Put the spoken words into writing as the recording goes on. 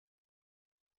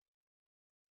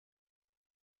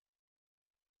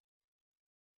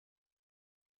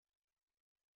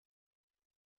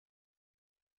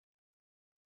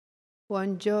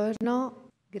Buongiorno,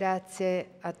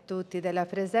 grazie a tutti della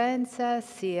presenza,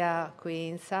 sia qui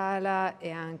in sala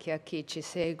e anche a chi ci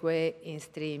segue in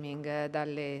streaming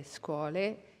dalle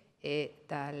scuole e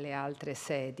dalle altre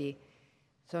sedi.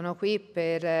 Sono qui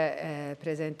per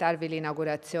presentarvi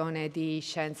l'inaugurazione di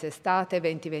ScienzEstate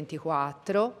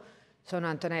 2024. Sono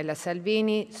Antonella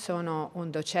Salvini, sono un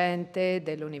docente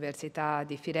dell'Università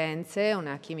di Firenze,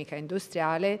 una chimica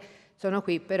industriale. Sono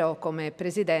qui però come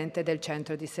presidente del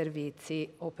centro di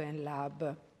servizi Open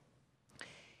Lab.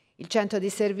 Il centro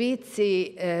di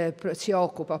servizi si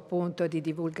occupa appunto di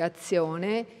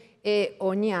divulgazione e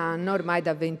ogni anno, ormai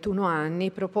da 21 anni,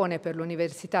 propone per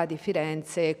l'Università di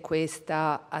Firenze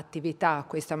questa attività,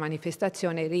 questa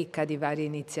manifestazione ricca di varie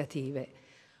iniziative.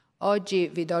 Oggi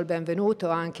vi do il benvenuto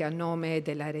anche a nome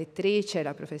della rettrice,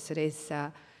 la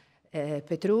professoressa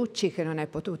Petrucci, che non è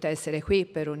potuta essere qui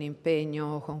per un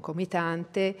impegno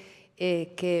concomitante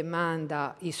e che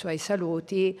manda i suoi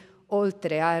saluti,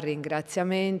 oltre al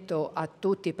ringraziamento a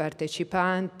tutti i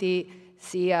partecipanti,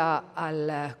 sia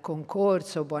al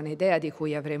concorso Buona Idea di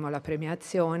cui avremo la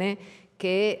premiazione,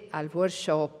 che al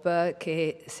workshop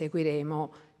che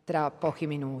seguiremo tra pochi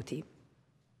minuti.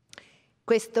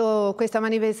 Questa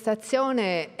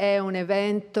manifestazione è un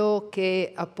evento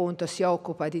che appunto si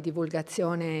occupa di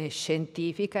divulgazione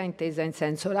scientifica intesa in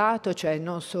senso lato, cioè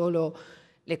non solo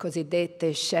le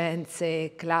cosiddette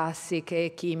scienze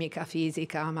classiche, chimica,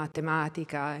 fisica,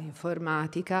 matematica,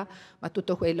 informatica, ma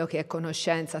tutto quello che è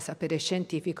conoscenza, sapere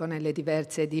scientifico nelle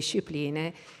diverse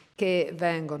discipline che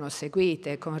vengono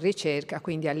seguite con ricerca,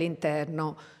 quindi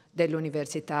all'interno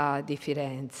dell'Università di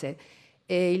Firenze.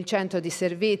 E il centro di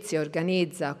servizi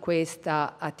organizza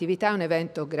questa attività, è un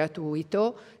evento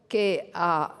gratuito che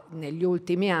ha negli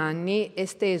ultimi anni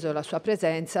esteso la sua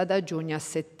presenza da giugno a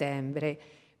settembre.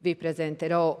 Vi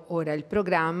presenterò ora il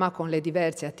programma con le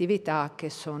diverse attività che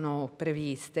sono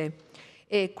previste.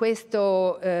 E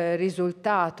questo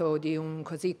risultato di un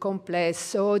così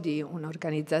complesso, di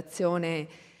un'organizzazione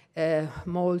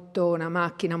una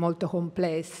macchina molto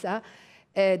complessa,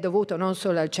 è dovuto non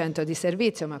solo al centro di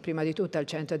servizio, ma prima di tutto al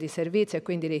centro di servizio, e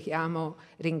quindi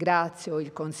ringrazio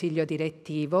il consiglio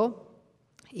direttivo,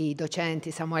 i docenti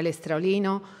Samuele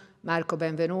Straulino, Marco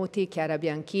Benvenuti, Chiara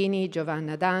Bianchini,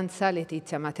 Giovanna Danza,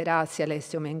 Letizia Materassi,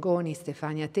 Alessio Mengoni,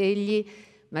 Stefania Tegli,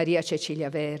 Maria Cecilia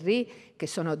Verri, che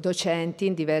sono docenti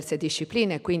in diverse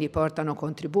discipline, quindi portano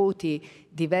contributi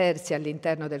diversi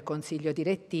all'interno del consiglio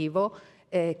direttivo.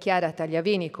 Chiara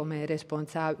Tagliavini come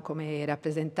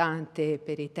rappresentante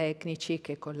per i tecnici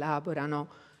che collaborano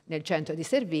nel centro di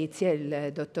servizi e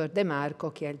il dottor De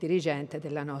Marco che è il dirigente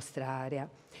della nostra area.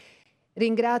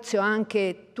 Ringrazio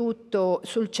anche tutto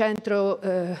sul centro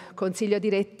consiglio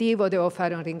direttivo, devo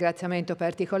fare un ringraziamento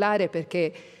particolare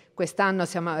perché quest'anno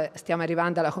stiamo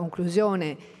arrivando alla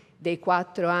conclusione dei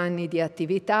 4 anni di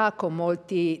attività. Con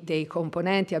molti dei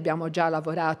componenti abbiamo già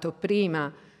lavorato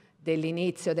prima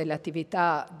dell'inizio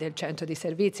dell'attività del centro di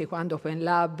servizi, quando Open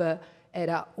Lab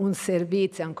era un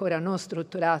servizio ancora non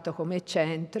strutturato come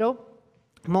centro.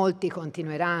 Molti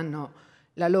continueranno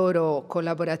la loro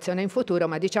collaborazione in futuro,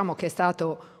 ma diciamo che è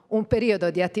stato un periodo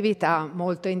di attività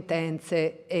molto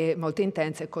intense e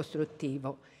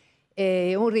costruttivo.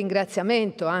 E un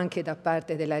ringraziamento anche da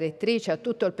parte della rettrice a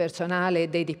tutto il personale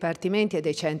dei dipartimenti e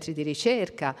dei centri di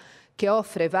ricerca che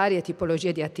offre varie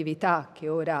tipologie di attività che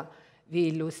ora vi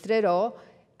illustrerò,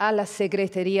 alla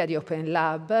segreteria di Open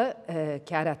Lab,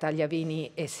 Chiara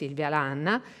Tagliavini e Silvia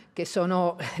Lanna, che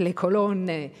sono le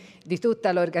colonne di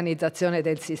tutta l'organizzazione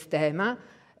del sistema,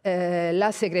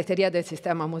 la segreteria del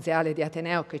sistema museale di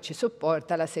Ateneo che ci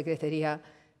supporta, la segreteria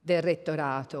del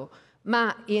rettorato.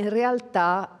 Ma in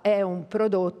realtà è un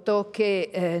prodotto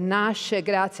che nasce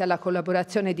grazie alla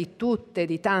collaborazione di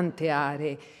tante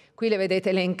aree. Qui le vedete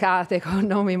elencate con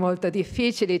nomi molto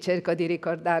difficili, cerco di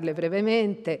ricordarle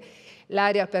brevemente.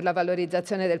 L'area per la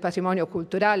valorizzazione del patrimonio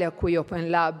culturale a cui Open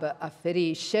Lab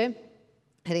afferisce.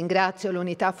 Ringrazio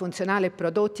l'unità funzionale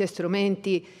prodotti e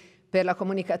strumenti per la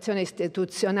comunicazione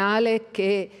istituzionale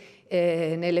che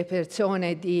nelle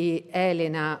persone di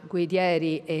Elena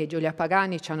Guidieri e Giulia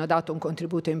Pagani ci hanno dato un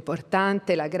contributo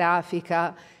importante. La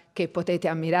grafica che potete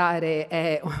ammirare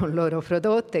è un loro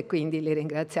prodotto e quindi li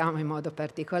ringraziamo in modo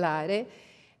particolare.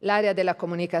 L'area della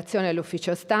comunicazione e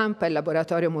l'ufficio stampa, il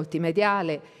laboratorio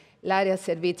multimediale, l'area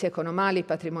servizi economali,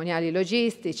 patrimoniali e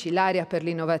logistici, l'area per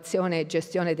l'innovazione e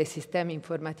gestione dei sistemi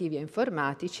informativi e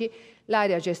informatici,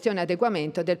 l'area gestione e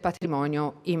adeguamento del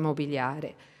patrimonio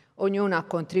immobiliare. Ognuno ha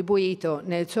contribuito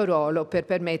nel suo ruolo per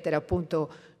permettere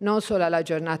appunto non solo alla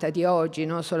giornata di oggi,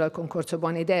 non solo al concorso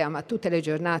Buona Idea, ma a tutte le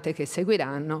giornate che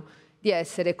seguiranno, di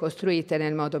essere costruite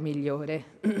nel modo migliore.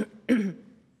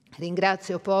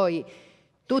 Ringrazio poi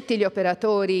tutti gli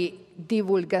operatori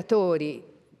divulgatori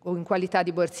in qualità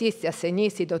di borsisti,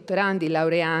 assegnisti, dottorandi,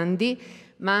 laureandi,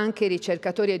 ma anche i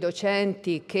ricercatori e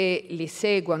docenti che li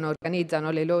seguono,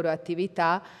 organizzano le loro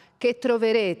attività, che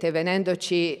troverete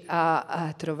venendoci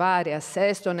a trovare a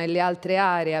Sesto nelle altre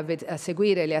aree, a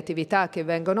seguire le attività che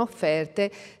vengono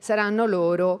offerte, saranno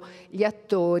loro gli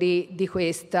attori di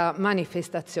questa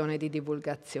manifestazione di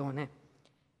divulgazione.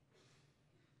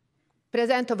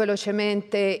 Presento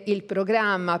velocemente il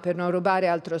programma per non rubare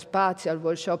altro spazio al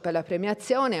workshop e alla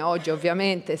premiazione. Oggi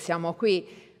ovviamente siamo qui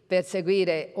per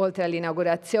seguire, oltre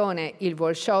all'inaugurazione, il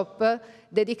workshop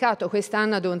dedicato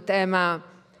quest'anno ad un tema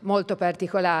molto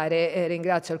particolare.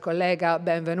 Ringrazio il collega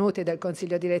Benvenuti del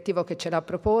Consiglio Direttivo che ce l'ha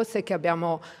proposto e che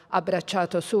abbiamo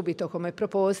abbracciato subito come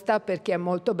proposta, perché è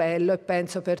molto bello e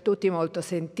penso per tutti molto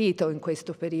sentito in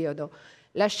questo periodo: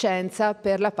 la scienza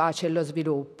per la pace e lo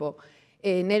sviluppo.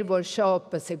 E nel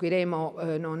workshop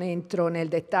seguiremo, non entro nel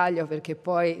dettaglio perché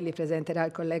poi li presenterà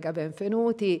il collega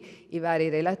Benvenuti, i vari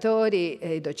relatori,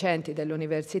 i docenti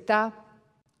dell'università,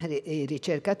 i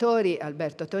ricercatori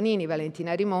Alberto Tonini,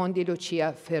 Valentina Rimondi,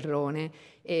 Lucia Ferrone,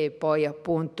 e poi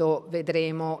appunto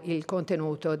vedremo il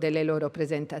contenuto delle loro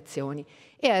presentazioni.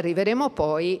 E arriveremo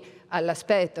poi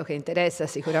all'aspetto che interessa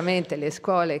sicuramente le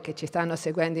scuole che ci stanno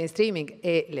seguendo in streaming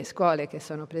e le scuole che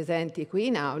sono presenti qui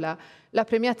in aula, la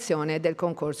premiazione del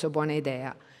concorso Buona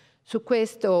Idea. Su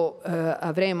questo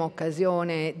avremo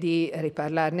occasione di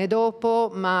riparlarne dopo,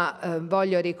 ma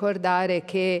voglio ricordare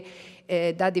che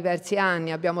da diversi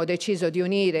anni abbiamo deciso di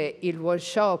unire il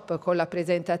workshop con la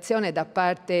presentazione da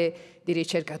parte di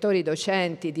ricercatori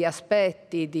docenti di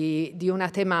aspetti di una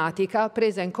tematica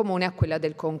presa in comune a quella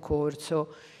del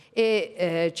concorso,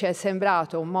 e ci è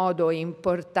sembrato un modo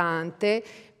importante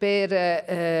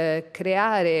per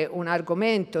creare un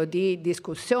argomento di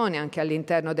discussione anche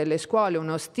all'interno delle scuole,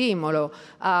 uno stimolo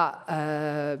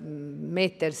a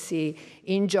mettersi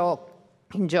in gioco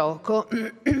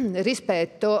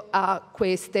rispetto a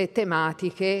queste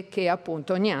tematiche che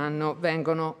appunto ogni anno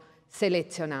vengono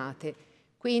selezionate.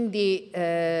 Quindi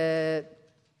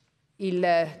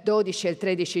il 12 e il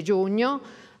 13 giugno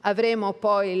avremo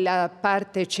poi la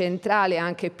parte centrale,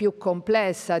 anche più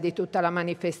complessa, di tutta la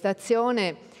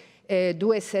manifestazione,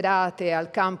 2 serate al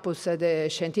campus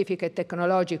scientifico e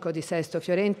tecnologico di Sesto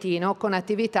Fiorentino con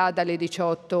attività dalle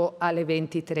 18 alle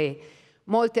 23.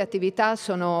 Molte attività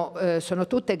sono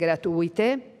tutte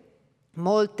gratuite,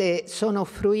 molte sono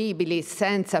fruibili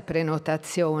senza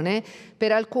prenotazione,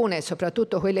 per alcune,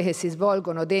 soprattutto quelle che si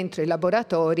svolgono dentro i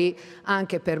laboratori,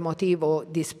 anche per motivo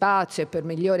di spazio e per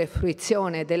migliore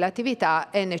fruizione dell'attività,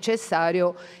 è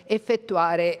necessario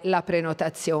effettuare la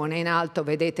prenotazione. In alto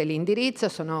vedete l'indirizzo,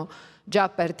 sono già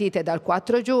partite dal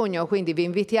 4 giugno, quindi vi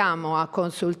invitiamo a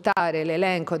consultare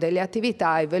l'elenco delle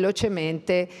attività e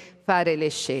velocemente fare le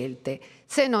scelte.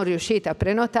 Se non riuscite a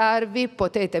prenotarvi,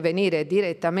 potete venire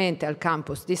direttamente al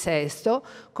campus di Sesto.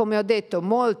 Come ho detto,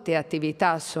 molte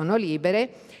attività sono libere,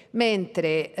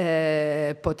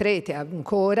 mentre potrete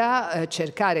ancora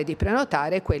cercare di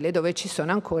prenotare quelle dove ci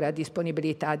sono ancora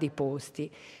disponibilità di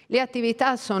posti. Le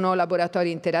attività sono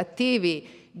laboratori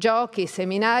interattivi, giochi,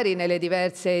 seminari nelle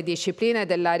diverse discipline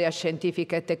dell'area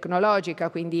scientifica e tecnologica,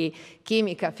 quindi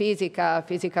chimica, fisica,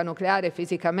 fisica nucleare,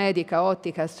 fisica medica,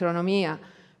 ottica, astronomia,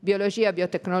 biologia,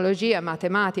 biotecnologia,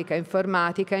 matematica,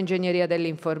 informatica, ingegneria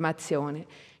dell'informazione.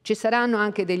 Ci saranno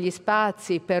anche degli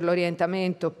spazi per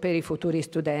l'orientamento per i futuri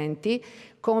studenti,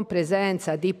 con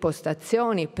presenza di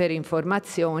postazioni per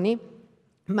informazioni,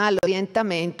 ma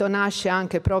l'orientamento nasce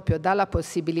anche proprio dalla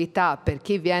possibilità per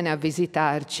chi viene a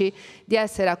visitarci di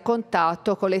essere a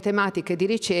contatto con le tematiche di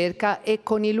ricerca e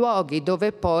con i luoghi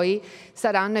dove poi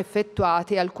saranno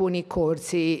effettuati alcuni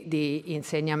corsi di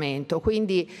insegnamento.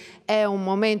 Quindi è un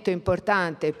momento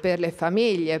importante per le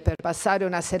famiglie, per passare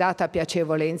una serata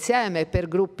piacevole insieme, per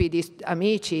gruppi di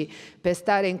amici, per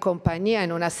stare in compagnia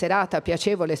in una serata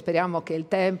piacevole, speriamo che il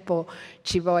tempo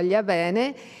ci voglia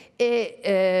bene,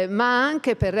 ma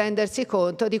anche per rendersi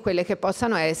conto di quelle che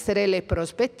possano essere le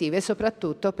prospettive,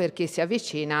 soprattutto per chi si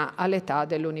avvicina all'età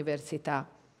dell'università.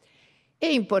 È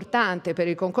importante per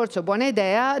il concorso Buona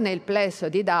Idea, nel plesso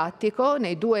didattico,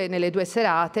 nelle 2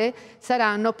 serate,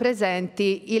 saranno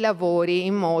presenti i lavori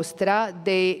in mostra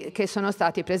che sono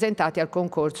stati presentati al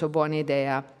concorso Buona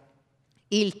Idea.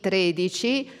 Il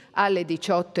 13 alle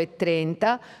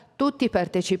 18:30 tutti i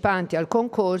partecipanti al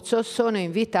concorso sono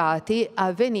invitati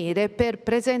a venire per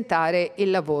presentare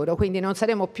il lavoro, quindi non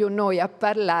saremo più noi a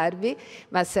parlarvi,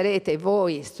 ma sarete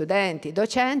voi studenti,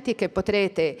 docenti, che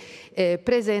potrete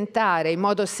presentare in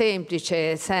modo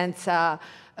semplice, senza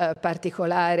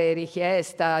particolare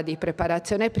richiesta di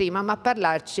preparazione prima, ma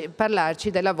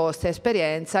parlarci della vostra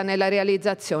esperienza nella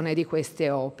realizzazione di queste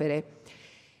opere.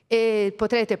 E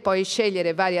potrete poi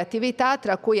scegliere varie attività,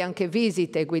 tra cui anche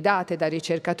visite guidate da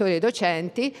ricercatori e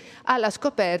docenti alla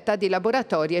scoperta di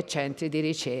laboratori e centri di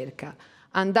ricerca.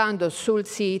 Andando sul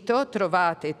sito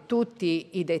trovate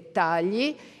tutti i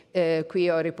dettagli, qui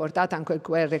ho riportato anche il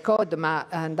QR code, ma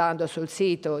andando sul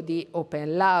sito di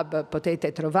Open Lab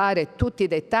potete trovare tutti i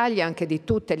dettagli anche di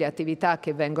tutte le attività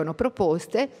che vengono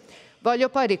proposte. Voglio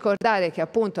poi ricordare che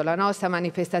appunto la nostra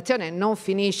manifestazione non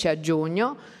finisce a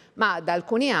giugno, ma da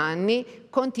alcuni anni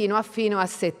continua fino a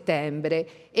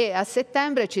settembre, e a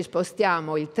settembre ci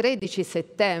spostiamo il 13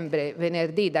 settembre,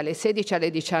 venerdì, dalle 16 alle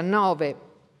 19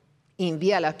 in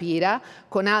via La Pira,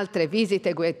 con altre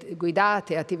visite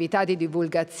guidate, attività di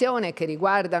divulgazione che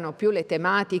riguardano più le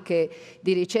tematiche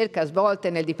di ricerca svolte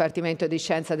nel Dipartimento di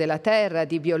Scienza della Terra,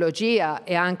 di Biologia,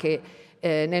 e anche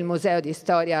nel Museo di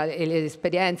Storia, e le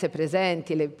esperienze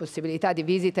presenti, le possibilità di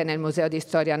visite nel Museo di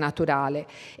Storia Naturale.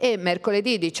 E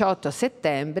mercoledì 18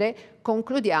 settembre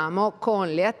concludiamo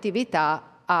con le attività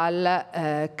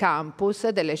al campus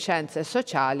delle Scienze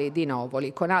Sociali di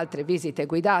Novoli, con altre visite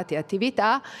guidate e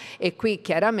attività, e qui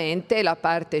chiaramente la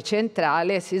parte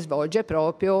centrale si svolge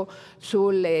proprio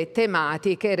sulle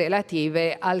tematiche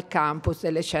relative al campus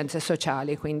delle Scienze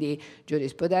Sociali, quindi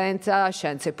giurisprudenza,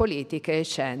 scienze politiche,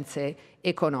 scienze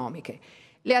economiche.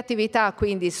 Le attività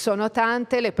quindi sono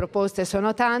tante, le proposte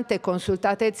sono tante,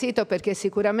 consultate il sito perché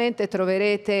sicuramente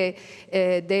troverete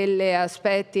degli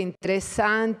aspetti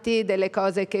interessanti, delle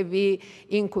cose che vi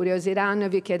incuriosiranno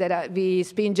e vi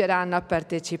spingeranno a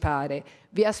partecipare.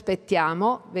 Vi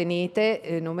aspettiamo,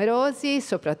 venite numerosi,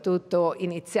 soprattutto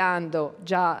iniziando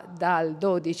già dal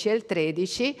 12 e il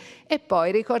 13, e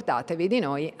poi ricordatevi di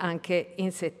noi anche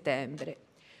in settembre.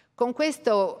 Con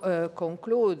questo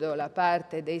concludo la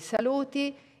parte dei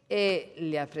saluti e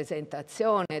la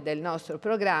presentazione del nostro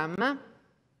programma,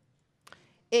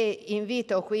 e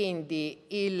invito quindi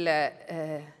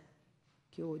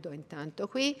chiudo intanto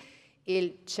qui,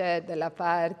 il chair della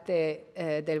parte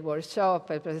del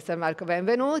workshop, il professor Marco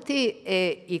Benvenuti,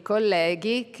 e i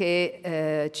colleghi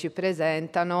che ci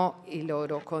presentano i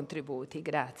loro contributi.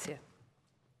 Grazie.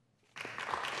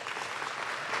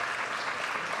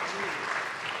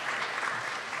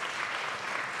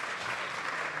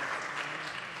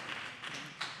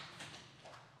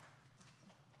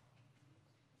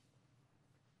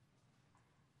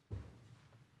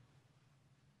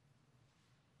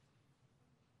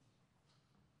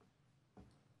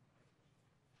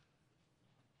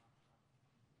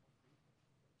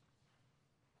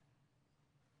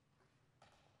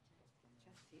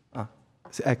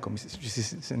 Ecco,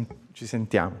 ci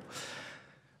sentiamo.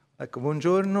 Ecco,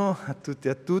 buongiorno a tutti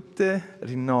e a tutte.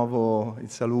 Rinnovo il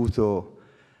saluto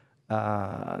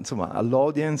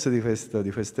all'audience di questo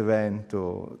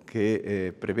evento,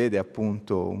 che prevede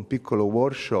appunto un piccolo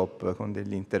workshop con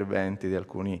degli interventi di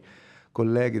alcuni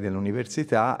colleghi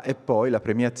dell'università, e poi la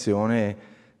premiazione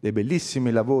dei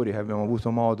bellissimi lavori che abbiamo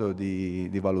avuto modo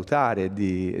di valutare e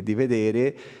di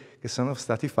vedere, che sono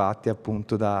stati fatti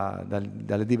appunto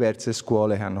dalle diverse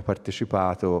scuole che hanno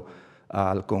partecipato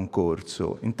al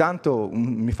concorso. Intanto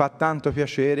mi fa tanto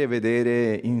piacere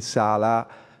vedere in sala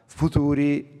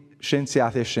futuri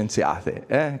scienziati e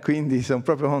scienziate, quindi sono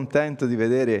proprio contento di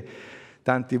vedere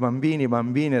tanti bambini,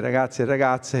 bambine, ragazzi e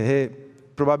ragazze che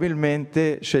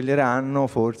probabilmente sceglieranno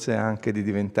forse anche di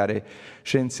diventare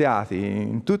scienziati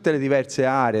in tutte le diverse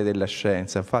aree della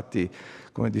scienza. Infatti,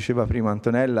 come diceva prima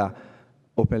Antonella,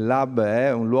 Open Lab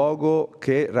è un luogo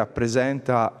che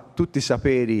rappresenta tutti i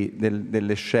saperi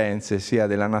delle scienze, sia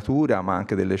della natura ma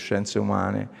anche delle scienze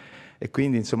umane, e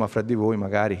quindi insomma fra di voi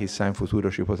magari chissà in futuro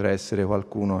ci potrà essere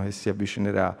qualcuno che si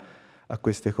avvicinerà a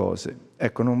queste cose.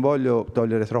 Ecco, non voglio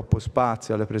togliere troppo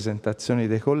spazio alle presentazioni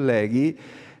dei colleghi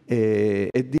e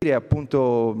dire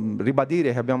appunto,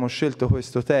 ribadire che abbiamo scelto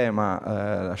questo tema,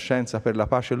 la scienza per la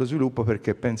pace e lo sviluppo,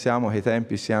 perché pensiamo che i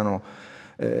tempi siano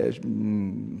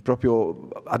proprio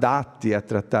adatti a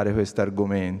trattare questo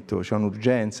argomento. C'è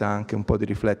un'urgenza anche un po' di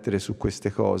riflettere su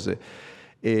queste cose,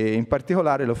 e in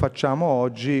particolare lo facciamo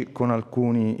oggi con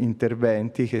alcuni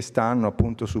interventi che stanno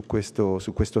appunto su questo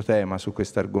tema, su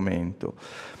questo argomento.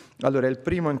 Allora, il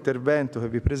primo intervento che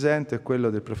vi presento è quello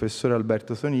del professore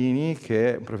Alberto Tonini,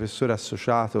 che è un professore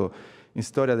associato in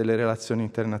storia delle relazioni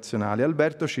internazionali.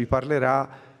 Alberto ci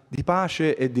parlerà di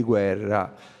pace e di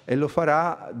guerra, e lo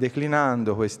farà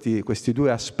declinando questi due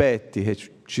aspetti che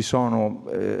ci sono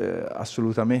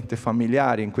assolutamente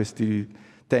familiari in questi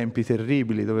tempi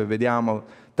terribili, dove vediamo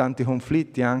tanti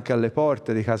conflitti anche alle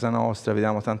porte di casa nostra,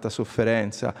 vediamo tanta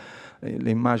sofferenza le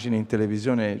immagini in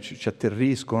televisione ci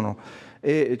atterriscono,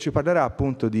 e ci parlerà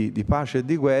appunto di pace e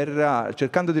di guerra,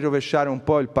 cercando di rovesciare un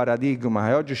po' il paradigma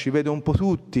che oggi ci vede un po'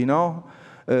 tutti, no?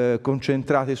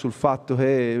 Concentrati sul fatto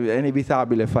che è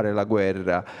inevitabile fare la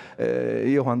guerra.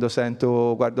 Io quando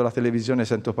guardo la televisione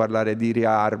sento parlare di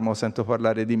riarmo, sento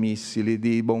parlare di missili,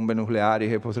 di bombe nucleari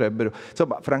che potrebbero...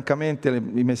 Insomma, francamente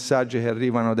i messaggi che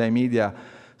arrivano dai media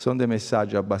sono dei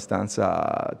messaggi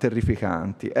abbastanza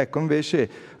terrificanti. Ecco, invece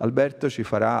Alberto ci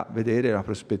farà vedere una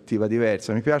prospettiva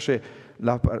diversa. Mi piace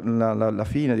la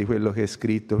fine di quello che è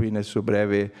scritto qui nel suo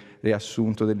breve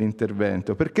riassunto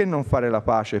dell'intervento. Perché non fare la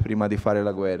pace prima di fare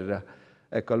la guerra?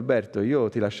 Ecco, Alberto, io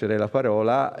ti lascerei la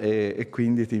parola e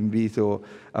quindi ti invito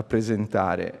a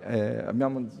presentare.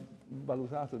 Abbiamo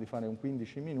valutato di fare un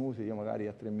 15 minuti, io magari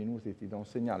a 3 minuti ti do un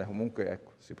segnale, comunque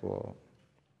ecco, si può...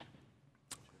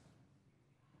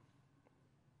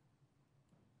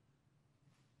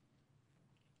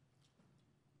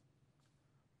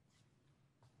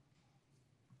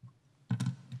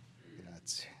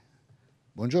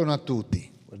 Buongiorno a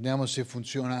tutti, guardiamo se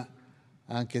funziona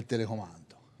anche il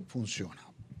telecomando. Funziona.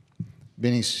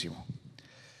 Benissimo.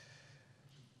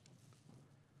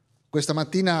 Questa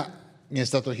mattina mi è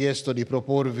stato chiesto di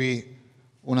proporvi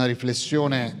una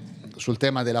riflessione sul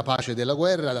tema della pace e della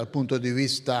guerra dal punto di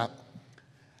vista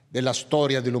della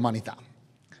storia dell'umanità.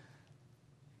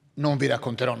 Non vi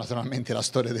racconterò naturalmente la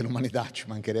storia dell'umanità, ci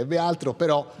mancherebbe altro,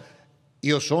 però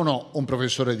io sono un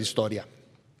professore di storia.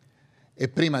 E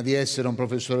prima di essere un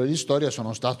professore di storia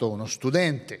sono stato uno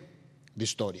studente di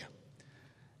storia.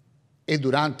 E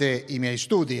durante i miei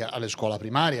studi alla scuola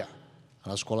primaria,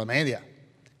 alla scuola media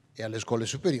e alle scuole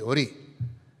superiori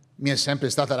mi è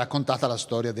sempre stata raccontata la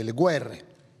storia delle guerre.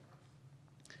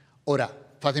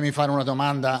 Ora, fatemi fare una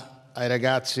domanda ai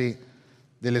ragazzi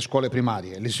delle scuole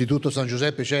primarie. L'Istituto San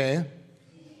Giuseppe c'è?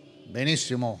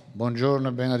 Benissimo, buongiorno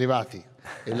e ben arrivati.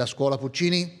 E la scuola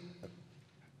Puccini?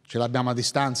 Ce l'abbiamo a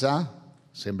distanza?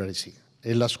 Sembra di sì.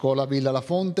 E la scuola Villa La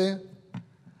Fonte?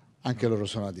 Anche loro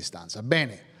sono a distanza.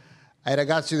 Bene, ai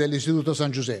ragazzi dell'Istituto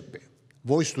San Giuseppe,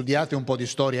 voi studiate un po' di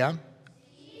storia?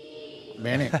 Sì.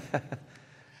 Bene.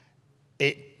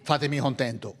 E fatemi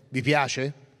contento, vi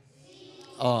piace?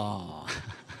 Oh.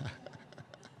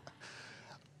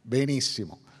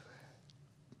 Benissimo.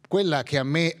 Quella che a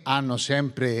me hanno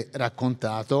sempre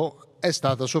raccontato è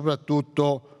stata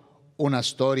soprattutto una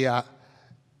storia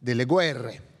delle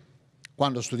guerre.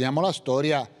 Quando studiamo la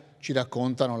storia ci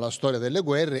raccontano la storia delle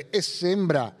guerre e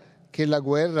sembra che la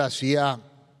guerra sia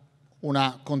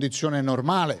una condizione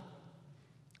normale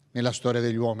nella storia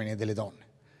degli uomini e delle donne,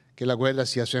 che la guerra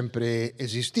sia sempre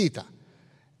esistita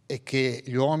e che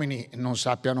gli uomini non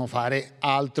sappiano fare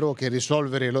altro che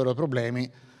risolvere i loro problemi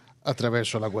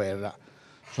attraverso la guerra.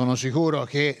 Sono sicuro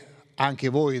che anche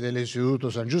voi dell'Istituto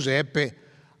San Giuseppe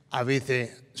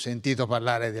avete sentito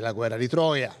parlare della guerra di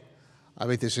Troia,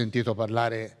 avete sentito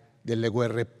parlare delle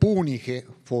guerre puniche,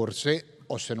 forse,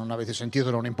 o se non avete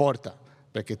sentito non importa,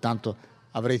 perché tanto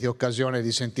avrete occasione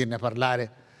di sentirne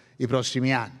parlare i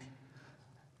prossimi anni.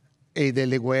 E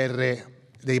delle guerre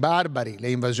dei barbari, le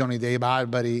invasioni dei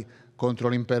barbari contro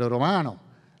l'impero romano,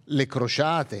 le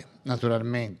crociate,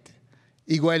 naturalmente,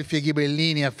 i guelfi e i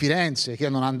ghibellini a Firenze che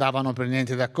non andavano per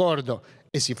niente d'accordo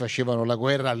e si facevano la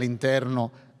guerra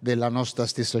all'interno della nostra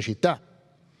stessa città.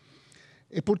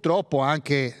 E purtroppo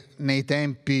anche nei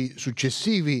tempi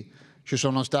successivi ci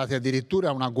sono state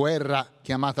addirittura una guerra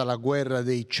chiamata la guerra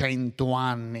dei 100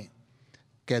 anni,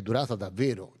 che è durata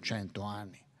davvero 100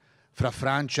 anni, fra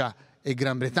Francia e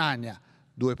Gran Bretagna,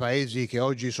 due paesi che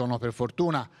oggi sono per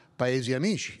fortuna paesi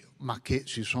amici, ma che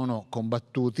si sono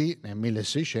combattuti nel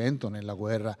 1600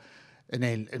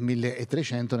 nel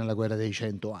 1300 nella guerra dei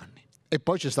 100 anni. E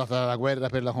poi c'è stata la guerra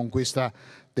per la conquista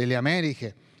delle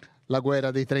Americhe, la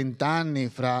guerra dei 30 anni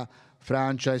fra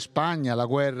Francia e Spagna, la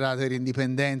guerra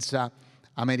dell'indipendenza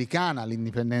americana,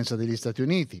 l'indipendenza degli Stati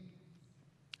Uniti.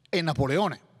 E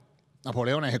Napoleone.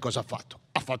 Napoleone che cosa ha fatto?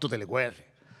 Ha fatto delle guerre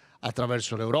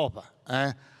attraverso l'Europa.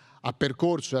 Ha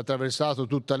percorso e attraversato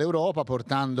tutta l'Europa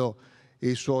portando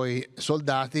i suoi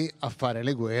soldati a fare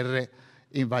le guerre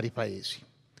in vari paesi.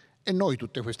 E noi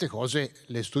tutte queste cose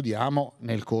le studiamo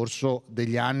nel corso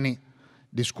degli anni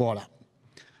di scuola.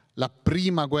 La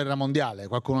prima guerra mondiale,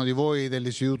 qualcuno di voi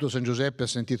dell'Istituto San Giuseppe ha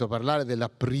sentito parlare della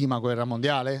prima guerra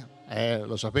mondiale?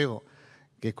 Lo sapevo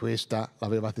che questa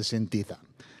l'avevate sentita.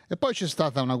 E poi c'è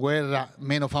stata una guerra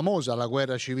meno famosa, la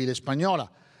guerra civile spagnola,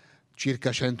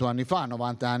 circa 100 anni fa,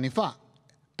 90 anni fa,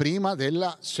 prima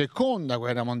della seconda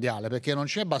guerra mondiale, perché non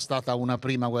c'è bastata una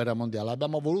prima guerra mondiale,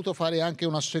 abbiamo voluto fare anche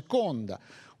una seconda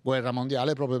guerra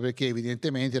mondiale proprio perché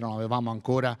evidentemente non avevamo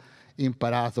ancora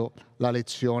imparato la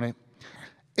lezione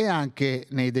e anche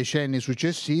nei decenni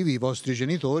successivi i vostri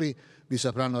genitori vi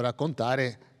sapranno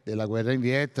raccontare della guerra in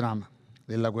Vietnam,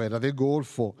 della guerra del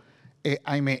Golfo e,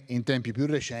 ahimè, in tempi più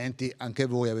recenti anche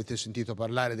voi avete sentito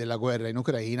parlare della guerra in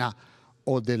Ucraina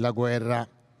o della guerra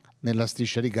nella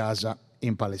striscia di Gaza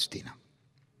in Palestina.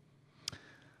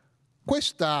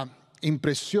 Questa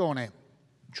impressione,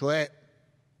 cioè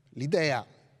l'idea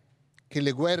che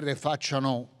le guerre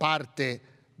facciano parte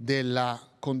della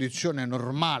condizione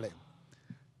normale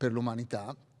per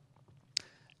l'umanità,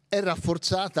 è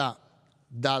rafforzata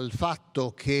dal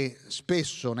fatto che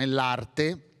spesso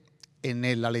nell'arte e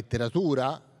nella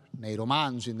letteratura, nei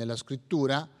romanzi, nella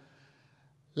scrittura,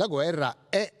 la guerra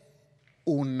è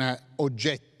un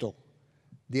oggetto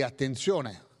di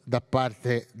attenzione da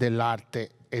parte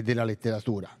dell'arte e della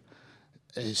letteratura.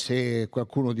 Se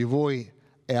qualcuno di voi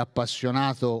è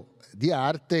appassionato di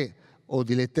arte o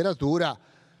di letteratura,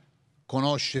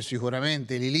 conosce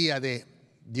sicuramente l'Iliade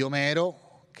di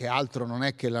Omero, che altro non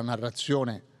è che la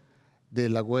narrazione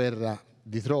della guerra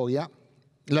di Troia,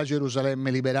 la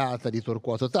Gerusalemme liberata di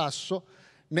Torquato Tasso.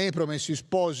 Nei Promessi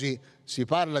Sposi si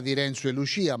parla di Renzo e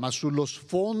Lucia, ma sullo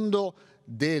sfondo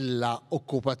della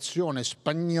occupazione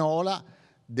spagnola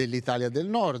dell'Italia del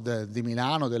Nord, di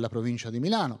Milano, della provincia di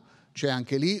Milano. C'è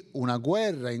anche lì una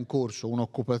guerra in corso,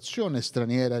 un'occupazione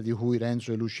straniera di cui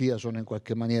Renzo e Lucia sono in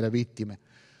qualche maniera vittime.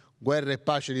 Guerra e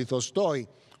pace di Tolstoj,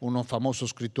 uno famoso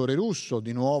scrittore russo,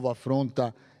 di nuovo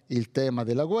affronta il tema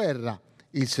della guerra.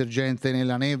 Il sergente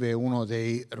nella neve è uno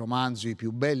dei romanzi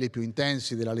più belli e più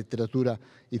intensi della letteratura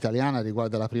italiana,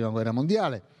 riguarda la Prima Guerra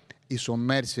Mondiale. I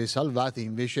sommersi e i salvati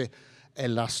invece è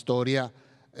la storia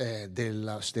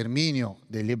dello sterminio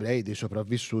degli ebrei, dei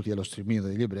sopravvissuti allo sterminio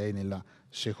degli ebrei nella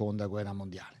Seconda Guerra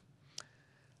Mondiale.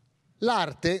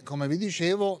 L'arte, come vi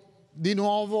dicevo, di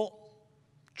nuovo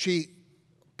ci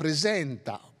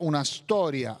presenta una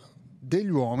storia degli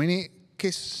uomini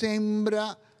che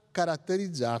sembra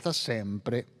caratterizzata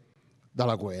sempre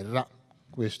dalla guerra.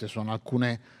 Queste sono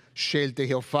alcune scelte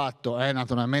che ho fatto,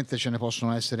 naturalmente ce ne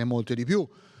possono essere molte di più,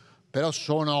 però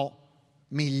sono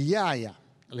migliaia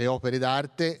le opere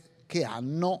d'arte che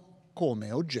hanno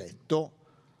come oggetto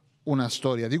una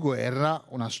storia di guerra,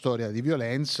 una storia di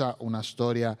violenza, una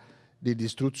storia di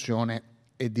distruzione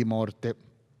e di morte.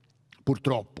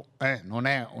 Purtroppo non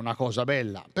è una cosa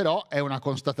bella, però è una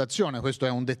constatazione, questo è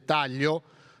un dettaglio,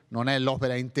 non è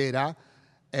l'opera intera,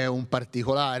 è un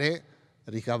particolare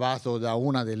ricavato da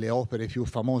una delle opere più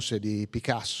famose di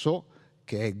Picasso,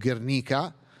 che è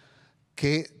Guernica,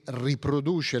 che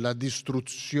riproduce la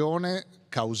distruzione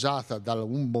causata da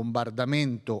un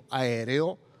bombardamento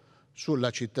aereo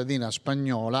sulla cittadina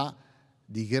spagnola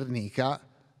di Guernica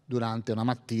durante una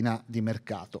mattina di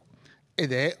mercato.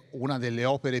 Ed è una delle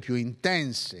opere più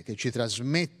intense che ci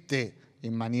trasmette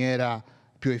in maniera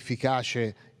più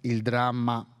efficace il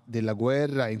dramma della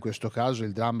guerra, in questo caso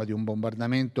il dramma di un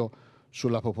bombardamento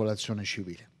sulla popolazione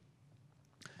civile.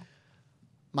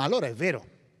 Ma allora è vero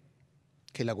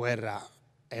che la guerra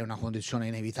è una condizione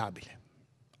inevitabile.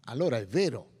 Allora è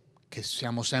vero che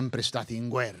siamo sempre stati in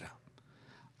guerra.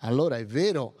 Allora è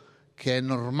vero che è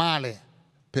normale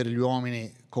per gli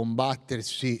uomini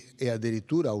combattersi e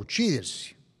addirittura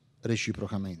uccidersi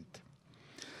reciprocamente.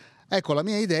 Ecco, la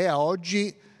mia idea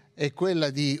oggi è quella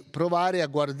di provare a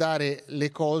guardare le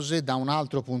cose da un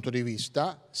altro punto di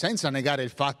vista, senza negare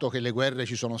il fatto che le guerre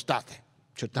ci sono state.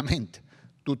 Certamente,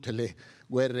 tutte le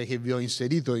guerre che vi ho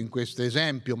inserito in questo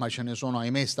esempio, ma ce ne sono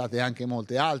ahimè state anche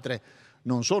molte altre,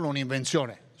 non sono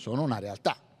un'invenzione, sono una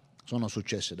realtà, sono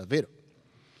successe davvero.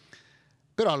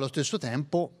 Però allo stesso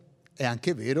tempo è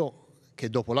anche vero che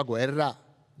dopo la guerra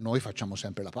noi facciamo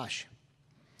sempre la pace.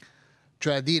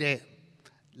 Cioè a dire,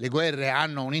 le guerre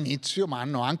hanno un inizio ma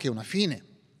hanno anche una fine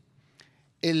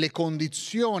e le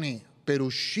condizioni per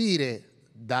uscire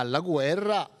dalla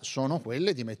guerra sono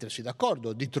quelle di mettersi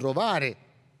d'accordo, di trovare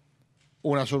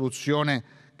una soluzione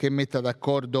che metta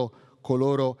d'accordo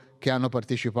coloro che hanno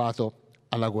partecipato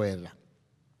alla guerra.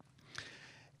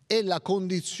 E la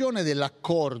condizione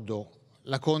dell'accordo,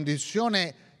 la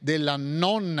condizione della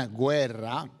non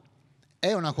guerra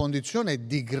è una condizione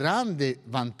di grande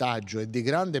vantaggio e di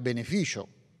grande beneficio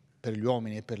per gli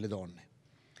uomini e per le donne.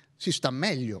 Si sta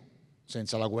meglio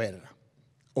senza la guerra,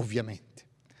 ovviamente.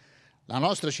 La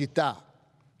nostra città,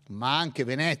 ma anche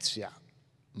Venezia,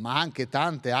 ma anche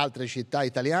tante altre città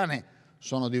italiane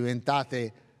sono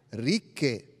diventate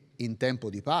ricche in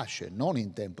tempo di pace, non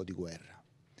in tempo di guerra.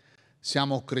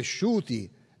 Siamo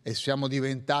cresciuti e siamo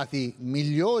diventati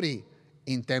migliori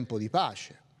in tempo di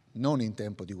pace, non in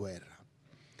tempo di guerra.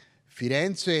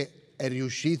 Firenze è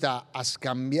riuscita a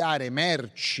scambiare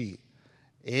merci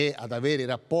e ad avere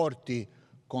rapporti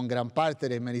con gran parte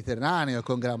del Mediterraneo e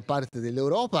con gran parte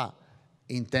dell'Europa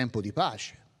in tempo di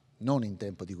pace, non in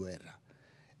tempo di guerra.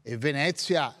 E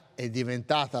Venezia è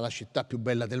diventata la città più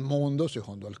bella del mondo,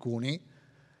 secondo alcuni,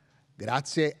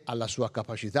 grazie alla sua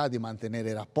capacità di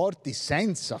mantenere rapporti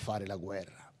senza fare la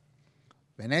guerra.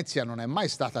 Venezia non è mai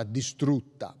stata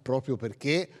distrutta proprio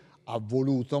perché ha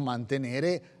voluto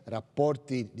mantenere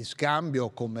rapporti di scambio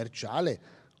commerciale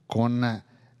con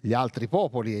gli altri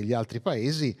popoli e gli altri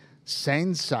paesi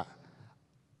senza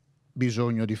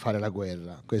bisogno di fare la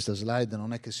guerra. Questa slide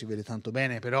non è che si vede tanto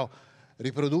bene, però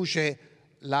riproduce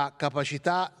la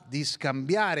capacità di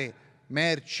scambiare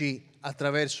merci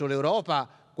attraverso l'Europa,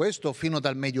 questo fino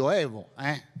dal Medioevo,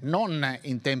 non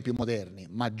in tempi moderni,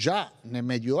 ma già nel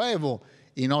Medioevo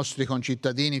i nostri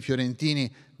concittadini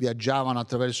fiorentini viaggiavano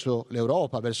attraverso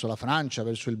l'Europa, verso la Francia,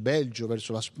 verso il Belgio,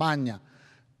 verso la Spagna,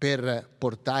 per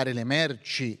portare le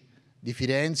merci di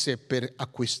Firenze e per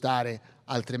acquistare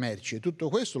altre merci. E tutto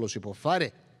questo lo si può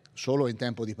fare solo in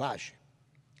tempo di pace.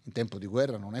 In tempo di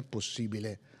guerra non è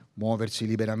possibile muoversi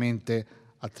liberamente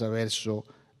attraverso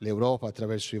l'Europa,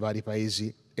 attraverso i vari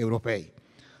paesi europei.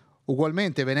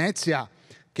 Ugualmente Venezia,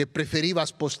 che preferiva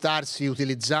spostarsi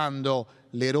utilizzando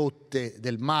le rotte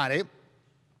del mare,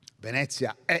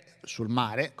 Venezia è sul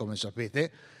mare, come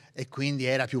sapete, e quindi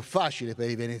era più facile per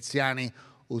i veneziani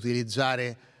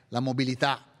utilizzare la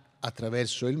mobilità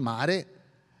attraverso il mare,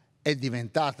 è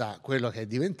diventata quello che è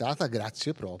diventata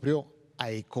grazie proprio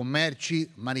ai commerci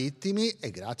marittimi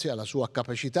e grazie alla sua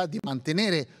capacità di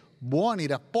mantenere buoni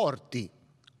rapporti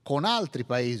con altri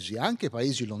paesi, anche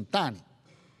paesi lontani,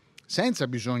 senza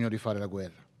bisogno di fare la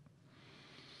guerra.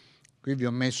 Qui vi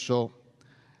ho messo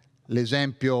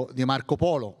l'esempio di Marco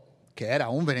Polo, che era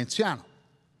un veneziano.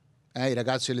 I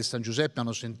ragazzi del San Giuseppe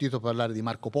hanno sentito parlare di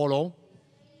Marco Polo?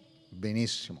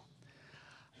 Benissimo.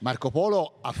 Marco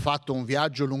Polo ha fatto un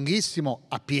viaggio lunghissimo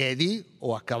a piedi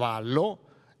o a cavallo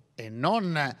e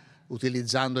non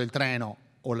utilizzando il treno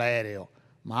o l'aereo,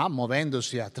 ma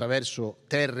muovendosi attraverso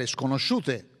terre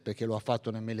sconosciute, perché lo ha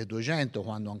fatto nel 1200,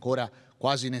 quando ancora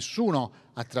quasi nessuno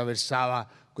attraversava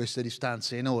queste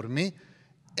distanze enormi,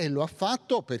 e lo ha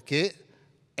fatto perché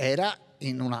era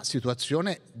in una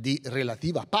situazione di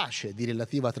relativa pace, di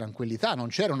relativa tranquillità, non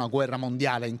c'era una guerra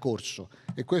mondiale in corso,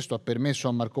 e questo ha permesso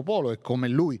a Marco Polo e come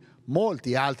lui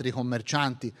molti altri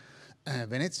commercianti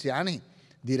veneziani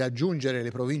di raggiungere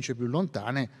le province più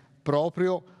lontane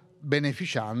proprio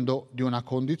beneficiando di una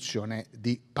condizione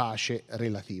di pace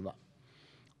relativa.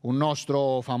 Un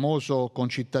nostro famoso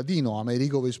concittadino,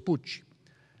 Amerigo Vespucci,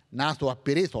 nato a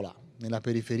Peretola, nella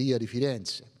periferia di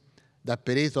Firenze. Da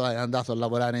Peretola è andato a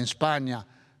lavorare in Spagna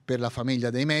per la famiglia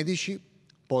dei Medici,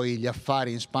 poi gli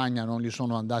affari in Spagna non gli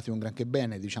sono andati un granché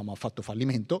bene, diciamo ha fatto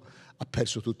fallimento, ha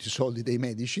perso tutti i soldi dei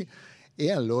Medici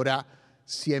e allora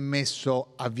si è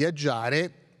messo a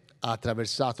viaggiare, ha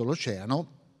attraversato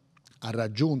l'oceano, ha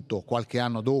raggiunto qualche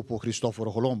anno dopo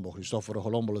Cristoforo Colombo. Cristoforo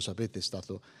Colombo, lo sapete, è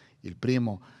stato il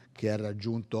primo che ha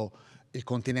raggiunto il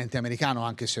continente americano,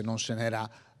 anche se non se n'era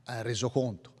reso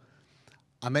conto.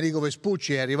 Amerigo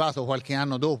Vespucci è arrivato qualche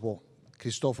anno dopo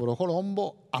Cristoforo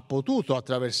Colombo, ha potuto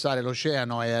attraversare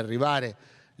l'oceano e arrivare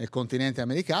nel continente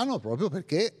americano proprio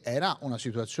perché era una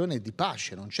situazione di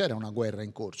pace, non c'era una guerra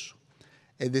in corso.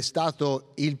 Ed è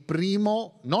stato il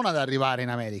primo, non ad arrivare in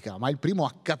America, ma il primo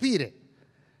a capire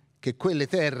che quelle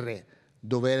terre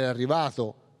dove era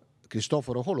arrivato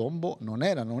Cristoforo Colombo non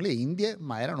erano le Indie,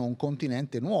 ma erano un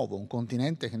continente nuovo, un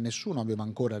continente che nessuno aveva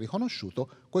ancora riconosciuto.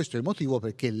 Questo è il motivo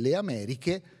perché le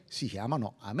Americhe si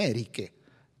chiamano Americhe,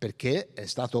 perché è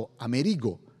stato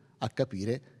Amerigo a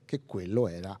capire che quello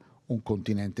era un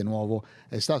continente nuovo.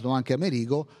 È stato anche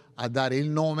Amerigo a dare il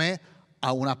nome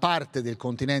a una parte del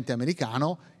continente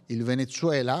americano. Il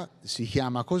Venezuela si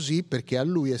chiama così perché a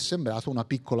lui è sembrato una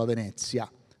piccola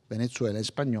Venezia. Venezuela in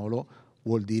spagnolo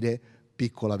vuol dire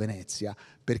piccola Venezia,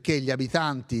 perché gli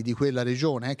abitanti di quella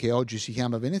regione, che oggi si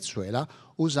chiama Venezuela,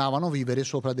 usavano vivere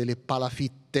sopra delle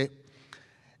palafitte.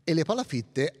 E le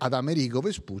palafitte ad Amerigo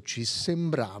Vespucci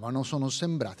sono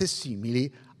sembrate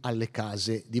simili alle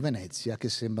case di Venezia che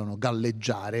sembrano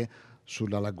galleggiare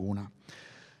sulla laguna.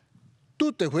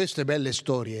 Tutte queste belle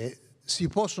storie si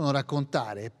possono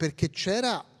raccontare perché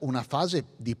c'era una fase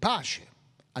di pace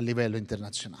a livello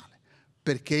internazionale,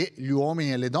 perché gli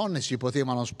uomini e le donne si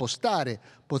potevano spostare,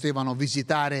 potevano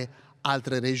visitare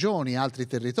altre regioni, altri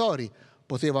territori,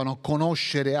 potevano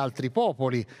conoscere altri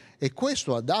popoli e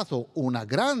questo ha dato una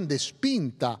grande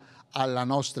spinta alla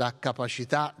nostra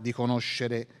capacità di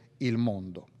conoscere il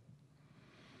mondo.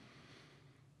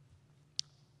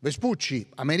 Vespucci,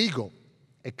 Amerigo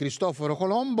e Cristoforo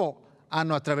Colombo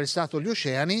hanno attraversato gli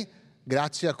oceani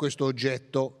grazie a questo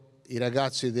oggetto I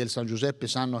ragazzi del San Giuseppe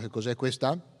sanno che cos'è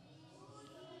questa?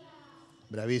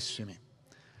 Bravissimi.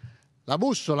 La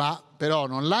bussola però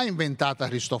non l'ha inventata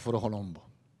Cristoforo Colombo,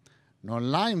 non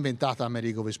l'ha inventata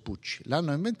Amerigo Vespucci,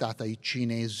 l'hanno inventata i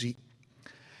cinesi.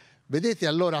 Vedete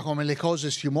allora come le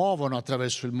cose si muovono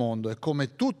attraverso il mondo e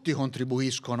come tutti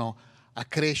contribuiscono a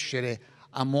crescere,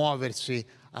 a muoversi,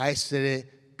 a essere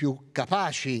più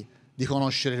capaci di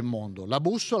conoscere il mondo. La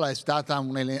bussola è stata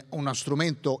uno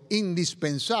strumento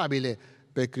indispensabile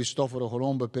per Cristoforo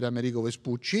Colombo e per Amerigo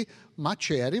Vespucci, ma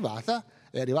è arrivata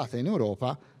in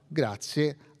Europa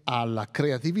grazie alla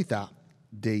creatività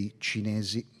dei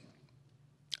cinesi.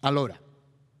 Allora,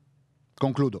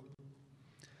 concludo.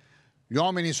 Gli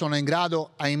uomini sono in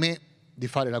grado, ahimè, di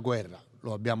fare la guerra.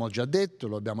 Lo abbiamo già detto,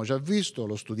 lo abbiamo già visto,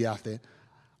 lo studiate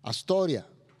a storia.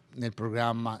 Nel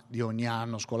programma di ogni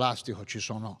anno scolastico ci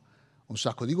sono un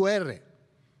sacco di guerre,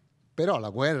 però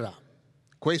la guerra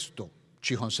questo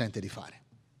ci consente di fare,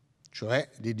 cioè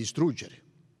di distruggere.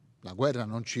 La guerra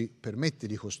non ci permette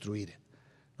di costruire,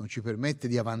 non ci permette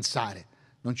di avanzare,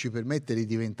 non ci permette di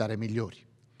diventare migliori.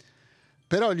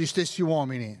 Però gli stessi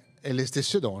uomini e le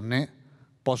stesse donne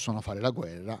possono fare la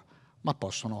guerra, ma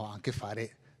possono anche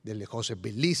fare delle cose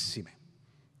bellissime,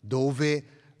 dove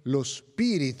lo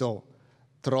spirito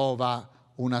trova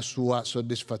una sua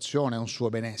soddisfazione, un suo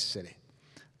benessere,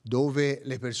 dove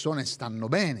le persone stanno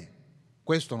bene.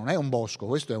 Questo non è un bosco,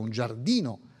 questo è un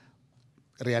giardino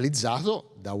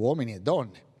realizzato da uomini e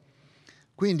donne.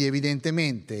 Quindi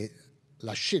evidentemente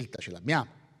la scelta ce l'abbiamo,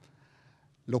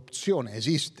 l'opzione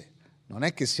esiste, non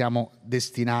è che siamo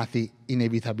destinati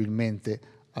inevitabilmente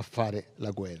a fare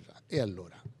la guerra. E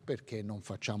allora perché non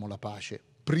facciamo la pace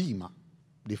prima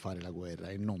di fare la guerra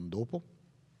e non dopo?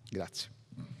 Grazie.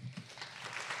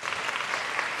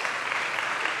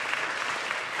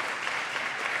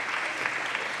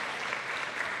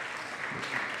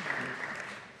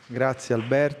 Grazie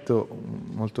Alberto,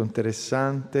 molto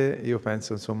interessante. Io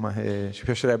penso insomma che ci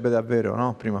piacerebbe davvero,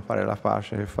 no? Prima fare la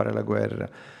pace che fare la guerra.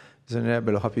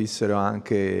 Bisognerebbe lo capissero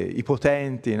anche i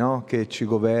potenti, no? Che ci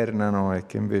governano e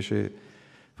che invece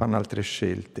fanno altre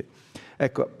scelte.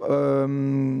 Ecco,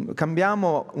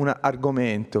 cambiamo un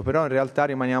argomento, però in realtà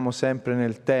rimaniamo sempre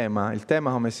nel tema. Il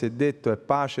tema, come si è detto, è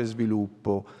pace e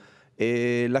sviluppo.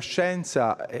 E la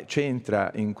scienza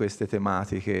c'entra in queste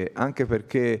tematiche, anche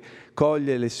perché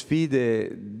coglie le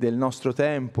sfide del nostro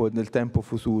tempo e del tempo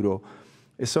futuro.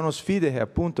 E sono sfide che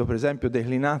appunto, per esempio,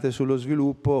 declinate sullo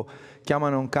sviluppo,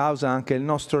 chiamano in causa anche il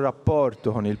nostro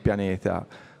rapporto con il pianeta,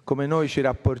 come noi ci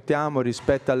rapportiamo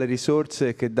rispetto alle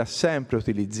risorse che da sempre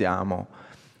utilizziamo.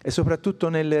 E soprattutto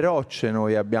nelle rocce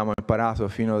noi abbiamo imparato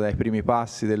fino dai primi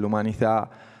passi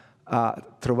dell'umanità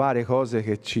a trovare cose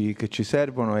che ci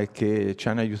servono e che ci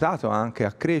hanno aiutato anche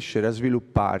a crescere, a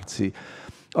svilupparsi.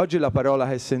 Oggi la parola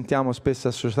che sentiamo spesso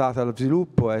associata allo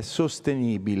sviluppo è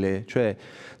sostenibile, cioè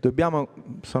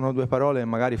sono due parole che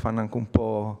magari fanno anche un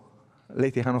po',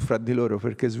 litigano fra di loro,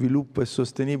 perché sviluppo e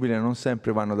sostenibile non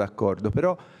sempre vanno d'accordo,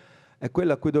 però è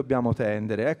quello a cui dobbiamo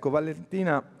tendere. Ecco,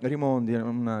 Valentina Rimondi è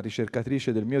una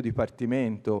ricercatrice del mio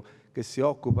dipartimento che si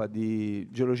occupa di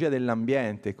geologia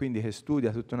dell'ambiente, quindi che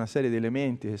studia tutta una serie di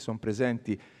elementi che sono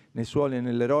presenti nei suoli e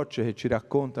nelle rocce, che ci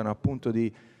raccontano appunto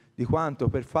di quanto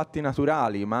per fatti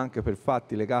naturali, ma anche per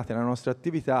fatti legati alla nostra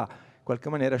attività, in qualche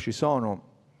maniera ci sono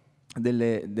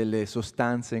delle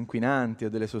sostanze inquinanti o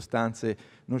delle sostanze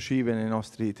nocive nei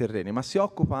nostri terreni, ma si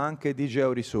occupa anche di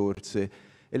georisorse,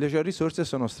 e le georisorse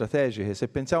sono strategiche. Se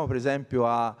pensiamo per esempio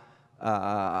a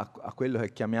quello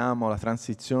che chiamiamo la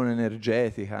transizione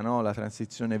energetica, no? La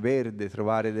transizione verde,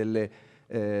 trovare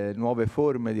delle nuove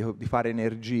forme di fare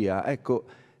energia, ecco,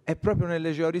 è proprio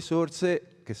nelle georisorse,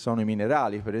 che sono i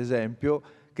minerali per esempio,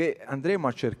 che andremo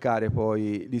a cercare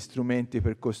poi gli strumenti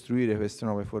per costruire queste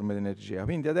nuove forme di energia.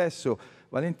 Quindi adesso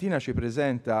Valentina ci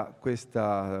presenta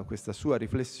questa sua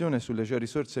riflessione sulle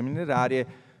georisorse minerarie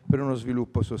per uno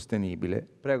sviluppo sostenibile.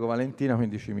 Prego Valentina,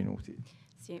 15 minuti.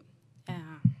 Sì,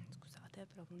 scusate,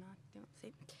 proprio un attimo.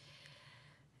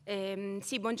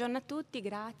 Sì, buongiorno a tutti,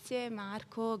 grazie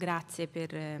Marco, grazie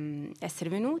per essere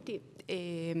venuti.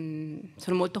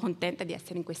 Sono molto contenta di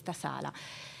essere in questa sala.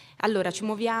 Allora, ci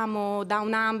muoviamo da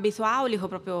un ambito aulico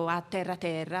proprio a terra,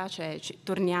 cioè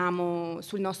torniamo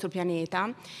sul nostro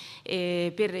pianeta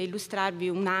per illustrarvi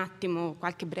un attimo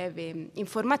qualche breve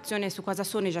informazione su cosa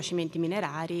sono i giacimenti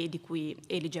minerari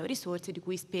e le georisorse di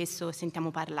cui spesso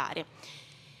sentiamo parlare.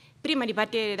 Prima di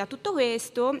partire da tutto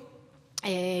questo,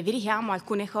 vi richiamo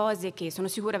alcune cose che sono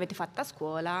sicura avete fatto a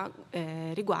scuola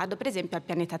riguardo per esempio al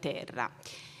pianeta Terra.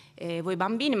 voi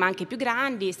bambini, ma anche i più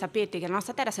grandi, sapete che la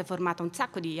nostra Terra si è formata un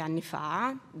sacco di anni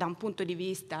fa, da un punto di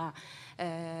vista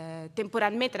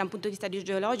temporalmente, da un punto di vista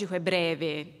geologico è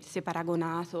breve, se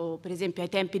paragonato per esempio ai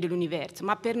tempi dell'universo,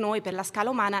 ma per noi, per la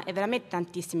scala umana, è veramente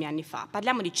tantissimi anni fa,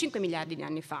 parliamo di 5 miliardi di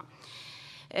anni fa.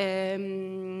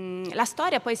 La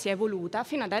storia poi si è evoluta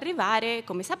fino ad arrivare,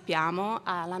 come sappiamo,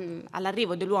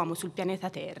 all'arrivo dell'uomo sul pianeta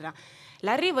Terra.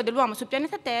 L'arrivo dell'uomo sul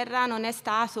pianeta Terra non è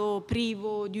stato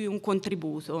privo di un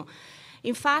contributo.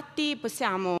 Infatti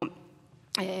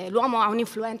l'uomo ha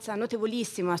un'influenza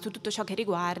notevolissima su tutto ciò che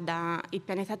riguarda il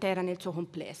pianeta Terra nel suo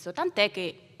complesso, tant'è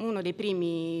che uno dei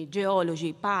primi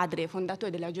geologi, padre,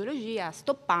 fondatore della geologia,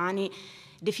 Stoppani,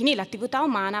 definì l'attività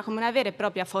umana come una vera e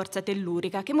propria forza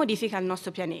tellurica che modifica il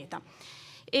nostro pianeta.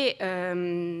 E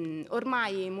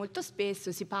ormai molto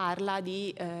spesso si parla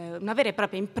di una vera e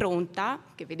propria impronta,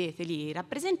 che vedete lì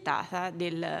rappresentata,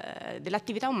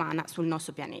 dell'attività umana sul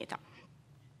nostro pianeta.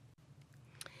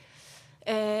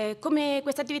 Come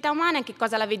questa attività umana in che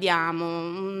cosa la vediamo?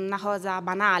 Una cosa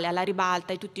banale, alla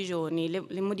ribalta di tutti i giorni,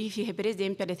 le modifiche per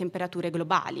esempio alle temperature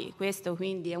globali. Questo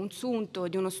quindi è un sunto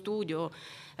di uno studio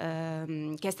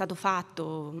che è stato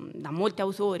fatto da molti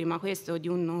autori, ma questo di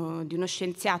uno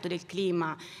scienziato del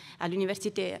clima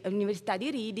all'Università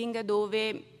di Reading,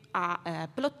 dove ha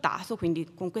plottato,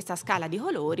 quindi con questa scala di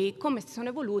colori, come sono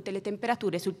evolute le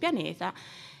temperature sul pianeta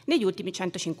negli ultimi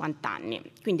 150 anni,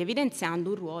 quindi evidenziando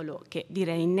un ruolo che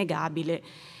direi innegabile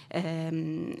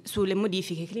sulle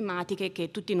modifiche climatiche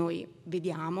che tutti noi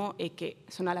vediamo e che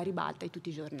sono alla ribalta di tutti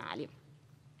i giornali.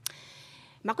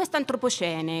 Ma questa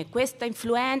antropocene, questa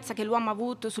influenza che l'uomo ha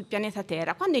avuto sul pianeta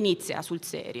Terra, quando inizia sul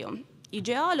serio? I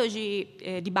geologi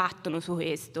dibattono su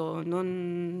questo,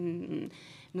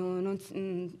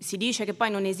 si dice che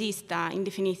poi non esista in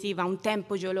definitiva un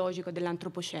tempo geologico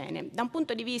dell'antropocene. Da un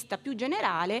punto di vista più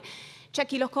generale c'è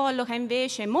chi lo colloca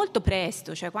invece molto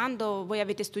presto, cioè quando voi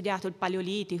avete studiato il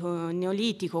Paleolitico, il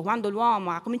Neolitico, quando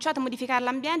l'uomo ha cominciato a modificare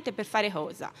l'ambiente per fare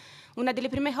cosa? Una delle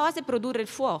prime cose è produrre il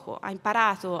fuoco, ha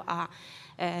imparato a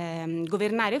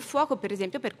governare il fuoco per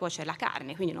esempio per cuocere la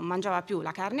carne, quindi non mangiava più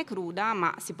la carne cruda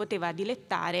ma si poteva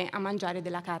dilettare a mangiare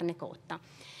della carne cotta.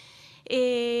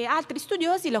 E altri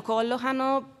studiosi lo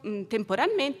collocano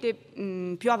temporalmente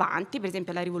più avanti, per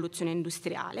esempio alla rivoluzione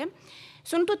industriale.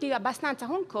 Sono tutti abbastanza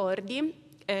concordi,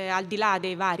 al di là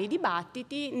dei vari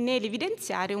dibattiti,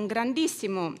 nell'evidenziare un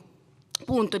grandissimo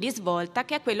punto di svolta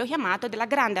che è quello chiamato della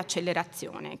grande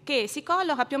accelerazione, che si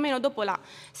colloca più o meno dopo la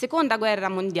Seconda Guerra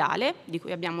Mondiale, di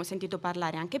cui abbiamo sentito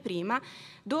parlare anche prima,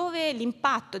 dove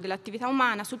l'impatto dell'attività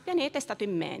umana sul pianeta è stato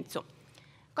immenso.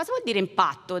 Cosa vuol dire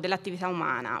impatto dell'attività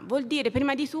umana? Vuol dire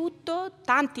prima di tutto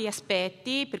tanti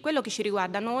aspetti, per quello che ci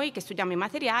riguarda noi che studiamo i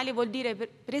materiali, vuol dire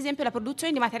per esempio la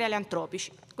produzione di materiali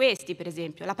antropici, questi per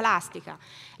esempio, la plastica,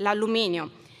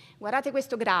 l'alluminio. Guardate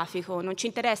questo grafico, non ci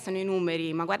interessano i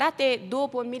numeri, ma guardate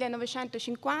dopo il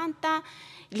 1950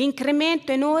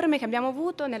 l'incremento enorme che abbiamo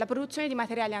avuto nella produzione di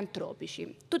materiali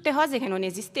antropici. Tutte cose che non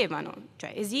esistevano,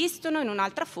 cioè esistono in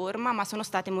un'altra forma, ma sono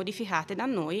state modificate da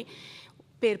noi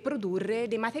per produrre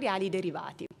dei materiali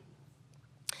derivati.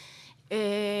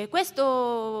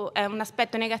 Questo è un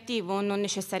aspetto negativo, non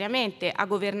necessariamente ha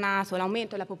governato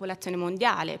l'aumento della popolazione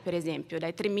mondiale, per esempio,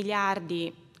 dai 3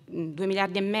 miliardi, 2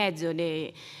 miliardi e mezzo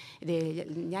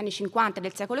degli anni 50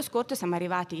 del secolo scorso siamo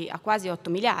arrivati a quasi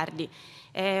 8 miliardi.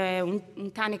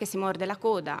 Un cane che si morde la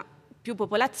coda, più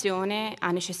popolazione ha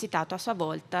necessitato a sua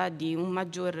volta di un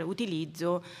maggior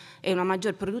utilizzo e una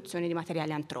maggior produzione di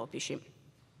materiali antropici.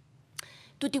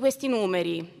 Tutti questi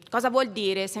numeri, cosa vuol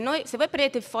dire? Se voi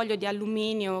prendete il foglio di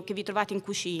alluminio che vi trovate in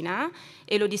cucina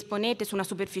e lo disponete su una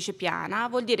superficie piana,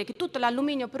 vuol dire che tutto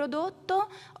l'alluminio prodotto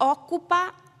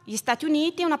occupa gli Stati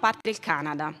Uniti e una parte del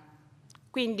Canada.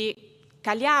 Quindi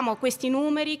caliamo questi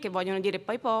numeri, che vogliono dire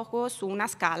poi poco, su una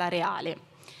scala reale.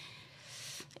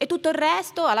 E tutto il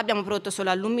resto, abbiamo prodotto solo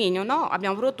alluminio? No,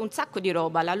 abbiamo prodotto un sacco di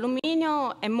roba.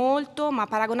 L'alluminio è molto, ma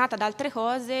paragonato ad altre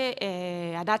cose,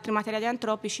 ad altri materiali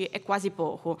antropici, è quasi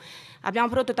poco. Abbiamo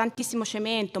prodotto tantissimo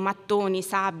cemento, mattoni,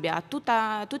 sabbia, tutti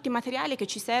i materiali che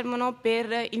ci servono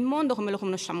per il mondo come lo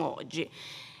conosciamo oggi,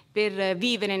 per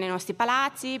vivere nei nostri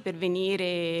palazzi, per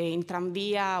venire in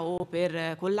tranvia o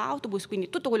con l'autobus, quindi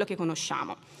tutto quello che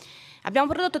conosciamo. Abbiamo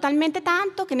prodotto talmente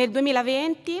tanto che nel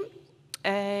 2020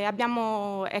 è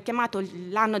chiamato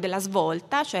l'anno della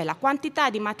svolta, cioè la quantità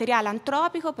di materiale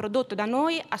antropico prodotto da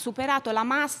noi ha superato la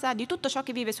massa di tutto ciò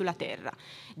che vive sulla Terra,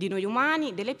 di noi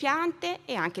umani, delle piante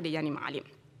e anche degli animali.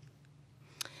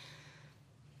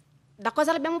 Da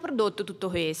cosa l'abbiamo prodotto tutto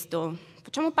questo?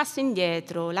 Facciamo un passo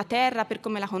indietro. La Terra, per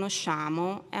come la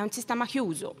conosciamo, è un sistema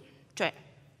chiuso, cioè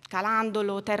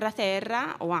scalandolo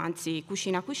terra-terra, o anzi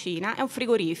cucina-cucina, è un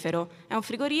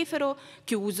frigorifero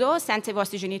chiuso, senza i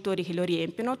vostri genitori che lo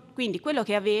riempiono, quindi quello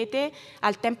che avete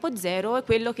al tempo zero è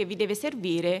quello che vi deve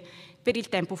servire per il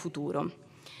tempo futuro.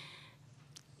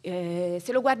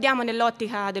 Se lo guardiamo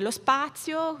nell'ottica dello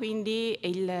spazio, quindi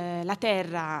la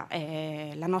Terra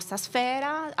è la nostra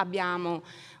sfera, abbiamo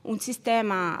un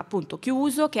sistema appunto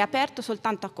chiuso che è aperto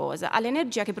soltanto a cosa?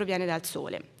 All'energia che proviene dal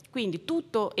Sole. Quindi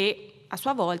tutto e a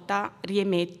sua volta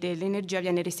riemette, l'energia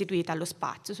viene restituita allo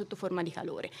spazio sotto forma di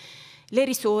calore. Le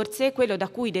risorse, quello da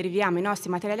cui deriviamo i nostri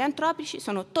materiali antropici,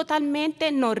 sono totalmente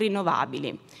non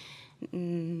rinnovabili.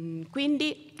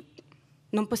 Quindi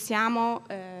non possiamo,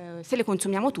 se le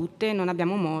consumiamo tutte, non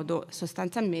abbiamo modo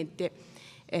sostanzialmente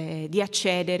di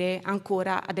accedere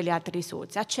ancora a delle altre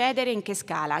risorse. Accedere in che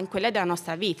scala? In quella della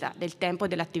nostra vita, del tempo e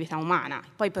dell'attività umana.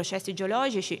 Poi i processi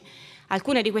geologici,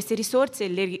 alcune di queste risorse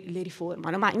le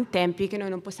riformano, ma in tempi che noi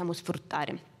non possiamo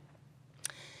sfruttare.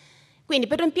 Quindi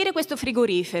per riempire questo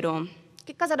frigorifero,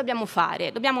 che cosa dobbiamo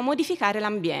fare? Dobbiamo modificare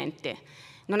l'ambiente.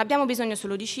 Non abbiamo bisogno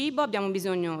solo di cibo, abbiamo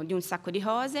bisogno di un sacco di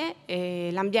cose e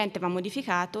l'ambiente va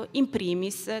modificato in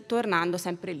primis tornando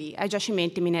sempre lì, ai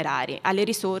giacimenti minerari, alle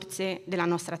risorse della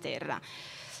nostra terra.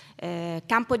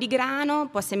 Campo di grano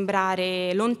può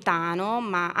sembrare lontano,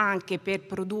 ma anche per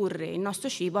produrre il nostro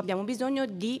cibo abbiamo bisogno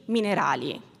di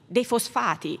minerali, dei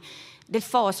fosfati. Del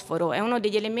fosforo è uno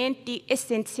degli elementi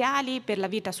essenziali per la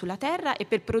vita sulla Terra e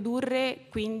per produrre,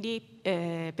 quindi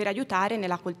per aiutare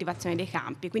nella coltivazione dei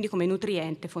campi, quindi come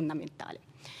nutriente fondamentale.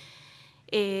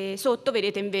 E sotto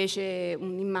vedete invece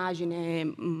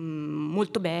un'immagine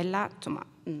molto bella, insomma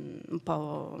un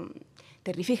po'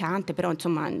 terrificante, però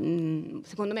insomma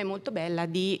secondo me molto bella,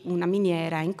 di una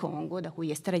miniera in Congo da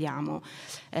cui estraiamo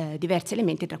diversi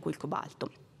elementi, tra cui il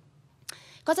cobalto.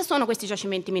 Cosa sono questi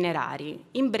giacimenti minerari?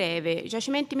 In breve, i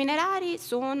giacimenti minerari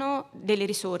sono delle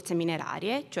risorse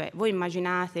minerarie, cioè voi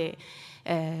immaginate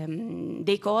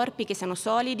dei corpi che siano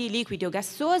solidi, liquidi o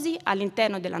gassosi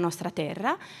all'interno della nostra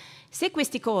Terra. Se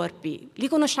questi corpi li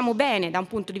conosciamo bene da un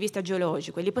punto di vista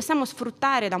geologico e li possiamo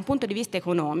sfruttare da un punto di vista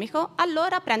economico,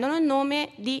 allora prendono il nome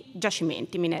di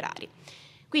giacimenti minerari.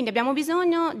 Quindi abbiamo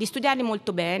bisogno di studiarli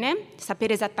molto bene,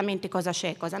 sapere esattamente cosa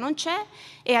c'è e cosa non c'è,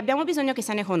 e abbiamo bisogno che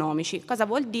siano economici. Cosa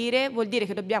vuol dire? Vuol dire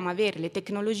che dobbiamo avere le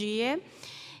tecnologie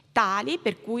tali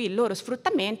per cui il loro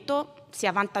sfruttamento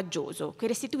sia vantaggioso, che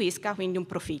restituisca quindi un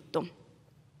profitto.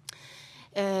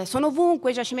 Sono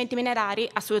ovunque i giacimenti minerari?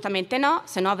 Assolutamente no,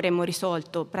 se no avremmo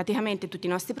risolto praticamente tutti i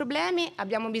nostri problemi.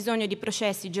 Abbiamo bisogno di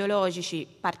processi geologici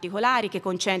particolari che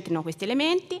concentrino questi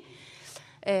elementi.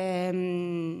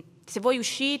 Se voi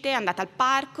uscite, andate al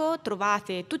parco,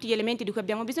 trovate tutti gli elementi di cui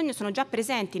abbiamo bisogno, sono già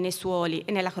presenti nei suoli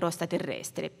e nella crosta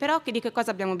terrestre. Però di che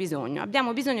cosa abbiamo bisogno?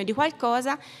 Abbiamo bisogno di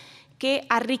qualcosa che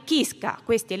arricchisca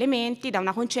questi elementi da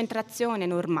una concentrazione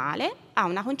normale a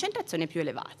una concentrazione più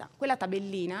elevata. Quella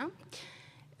tabellina,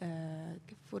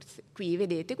 che forse qui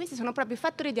vedete, questi sono proprio i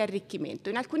fattori di arricchimento.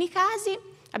 In alcuni casi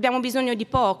abbiamo bisogno di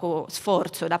poco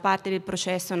sforzo da parte del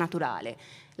processo naturale.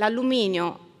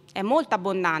 L'alluminio è molto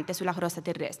abbondante sulla crosta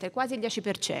terrestre, quasi il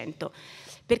 10%.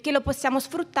 Perché lo possiamo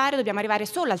sfruttare dobbiamo arrivare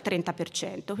solo al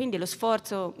 30%, quindi lo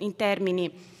sforzo in termini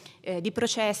di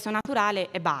processo naturale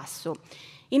è basso.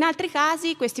 In altri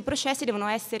casi questi processi devono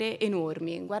essere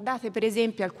enormi. Guardate per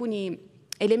esempio alcuni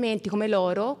elementi come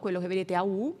l'oro, quello che vedete a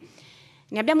U,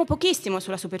 ne abbiamo pochissimo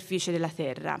sulla superficie della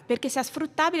Terra, perché se è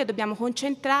sfruttabile dobbiamo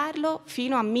concentrarlo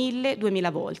fino a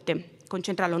 1000-2000 volte.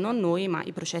 Concentrarlo non noi, ma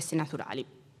i processi naturali.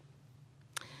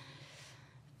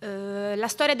 La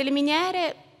storia delle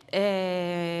miniere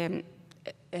è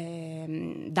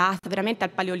data veramente al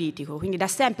Paleolitico, quindi da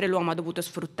sempre l'uomo ha dovuto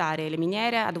sfruttare le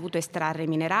miniere, ha dovuto estrarre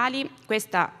minerali.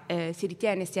 Questa si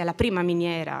ritiene sia la prima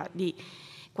miniera di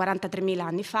 43.000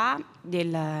 anni fa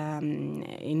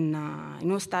in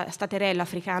uno staterello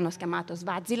africano chiamato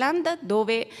Swaziland,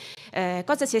 dove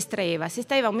cosa si estraeva? Si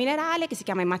estraeva un minerale che si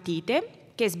chiama ematite,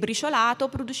 che sbriciolato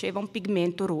produceva un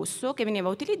pigmento rosso che veniva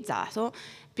utilizzato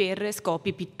per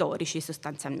scopi pittorici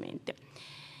sostanzialmente.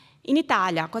 In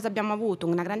Italia cosa abbiamo avuto?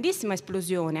 Una grandissima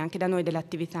esplosione anche da noi delle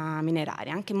attività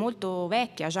minerarie, anche molto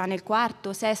vecchia, già nel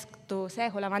IV-VI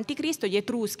secolo a.C. gli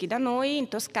Etruschi da noi in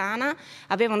Toscana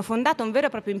avevano fondato un vero e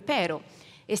proprio impero,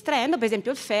 estraendo per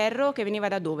esempio il ferro che veniva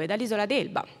da dove? Dall'isola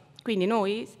d'Elba. Quindi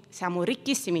noi siamo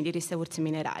ricchissimi di risorse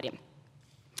minerarie.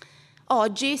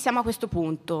 Oggi siamo a questo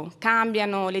punto,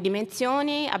 cambiano le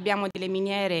dimensioni, abbiamo delle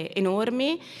miniere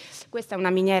enormi. Questa è una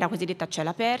miniera cosiddetta a cielo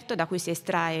aperto, da cui si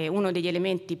estrae uno degli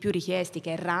elementi più richiesti,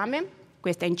 che è il rame.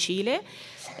 Questa è in Cile.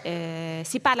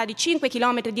 Si parla di 5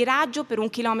 km di raggio per 1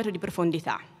 chilometro di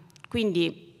profondità.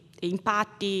 Quindi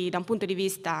impatti da un punto di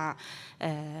vista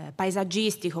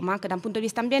paesaggistico, ma anche da un punto di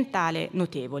vista ambientale,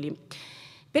 notevoli.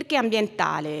 Perché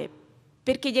ambientale?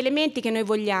 Perché gli elementi che noi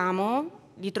vogliamo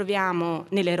li troviamo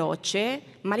nelle rocce,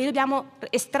 ma li dobbiamo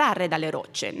estrarre dalle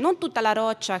rocce. Non tutta la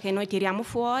roccia che noi tiriamo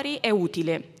fuori è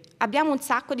utile. Abbiamo un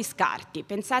sacco di scarti.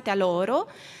 Pensate all'oro.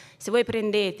 Se voi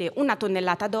prendete 1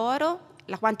 tonnellata d'oro,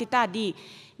 la quantità di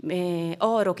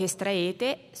oro che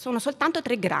estraete sono soltanto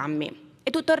 3 grammi.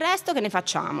 E tutto il resto che ne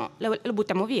facciamo? Lo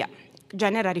buttiamo via,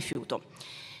 genera rifiuto.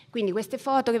 Quindi queste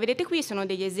foto che vedete qui sono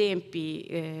degli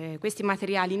esempi, questi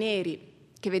materiali neri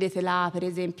che vedete là, per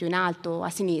esempio in alto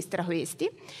a sinistra, questi,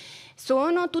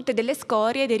 sono tutte delle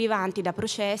scorie derivanti da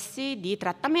processi di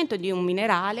trattamento di un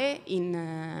minerale in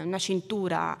una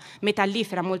cintura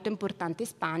metallifera molto importante in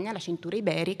Spagna, la cintura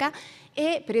iberica,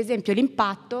 e per esempio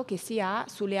l'impatto che si ha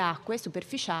sulle acque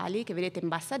superficiali che vedete in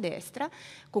basso a destra,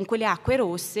 con quelle acque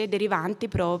rosse derivanti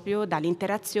proprio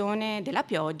dall'interazione della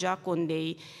pioggia con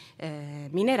dei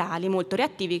minerali molto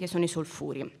reattivi che sono i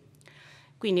solfuri.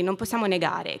 Quindi non possiamo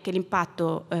negare che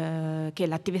l'impatto, che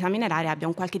l'attività mineraria abbia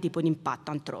un qualche tipo di impatto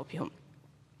antropico.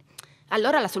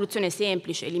 Allora la soluzione è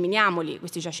semplice: eliminiamoli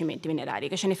questi giacimenti minerari.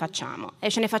 Che ce ne facciamo? E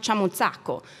ce ne facciamo un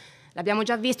sacco. L'abbiamo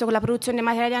già visto con la produzione dei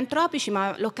materiali antropici,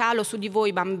 ma lo calo su di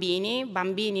voi bambini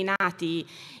nati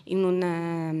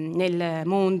nel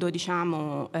mondo,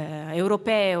 diciamo,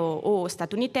 europeo o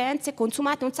statunitense,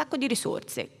 consumate un sacco di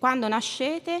risorse. Quando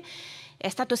nascete è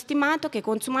stato stimato che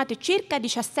consumate circa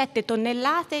 17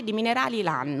 tonnellate di minerali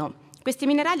l'anno. Questi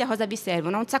minerali a cosa vi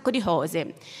servono? A un sacco di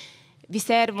cose. Vi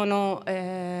servono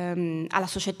alla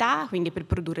società, quindi per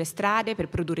produrre strade, per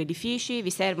produrre edifici,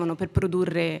 vi servono per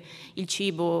produrre il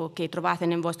cibo che trovate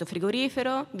nel vostro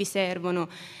frigorifero, vi servono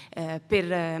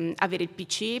per avere il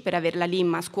PC, per avere la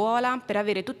LIM a scuola, per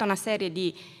avere tutta una serie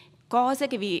di cose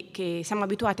che siamo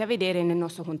abituati a vedere nel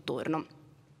nostro contorno.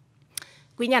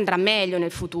 Quindi andrà meglio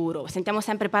nel futuro. Sentiamo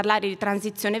sempre parlare di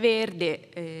transizione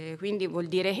verde, quindi vuol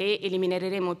dire che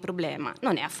elimineremo il problema.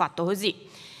 Non è affatto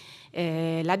così.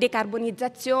 La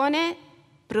decarbonizzazione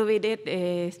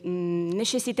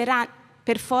necessiterà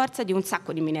per forza di un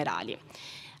sacco di minerali.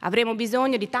 Avremo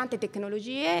bisogno di tante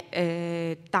tecnologie,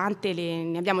 ne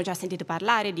abbiamo già sentito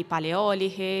parlare, di pale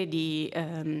eoliche, di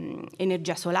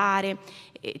energia solare,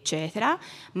 eccetera,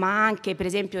 ma anche per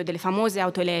esempio delle famose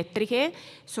auto elettriche.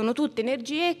 Sono tutte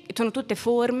energie, sono tutte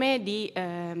forme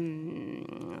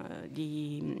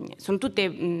sono tutte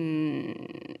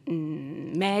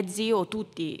mezzi o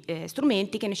tutti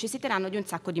strumenti che necessiteranno di un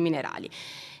sacco di minerali.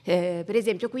 Per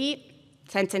esempio qui,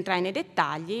 senza entrare nei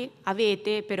dettagli,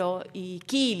 avete però i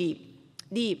chili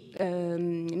di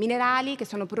minerali che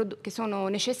sono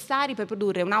necessari per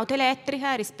produrre un'auto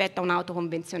elettrica rispetto a un'auto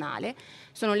convenzionale.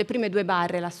 Sono le prime 2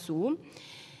 barre lassù.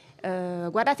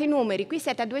 Guardate i numeri, qui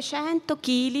siete a 200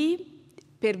 kg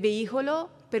per veicolo.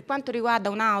 Per quanto riguarda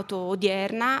un'auto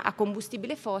odierna a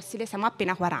combustibile fossile siamo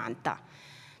appena 40.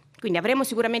 Quindi avremo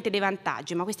sicuramente dei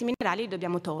vantaggi, ma questi minerali li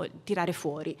dobbiamo tirare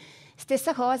fuori.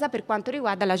 Stessa cosa per quanto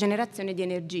riguarda la generazione di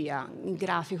energia, il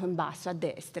grafico in basso a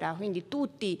destra. Quindi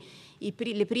tutte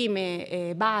le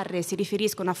prime barre si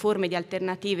riferiscono a forme di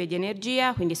alternative di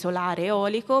energia, quindi solare e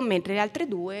eolico, mentre le altre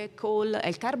 2, coal e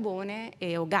il carbone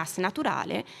o gas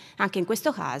naturale, anche in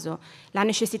questo caso la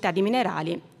necessità di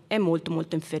minerali è molto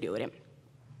molto inferiore.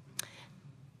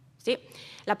 Sì.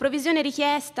 La provvisione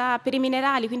richiesta per i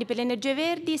minerali, quindi per le energie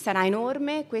verdi, sarà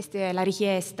enorme. Questa è la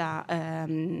richiesta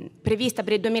prevista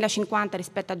per il 2050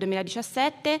 rispetto al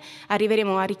 2017.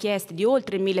 Arriveremo a richieste di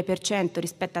oltre il 1000%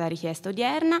 rispetto alla richiesta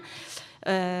odierna.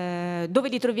 Dove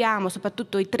li troviamo?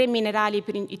 Soprattutto i 3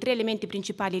 elementi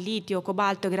principali, litio,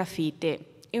 cobalto e grafite.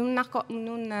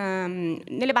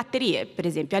 Nelle batterie, per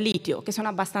esempio, a litio, che sono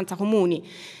abbastanza comuni,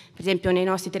 per esempio nei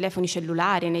nostri telefoni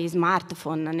cellulari, negli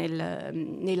smartphone,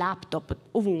 nei laptop,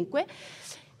 ovunque.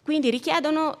 Quindi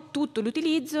richiedono tutto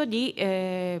l'utilizzo di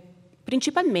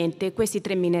principalmente questi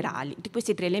 3 minerali, di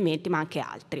questi 3 elementi, ma anche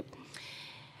altri.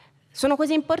 Sono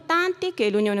così importanti che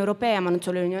l'Unione Europea, ma non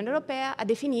solo l'Unione Europea, ha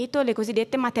definito le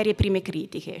cosiddette materie prime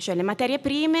critiche, cioè le materie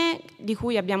prime di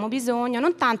cui abbiamo bisogno,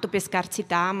 non tanto per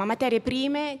scarsità, ma materie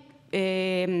prime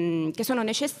che sono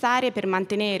necessarie per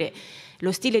mantenere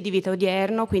lo stile di vita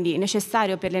odierno, quindi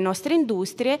necessario per le nostre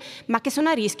industrie, ma che sono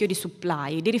a rischio di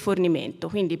supply, di rifornimento.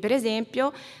 Quindi, per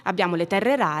esempio, abbiamo le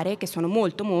terre rare, che sono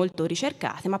molto molto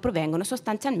ricercate, ma provengono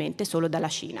sostanzialmente solo dalla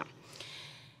Cina.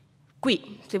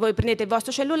 Qui, se voi prendete il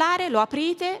vostro cellulare, lo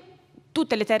aprite,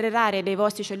 tutte le terre rare dei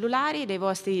vostri cellulari,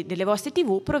 delle vostre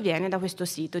TV, proviene da questo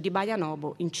sito di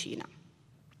Baianobo in Cina.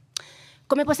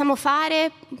 Come possiamo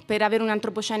fare per avere un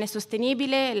antropocene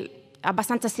sostenibile?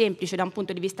 abbastanza semplice da un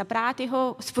punto di vista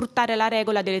pratico, sfruttare la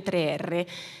regola delle 3 R,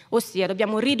 ossia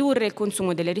dobbiamo ridurre il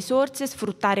consumo delle risorse,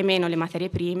 sfruttare meno le materie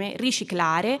prime,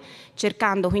 riciclare,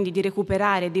 cercando quindi di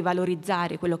recuperare e di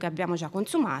valorizzare quello che abbiamo già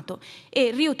consumato,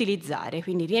 e riutilizzare,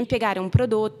 quindi riimpiegare un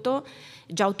prodotto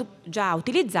già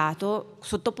utilizzato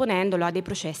sottoponendolo a dei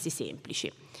processi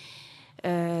semplici.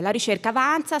 La ricerca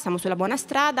avanza, siamo sulla buona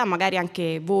strada, magari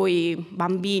anche voi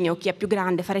bambini o chi è più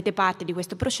grande farete parte di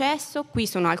questo processo. Qui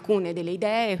sono alcune delle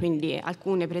idee, quindi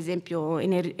alcune per esempio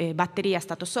batterie a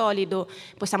stato solido,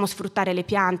 possiamo sfruttare le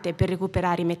piante per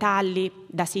recuperare i metalli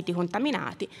da siti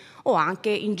contaminati, o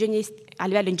anche a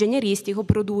livello ingegneristico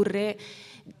produrre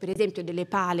per esempio delle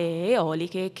pale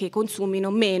eoliche che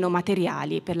consumino meno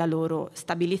materiali per la loro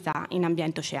stabilità in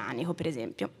ambiente oceanico, per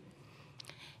esempio.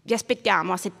 Vi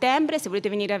aspettiamo a settembre, se volete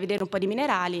venire a vedere un po' di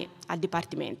minerali, al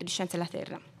Dipartimento di Scienze della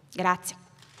Terra. Grazie.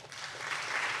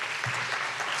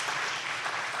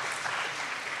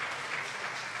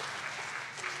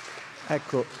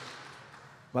 Ecco,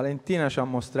 Valentina ci ha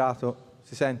mostrato,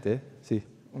 si sente? Sì,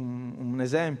 un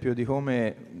esempio di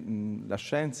come la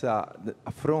scienza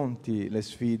affronti le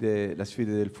sfide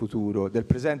del futuro, del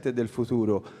presente e del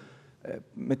futuro,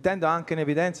 mettendo anche in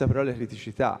evidenza però le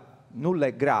criticità. Nulla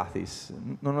è gratis,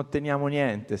 non otteniamo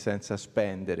niente senza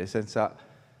spendere, senza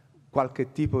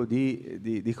qualche tipo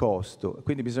di costo.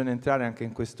 Quindi bisogna entrare anche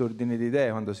in quest'ordine di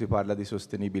idee quando si parla di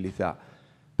sostenibilità.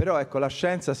 Però ecco, la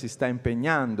scienza si sta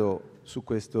impegnando su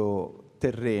questo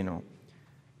terreno.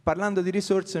 Parlando di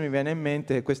risorse mi viene in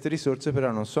mente che queste risorse però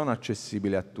non sono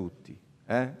accessibili a tutti.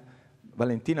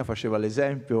 Valentina faceva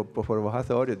l'esempio un po'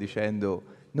 provocatorio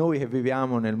dicendo: noi che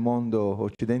viviamo nel mondo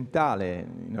occidentale,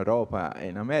 in Europa e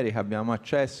in America, abbiamo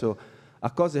accesso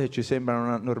a cose che ci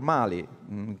sembrano normali.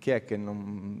 Chi è che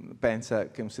non pensa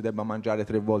che non si debba mangiare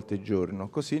 3 volte al giorno?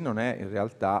 Così non è in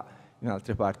realtà in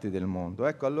altre parti del mondo.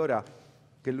 Ecco allora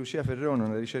che Lucia Ferrone,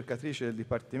 una ricercatrice del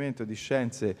Dipartimento di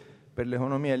Scienze per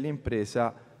l'Economia e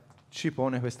l'Impresa, ci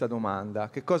pone questa domanda: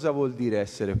 che cosa vuol dire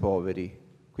essere poveri?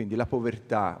 Quindi la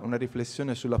povertà, una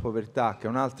riflessione sulla povertà, che è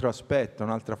un altro aspetto,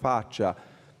 un'altra faccia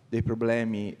dei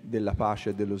problemi della pace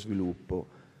e dello sviluppo.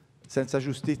 Senza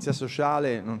giustizia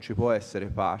sociale non ci può essere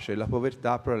pace, la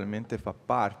povertà probabilmente fa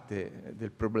parte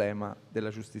del problema della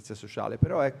giustizia sociale.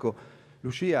 Però ecco,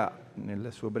 Lucia,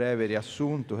 nel suo breve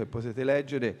riassunto che potete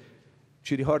leggere,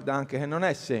 ci ricorda anche che non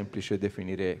è semplice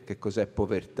definire che cos'è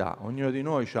povertà. Ognuno di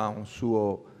noi ha un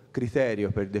suo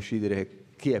criterio per decidere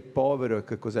chi è povero e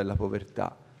che cos'è la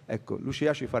povertà. Ecco,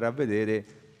 Lucia ci farà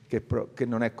vedere che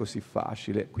non è così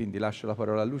facile, quindi lascio la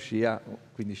parola a Lucia,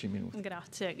 15 minuti.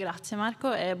 Grazie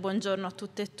Marco e buongiorno a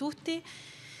tutte e tutti.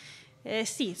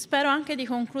 Sì, spero anche di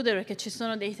concludere perché ci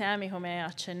sono dei temi, come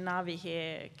accennavi,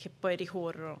 che poi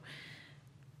ricorrono.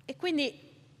 E quindi,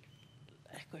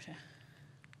 eccoci.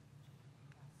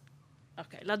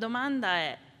 Ok, la domanda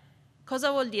è: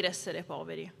 cosa vuol dire essere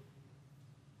poveri?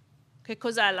 Che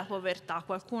cos'è la povertà?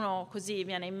 Qualcuno così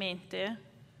viene in mente?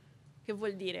 Che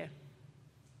vuol dire?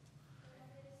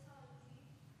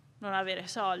 Non avere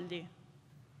soldi.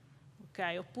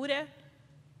 Ok, oppure?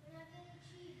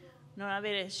 Non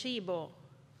avere cibo.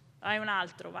 Hai un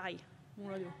altro, vai.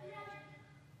 Uno di...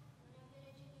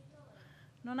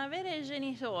 Non avere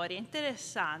genitori,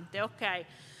 interessante, ok.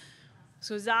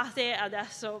 Scusate,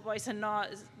 adesso poi se no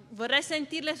vorrei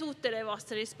sentirle tutte le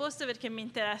vostre risposte perché mi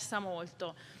interessa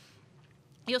molto.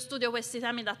 Io studio questi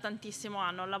temi da tantissimo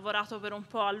anni, ho lavorato per un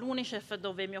po' all'UNICEF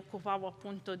dove mi occupavo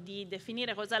appunto di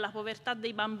definire cos'è la povertà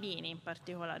dei bambini in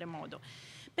particolare modo.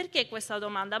 Perché questa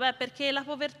domanda? Beh, perché la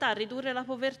povertà, ridurre la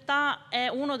povertà è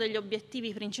uno degli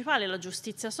obiettivi principali, la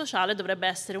giustizia sociale dovrebbe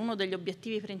essere uno degli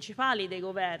obiettivi principali dei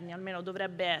governi, almeno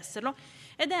dovrebbe esserlo,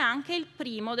 ed è anche il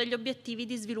primo degli obiettivi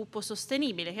di sviluppo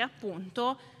sostenibile, che è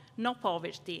appunto no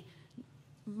poverty,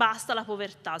 basta la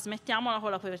povertà, smettiamola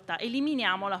con la povertà,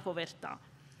 eliminiamo la povertà.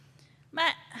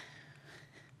 Beh,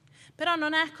 però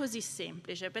non è così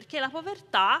semplice, perché la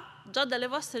povertà, già dalle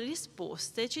vostre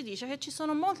risposte, ci dice che ci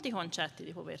sono molti concetti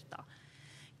di povertà.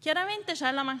 Chiaramente c'è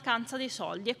la mancanza di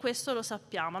soldi e questo lo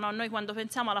sappiamo, no? Noi quando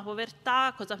pensiamo alla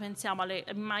povertà, cosa pensiamo? Alle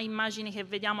immagini che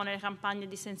vediamo nelle campagne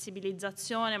di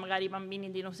sensibilizzazione, magari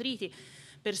bambini denutriti,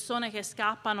 persone che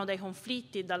scappano dai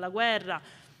conflitti, dalla guerra,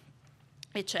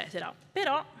 eccetera.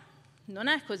 Però non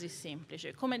è così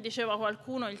semplice. Come diceva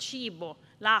qualcuno, il cibo,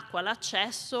 l'acqua,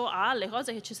 l'accesso alle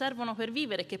cose che ci servono per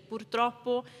vivere, che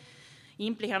purtroppo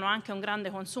implicano anche un grande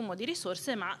consumo di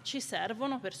risorse, ma ci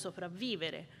servono per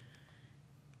sopravvivere.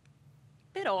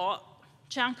 Però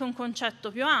c'è anche un concetto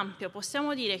più ampio.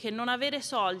 Possiamo dire che non avere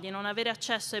soldi, non avere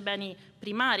accesso ai beni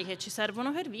primari che ci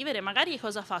servono per vivere, magari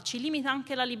cosa fa? Ci limita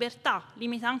anche la libertà,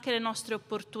 limita anche le nostre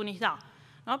opportunità.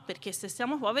 no? Perché se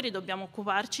siamo poveri dobbiamo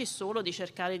occuparci solo di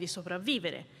cercare di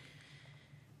sopravvivere.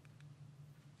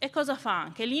 E cosa fa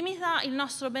anche? Limita il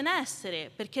nostro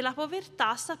benessere, perché la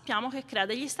povertà sappiamo che crea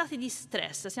degli stati di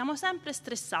stress, siamo sempre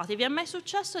stressati. Vi è mai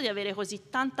successo di avere così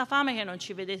tanta fame che non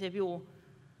ci vedete più?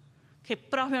 Che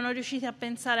proprio non riuscite a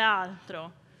pensare a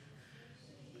altro?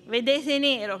 Vedete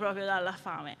nero proprio dalla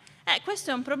fame. Questo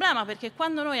è un problema, perché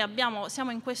quando noi siamo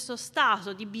in questo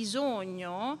stato di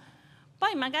bisogno,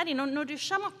 poi magari non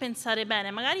riusciamo a pensare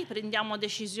bene, magari prendiamo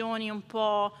decisioni un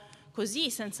po'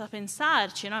 così, senza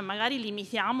pensarci, no? E magari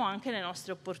limitiamo anche le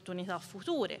nostre opportunità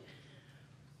future.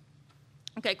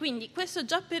 Ok, quindi questo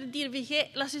già per dirvi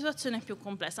che la situazione è più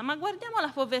complessa, ma guardiamo la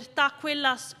povertà,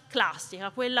 quella classica,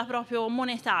 quella proprio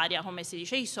monetaria, come si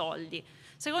dice, i soldi.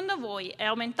 Secondo voi è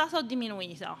aumentata o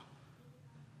diminuita?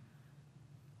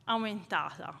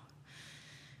 Aumentata.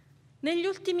 Negli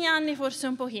ultimi anni forse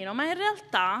un pochino, ma in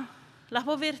realtà la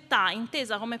povertà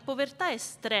intesa come povertà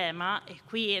estrema, e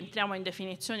qui entriamo in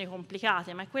definizioni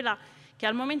complicate, ma è quella che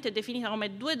al momento è definita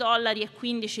come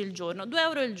 $2,15 il giorno, 2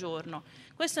 euro il giorno.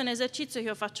 Questo è un esercizio che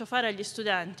io faccio fare agli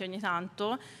studenti ogni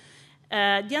tanto,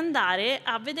 di andare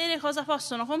a vedere cosa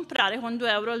possono comprare con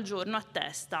 2 euro al giorno a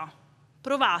testa.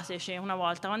 Provateci una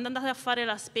volta, quando andate a fare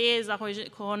la spesa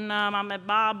con mamma e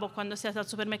babbo, quando siete al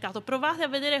supermercato, provate a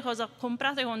vedere cosa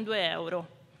comprate con 2 euro,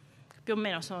 più o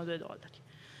meno sono $2.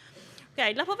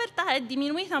 Okay, la povertà è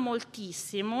diminuita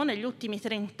moltissimo negli ultimi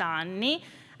 30 anni,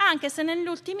 anche se negli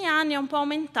ultimi anni è un po'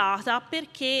 aumentata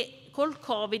perché col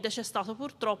Covid c'è stato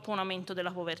purtroppo un aumento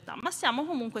della povertà, ma siamo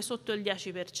comunque sotto il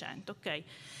 10%. Okay?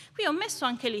 Qui ho messo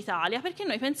anche l'Italia perché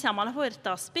noi pensiamo alla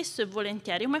povertà spesso e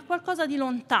volentieri come qualcosa di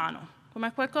lontano,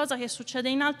 come qualcosa che succede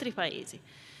in altri paesi.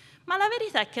 Ma la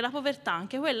verità è che la povertà,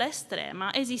 anche quella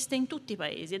estrema, esiste in tutti i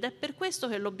paesi, ed è per questo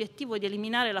che l'obiettivo di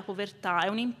eliminare la povertà è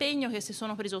un impegno che si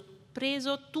sono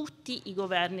preso tutti i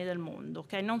governi del mondo,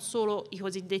 okay? Non solo i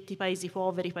cosiddetti paesi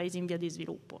poveri, i paesi in via di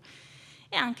sviluppo.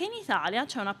 E anche in Italia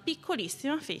c'è una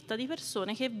piccolissima fetta di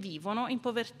persone che vivono in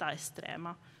povertà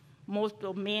estrema,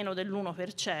 molto meno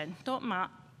dell'1%,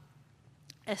 ma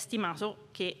è stimato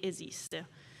che esiste.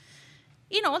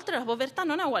 Inoltre la povertà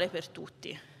non è uguale per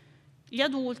tutti. Gli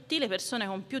adulti, le persone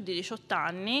con più di 18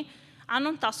 anni, hanno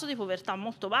un tasso di povertà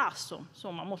molto basso,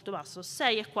 insomma molto basso,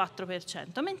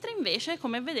 6,4%, mentre invece,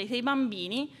 come vedete, i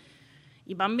bambini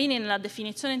nella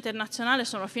definizione internazionale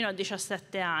sono fino a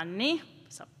 17 anni,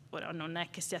 ora non è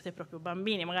che siate proprio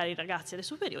bambini, magari i ragazzi alle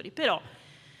superiori, però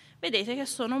vedete che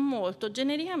sono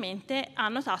genericamente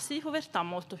hanno tassi di povertà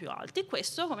molto più alti.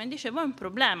 Questo, come dicevo, è un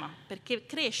problema, perché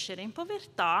crescere in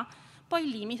povertà poi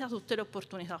limita tutte le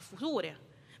opportunità future.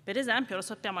 Per esempio, lo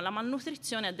sappiamo, la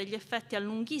malnutrizione ha degli effetti a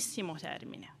lunghissimo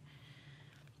termine.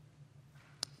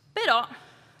 Però,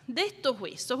 detto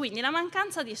questo, quindi la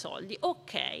mancanza di soldi,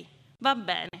 ok, va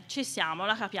bene, ci siamo,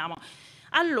 la capiamo.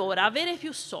 Allora, avere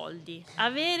più soldi,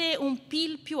 avere un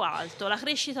PIL più alto, la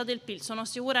crescita del PIL, sono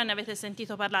sicura ne avete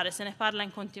sentito parlare, se ne parla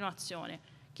in continuazione.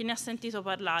 Chi ne ha sentito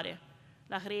parlare?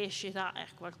 La crescita,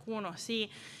 qualcuno sì,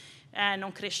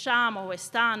 non cresciamo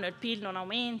quest'anno, il PIL non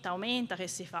aumenta, che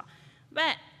si fa?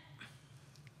 Beh,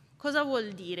 cosa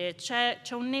vuol dire? C'è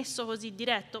un nesso così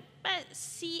diretto? Beh,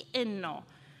 sì e no.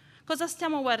 Cosa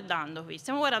stiamo guardando qui?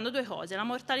 Stiamo guardando due cose, la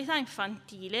mortalità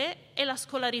infantile e la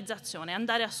scolarizzazione,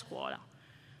 andare a scuola.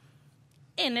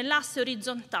 E nell'asse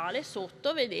orizzontale,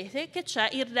 sotto, vedete che c'è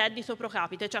il reddito pro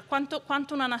capite, cioè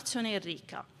quanto una nazione è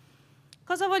ricca.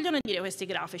 Cosa vogliono dire questi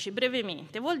grafici?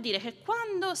 Brevemente, vuol dire che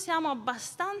quando siamo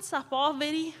abbastanza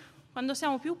poveri, quando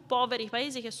siamo più poveri, i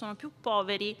paesi che sono più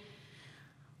poveri,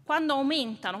 quando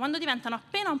aumentano, quando diventano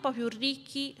appena un po' più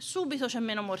ricchi, subito c'è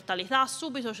meno mortalità,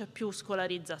 subito c'è più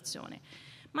scolarizzazione.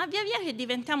 Ma via via che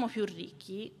diventiamo più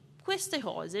ricchi, queste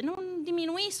cose non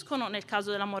diminuiscono nel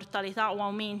caso della mortalità o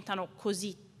aumentano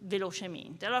così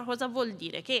velocemente. Allora cosa vuol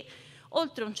dire? Che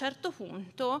oltre un certo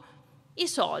punto i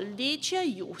soldi ci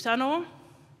aiutano,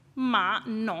 ma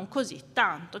non così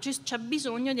tanto, c'è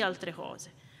bisogno di altre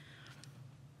cose.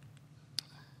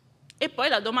 E poi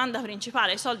la domanda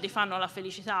principale, i soldi fanno la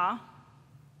felicità?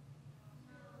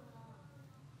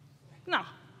 No.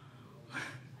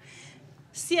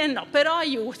 Sì e no, però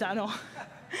aiutano.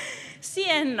 Sì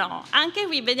e no. Anche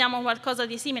qui vediamo qualcosa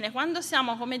di simile. Quando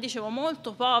siamo, come dicevo,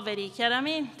 molto poveri,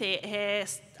 chiaramente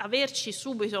averci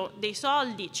subito dei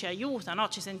soldi ci aiuta, no?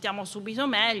 Ci sentiamo subito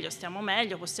meglio, stiamo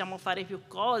meglio, possiamo fare più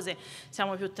cose,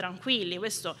 siamo più tranquilli.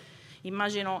 Questo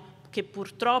immagino che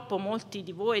purtroppo molti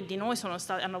di voi e di noi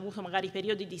hanno avuto magari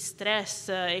periodi di stress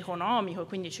economico e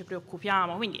quindi ci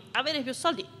preoccupiamo, quindi avere più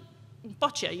soldi un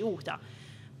po' ci aiuta,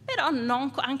 però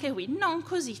anche qui non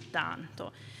così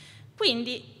tanto.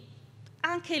 Quindi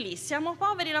anche lì siamo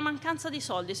poveri, la mancanza di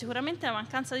soldi, sicuramente la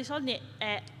mancanza di soldi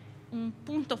è un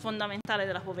punto fondamentale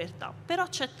della povertà, però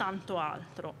c'è tanto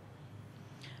altro.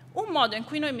 Un modo in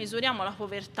cui noi misuriamo la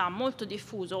povertà molto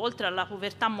diffuso, oltre alla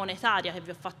povertà monetaria che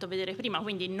vi ho fatto vedere prima,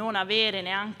 quindi non avere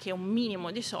neanche un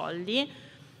minimo di soldi,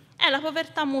 è la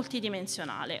povertà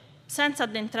multidimensionale. Senza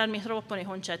addentrarmi troppo nei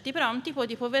concetti, però è un tipo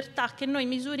di povertà che noi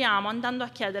misuriamo andando a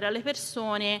chiedere alle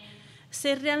persone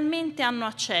se realmente hanno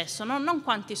accesso, no? Non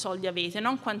quanti soldi avete,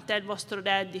 non quant'è il vostro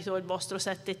reddito, il vostro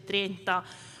 7,30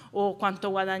 o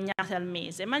quanto guadagnate al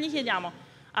mese, ma gli chiediamo: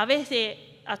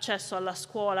 avete accesso alla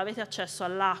scuola, avete accesso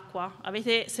all'acqua,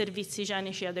 avete servizi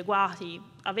igienici adeguati,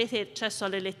 avete accesso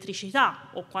all'elettricità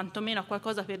o quantomeno a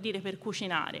qualcosa per dire per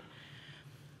cucinare.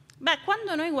 Beh,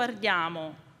 quando noi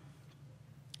guardiamo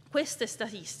queste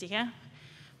statistiche,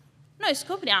 noi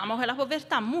scopriamo che la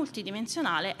povertà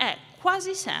multidimensionale è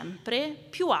quasi sempre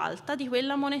più alta di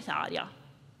quella monetaria.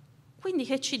 Quindi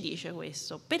che ci dice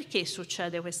questo? Perché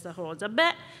succede questa cosa?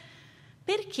 Beh,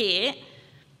 perché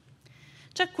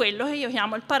c'è quello che io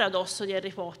chiamo il paradosso di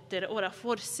Harry Potter. Ora,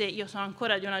 forse io sono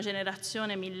ancora di una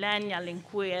generazione millennial in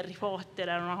cui Harry Potter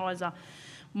era una cosa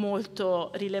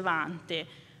molto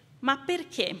rilevante. Ma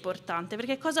perché è importante?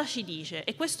 Perché cosa ci dice?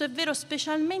 E questo è vero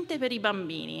specialmente per i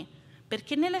bambini,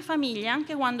 perché nelle famiglie,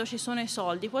 anche quando ci sono i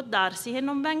soldi, può darsi che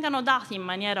non vengano dati in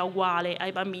maniera uguale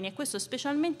ai bambini, e questo è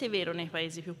specialmente vero nei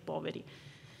paesi più poveri.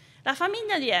 La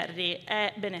famiglia di Harry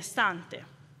è benestante,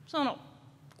 sono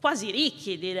quasi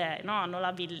ricchi, direi, no? Hanno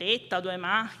la villetta, 2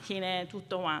 macchine,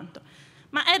 tutto quanto.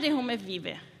 Ma Harry come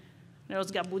vive? Nello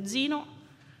sgabuzzino,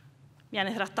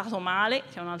 viene trattato male,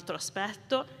 che è un altro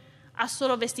aspetto, ha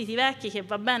solo vestiti vecchi che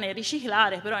va bene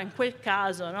riciclare, però in quel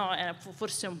caso no, è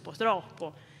forse un po'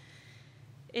 troppo,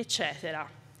 eccetera.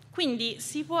 Quindi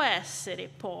si può essere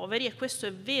poveri, e questo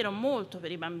è vero molto per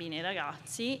i bambini e i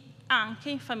ragazzi, anche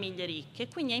in famiglie ricche.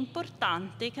 Quindi è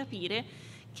importante capire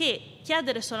che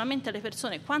chiedere solamente alle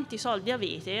persone quanti soldi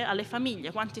avete, alle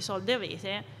famiglie quanti soldi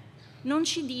avete, non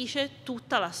ci dice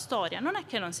tutta la storia. Non è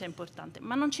che non sia importante,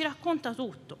 ma non ci racconta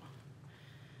tutto.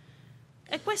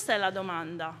 E questa è la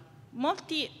domanda.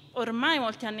 Ormai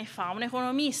molti anni fa, un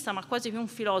economista, ma quasi più un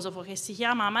filosofo, che si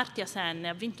chiama Amartya Sen,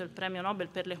 ha vinto il premio Nobel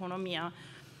per l'economia,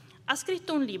 ha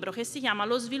scritto un libro che si chiama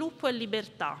Lo sviluppo e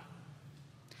libertà,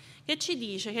 che ci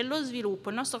dice che lo sviluppo,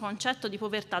 il nostro concetto di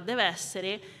povertà, deve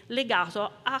essere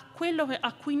legato a quello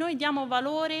a cui noi diamo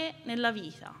valore nella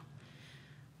vita.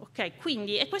 Ok,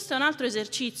 quindi, e questo è un altro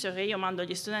esercizio che io mando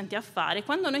agli studenti a fare,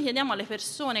 quando noi chiediamo alle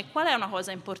persone qual è una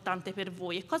cosa importante per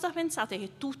voi e cosa pensate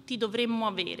che tutti dovremmo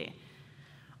avere.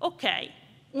 Ok,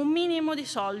 un minimo di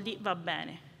soldi va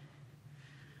bene,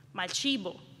 ma il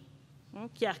cibo?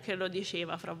 Chi è che lo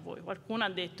diceva fra voi? Qualcuno ha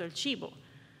detto il cibo.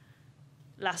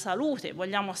 La salute,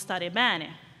 vogliamo stare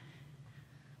bene,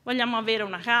 vogliamo avere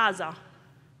una casa,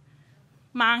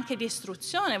 ma anche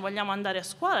l'istruzione, vogliamo andare a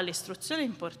scuola, l'istruzione è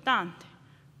importante.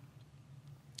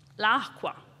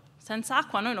 L'acqua, senza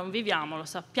acqua noi non viviamo, lo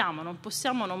sappiamo, non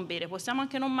possiamo non bere, possiamo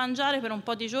anche non mangiare per un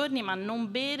po' di giorni, ma non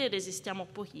bere resistiamo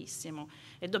pochissimo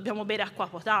e dobbiamo bere acqua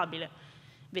potabile,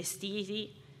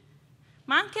 vestiti,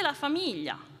 ma anche la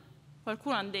famiglia.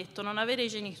 Qualcuno ha detto non avere i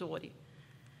genitori,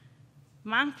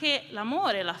 ma anche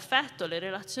l'amore, l'affetto, le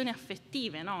relazioni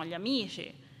affettive, no? Gli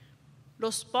amici, lo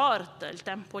sport, il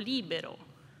tempo libero,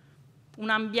 un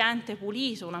ambiente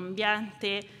pulito, un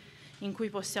ambiente in cui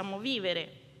possiamo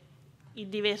vivere, il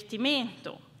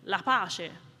divertimento, la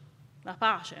pace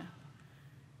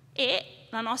e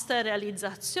la nostra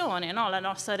realizzazione, no? La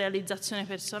nostra realizzazione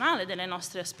personale delle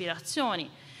nostre aspirazioni.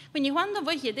 Quindi quando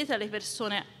voi chiedete alle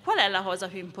persone qual è la cosa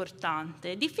più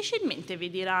importante, difficilmente vi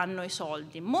diranno i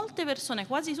soldi. Molte persone,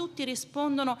 quasi tutti,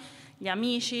 rispondono gli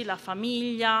amici, la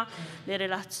famiglia, le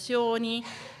relazioni,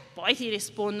 poi ti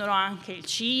rispondono anche il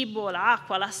cibo,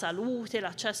 l'acqua, la salute,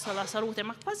 l'accesso alla salute,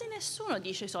 ma quasi nessuno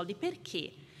dice i soldi.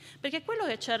 Perché? Perché quello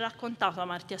che ci ha raccontato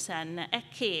Amartya Sen è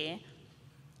che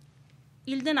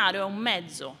il denaro è un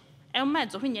mezzo,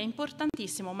 quindi è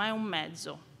importantissimo, ma è un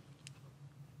mezzo.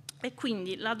 E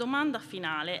quindi la domanda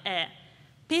finale è: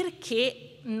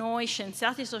 perché noi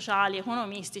scienziati sociali,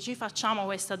 economisti, ci facciamo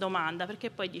questa domanda?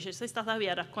 Perché poi dice, sei stata qui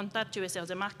a raccontarci queste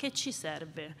cose, ma a che ci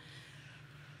serve?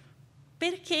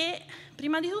 Perché,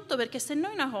 prima di tutto, perché se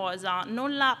noi una cosa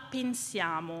non la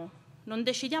pensiamo, non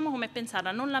decidiamo come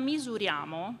pensarla, non la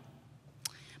misuriamo,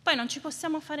 poi non ci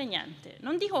possiamo fare niente.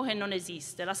 Non dico che non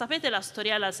esiste, la sapete la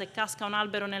storiella se casca un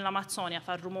albero nell'Amazzonia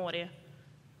fa rumore?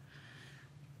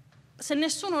 Se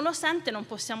nessuno lo sente non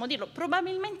possiamo dirlo.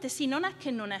 Probabilmente sì, non è che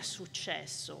non è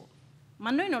successo, ma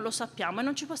noi non lo sappiamo e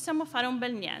non ci possiamo fare un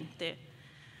bel niente.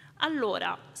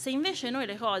 Allora, se invece noi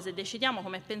le cose decidiamo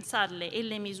come pensarle e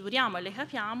le misuriamo e le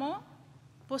capiamo,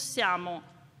 possiamo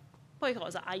poi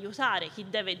cosa? Aiutare chi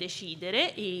deve decidere,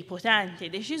 i potenti, i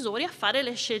decisori, a fare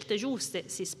le scelte giuste,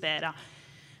 si spera.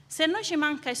 Se a noi ci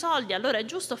manca i soldi, allora è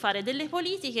giusto fare delle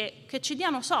politiche che ci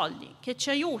diano soldi, che ci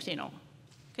aiutino,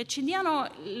 che ci diano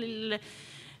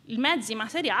i mezzi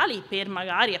materiali per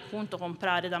magari appunto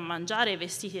comprare da mangiare, i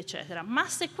vestiti, eccetera. Ma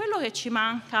se quello che ci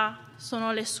manca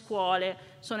sono le scuole,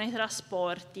 sono i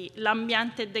trasporti,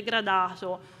 l'ambiente è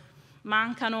degradato,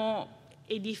 mancano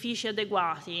edifici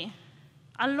adeguati,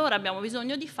 allora abbiamo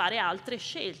bisogno di fare altre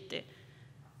scelte.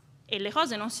 E le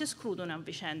cose non si escludono a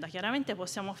vicenda, chiaramente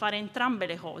possiamo fare entrambe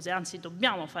le cose, anzi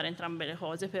dobbiamo fare entrambe le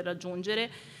cose per raggiungere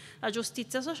la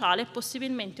giustizia sociale e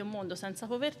possibilmente un mondo senza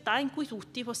povertà in cui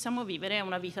tutti possiamo vivere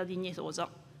una vita dignitosa.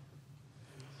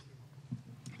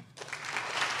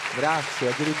 Grazie,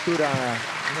 addirittura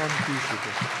in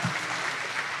anticipo.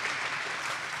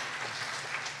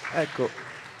 Ecco,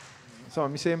 insomma,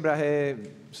 mi sembra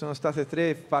che sono state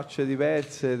 3 facce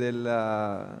diverse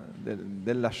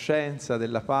della scienza,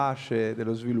 della pace,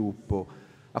 dello sviluppo.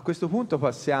 A questo punto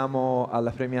passiamo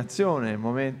alla premiazione, il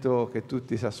momento che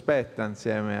tutti si aspetta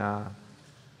insieme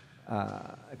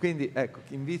quindi ecco,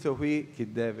 invito qui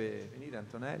chi deve venire,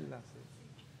 Antonella.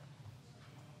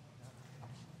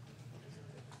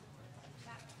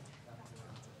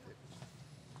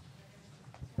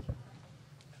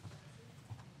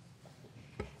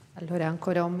 Allora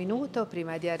ancora un minuto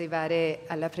prima di arrivare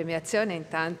alla premiazione,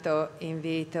 intanto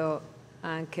invito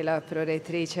anche la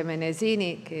prorettrice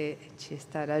Menesini che ci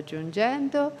sta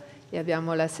raggiungendo e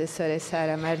abbiamo l'assessore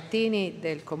Sara Martini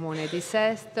del Comune di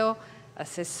Sesto,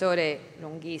 assessore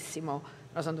lunghissimo,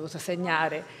 lo sono dovuto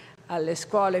segnare, alle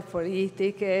scuole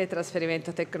politiche,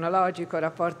 trasferimento tecnologico,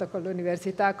 rapporto con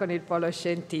l'università, con il polo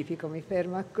scientifico, mi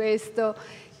fermo a questo.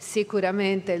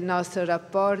 Sicuramente il nostro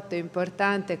rapporto è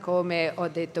importante, come ho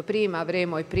detto prima,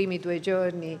 avremo i primi 2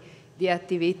 giorni di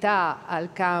attività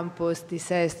al campus di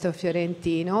Sesto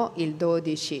Fiorentino il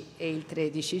 12 e il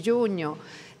 13 giugno.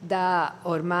 Da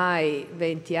ormai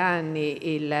 20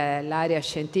 anni l'area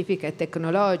scientifica e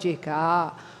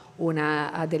tecnologica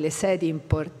ha delle sedi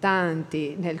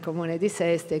importanti nel Comune di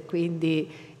Sesto e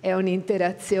quindi è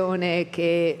un'interazione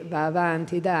che va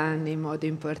avanti da anni in modo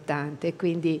importante.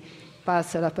 Quindi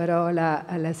passo la parola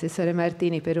all'assessore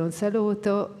Martini per un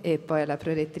saluto e poi alla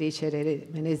prorettrice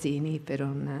Menesini per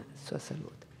un suo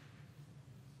saluto.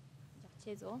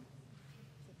 Acceso?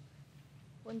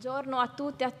 Buongiorno a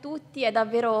tutte e a tutti, è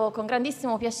davvero con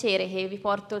grandissimo piacere che vi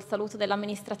porto il saluto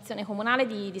dell'amministrazione comunale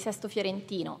di Sesto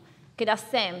Fiorentino, che da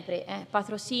sempre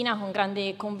patrocina con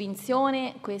grande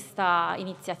convinzione questa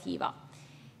iniziativa.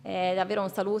 È davvero un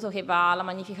saluto che va alla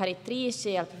magnifica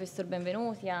rettrice, al professor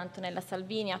Benvenuti, a Antonella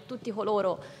Salvini, a tutti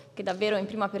coloro che davvero in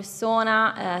prima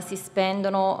persona si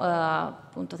spendono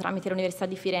appunto tramite l'Università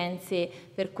di Firenze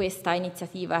per questa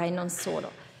iniziativa e non solo.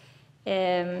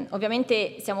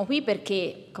 Ovviamente siamo qui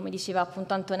perché, come diceva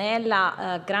appunto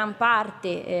Antonella, gran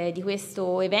parte di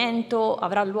questo evento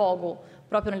avrà luogo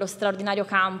proprio nello straordinario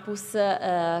campus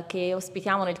che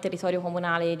ospitiamo nel territorio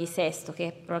comunale di Sesto,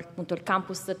 che è appunto il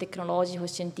campus tecnologico e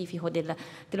scientifico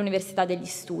dell'Università degli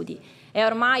Studi. È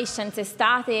ormai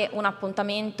ScienzEstate un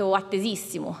appuntamento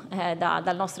attesissimo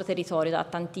dal nostro territorio, da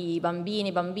tanti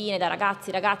bambini, bambine, da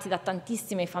ragazzi, da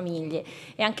tantissime famiglie.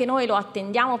 E anche noi lo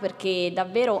attendiamo perché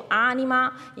davvero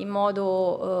anima in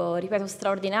modo, ripeto,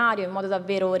 straordinario, in modo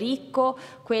davvero ricco,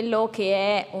 quello che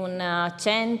è un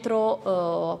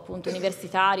centro appunto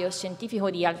universitario, scientifico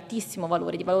di altissimo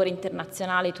valore, di valore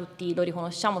internazionale. Tutti lo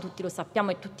riconosciamo, tutti lo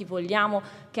sappiamo e tutti vogliamo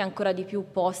che ancora di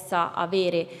più possa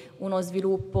avere uno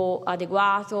sviluppo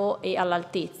adeguato e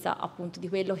all'altezza appunto di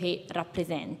quello che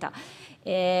rappresenta.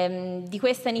 Di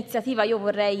questa iniziativa io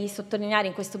vorrei sottolineare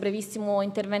in questo brevissimo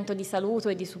intervento di saluto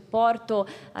e di supporto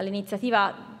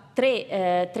all'iniziativa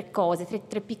tre cose,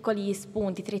 tre piccoli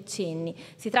spunti, 3 cenni.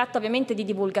 Si tratta ovviamente di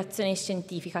divulgazione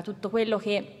scientifica, tutto quello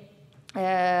che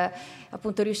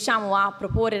appunto riusciamo a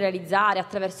proporre e realizzare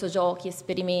attraverso giochi,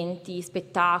 esperimenti,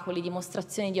 spettacoli,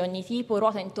 dimostrazioni di ogni tipo,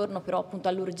 ruota intorno però appunto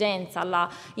all'urgenza, alla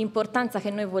importanza che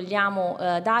noi vogliamo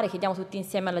dare, che diamo tutti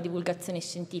insieme alla divulgazione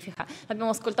scientifica.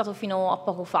 L'abbiamo ascoltato fino a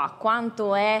poco fa,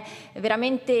 quanto è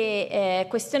veramente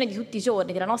questione di tutti i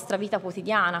giorni, della nostra vita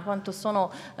quotidiana, quanto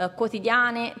sono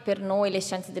quotidiane per noi le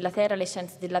scienze della terra, le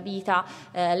scienze della vita,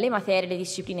 le materie, le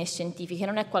discipline scientifiche.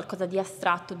 Non è qualcosa di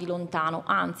astratto, di lontano,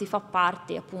 anzi fa parte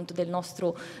parte appunto del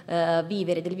nostro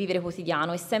vivere, del vivere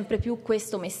quotidiano, e sempre più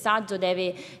questo messaggio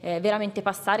deve veramente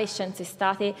passare.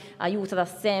 ScienzEstate aiuta da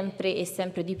sempre e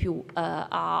sempre di più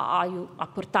a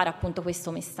portare appunto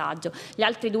questo messaggio. Gli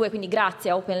altri due, quindi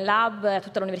grazie a Open Lab, a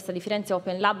tutta l'Università di Firenze, a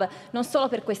Open Lab, non solo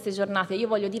per queste giornate, io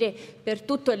voglio dire per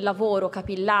tutto il lavoro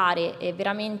capillare e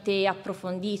veramente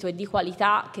approfondito e di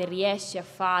qualità che riesce a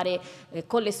fare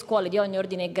con le scuole di ogni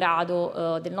ordine e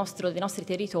grado dei nostri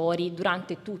territori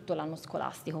durante tutto l'anno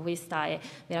scolastico. Questa è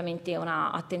veramente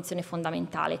un'attenzione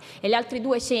fondamentale. E gli altri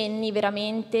due cenni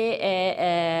veramente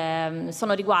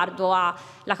sono riguardo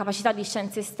alla capacità di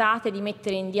ScienzEstate di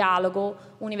mettere in dialogo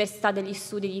Università degli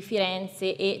Studi di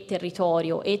Firenze e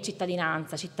territorio e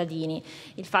cittadinanza, cittadini.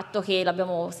 Il fatto che,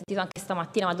 l'abbiamo sentito anche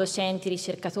stamattina, ma docenti,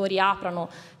 ricercatori aprano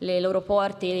le loro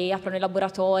porte, aprono i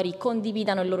laboratori,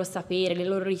 condividano il loro sapere, le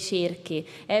loro ricerche,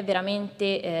 è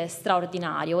veramente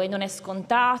straordinario e non è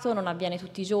scontato, non avviene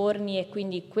tutti i giorni, e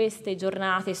quindi queste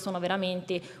giornate sono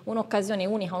veramente un'occasione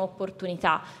unica,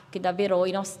 un'opportunità che davvero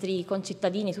i nostri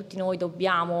concittadini, tutti noi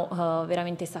dobbiamo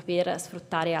veramente saper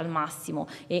sfruttare al massimo,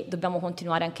 e dobbiamo continuare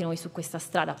anche noi su questa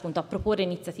strada, appunto, a proporre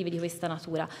iniziative di questa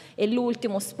natura. E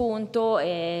l'ultimo spunto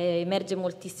emerge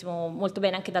molto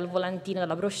bene anche dal volantino,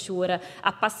 dalla brochure: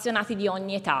 appassionati di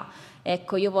ogni età.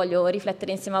 Ecco, io voglio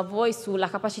riflettere insieme a voi sulla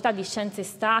capacità di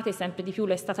ScienzEstate, sempre di più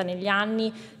lo è stata negli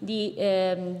anni, di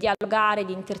dialogare,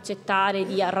 di intercettare,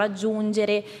 di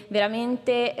raggiungere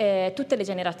veramente tutte le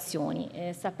generazioni,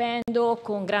 sapendo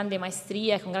con grande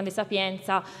maestria e con grande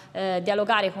sapienza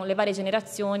dialogare con le varie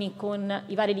generazioni, con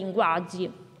i vari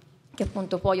linguaggi che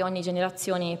appunto poi ogni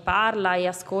generazione parla e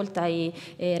ascolta e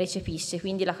recepisce.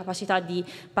 Quindi la capacità di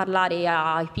parlare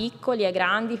ai piccoli e ai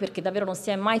grandi, perché davvero non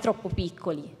si è mai troppo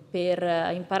piccoli per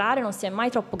imparare, non si è mai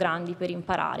troppo grandi per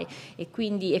imparare, e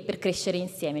quindi per crescere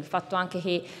insieme. Il fatto anche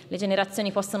che le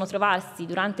generazioni possano trovarsi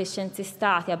durante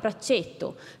ScienzEstate a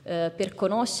braccetto per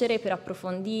conoscere, per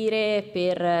approfondire,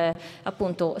 per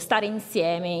appunto stare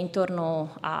insieme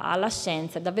intorno alla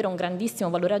scienza, è davvero un grandissimo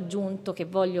valore aggiunto che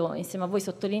voglio insieme a voi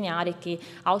sottolineare, che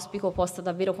auspico possa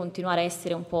davvero continuare a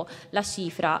essere un po' la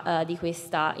cifra di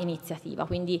questa iniziativa.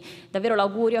 Quindi davvero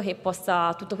l'augurio che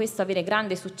possa tutto questo avere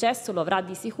grande successo, lo avrà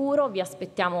di sicuro. Vi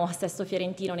aspettiamo a Sesto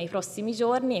Fiorentino nei prossimi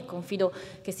giorni e confido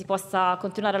che si possa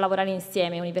continuare a lavorare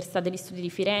insieme, Università degli Studi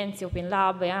di Firenze, Open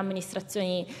Lab e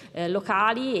amministrazioni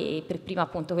locali, e per prima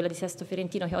appunto quella di Sesto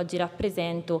Fiorentino che oggi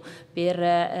rappresento, per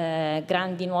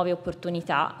grandi nuove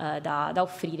opportunità da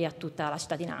offrire a tutta la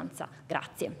cittadinanza.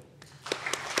 Grazie.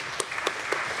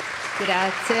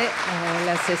 Grazie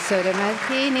all'assessore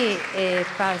Martini, e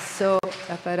passo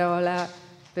la parola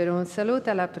per un saluto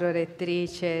alla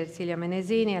prorettrice Ersilia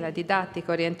Menesini, alla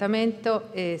didattica,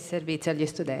 orientamento e servizio agli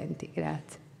studenti.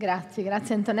 Grazie.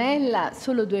 Grazie Antonella.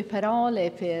 Solo due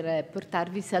parole per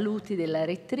portarvi i saluti della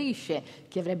rettrice,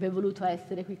 che avrebbe voluto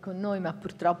essere qui con noi, ma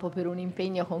purtroppo per un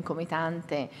impegno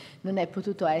concomitante non è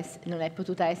potuta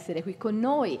essere qui con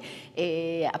noi.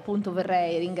 E appunto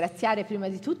vorrei ringraziare prima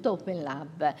di tutto Open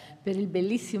Lab per il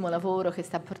bellissimo lavoro che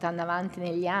sta portando avanti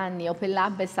negli anni. Open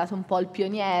Lab è stato un po' il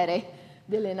pioniere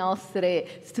delle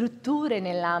nostre strutture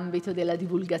nell'ambito della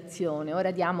divulgazione.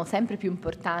 Ora diamo sempre più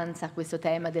importanza a questo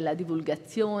tema della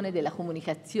divulgazione, della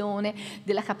comunicazione,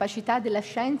 della capacità della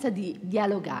scienza di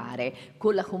dialogare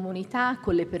con la comunità,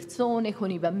 con le persone,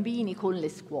 con i bambini, con le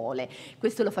scuole.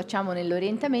 Questo lo facciamo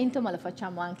nell'orientamento, ma lo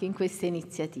facciamo anche in queste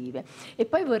iniziative. E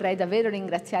poi vorrei davvero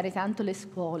ringraziare tanto le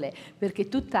scuole, perché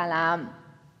tutta la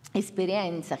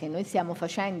esperienza che noi stiamo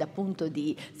facendo appunto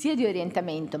sia di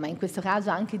orientamento, ma in questo caso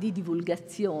anche di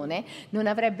divulgazione, non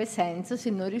avrebbe senso se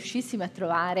non riuscissimo a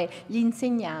trovare gli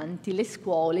insegnanti, le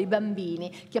scuole, i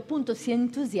bambini che appunto si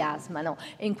entusiasmano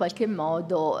e in qualche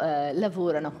modo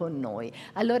lavorano con noi.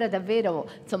 Allora davvero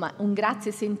insomma un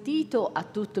grazie sentito a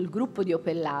tutto il gruppo di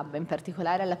Open Lab, in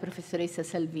particolare alla professoressa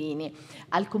Salvini,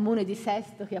 al Comune di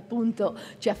Sesto che appunto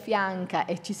ci affianca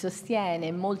e ci sostiene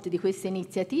in molte di queste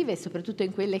iniziative, e soprattutto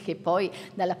in quelle che poi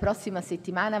dalla prossima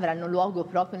settimana avranno luogo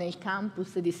proprio nel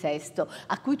campus di Sesto,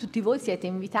 a cui tutti voi siete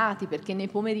invitati, perché nei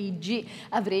pomeriggi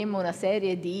avremo una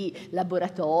serie di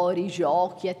laboratori,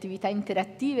 giochi, attività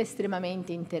interattive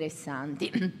estremamente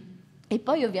interessanti. E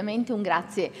poi ovviamente un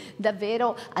grazie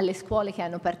davvero alle scuole che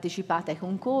hanno partecipato ai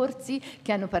concorsi,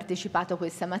 che hanno partecipato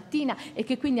questa mattina e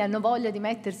che quindi hanno voglia di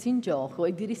mettersi in gioco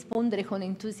e di rispondere con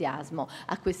entusiasmo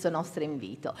a questo nostro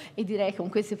invito. E direi che con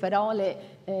queste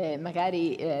parole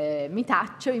mi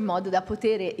taccio, in modo da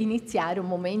poter iniziare un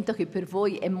momento che per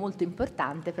voi è molto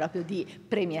importante, proprio di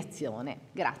premiazione.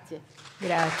 Grazie.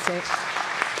 Grazie.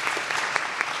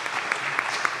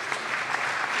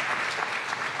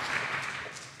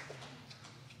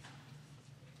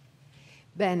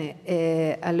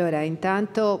 Bene, allora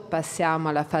intanto passiamo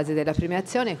alla fase della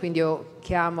premiazione, quindi io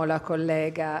chiamo la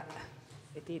collega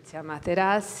Letizia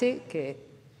Materassi che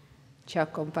ci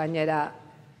accompagnerà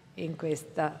in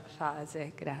questa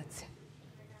fase. Grazie.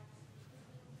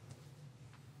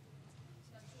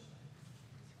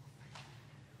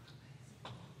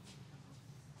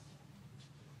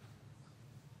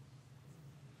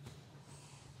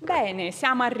 Bene,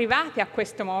 siamo arrivati a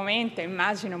questo momento,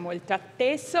 immagino molto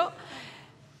atteso.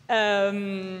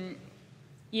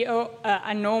 Io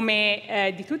a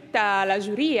nome di tutta la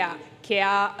giuria che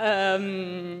ha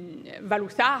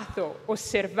valutato,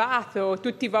 osservato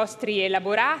tutti i vostri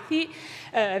elaborati,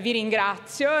 vi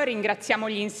ringraziamo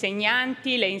gli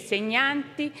insegnanti, le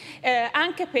insegnanti,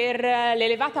 anche per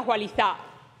l'elevata qualità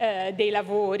dei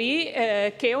lavori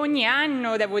che ogni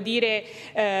anno, devo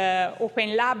dire,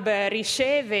 Open Lab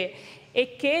riceve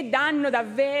e che danno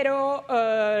davvero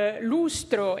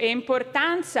lustro e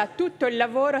importanza a tutto il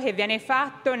lavoro che viene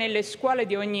fatto nelle scuole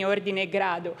di ogni ordine e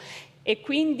grado. E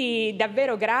quindi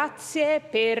davvero grazie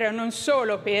non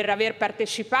solo per aver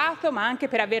partecipato, ma anche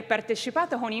per aver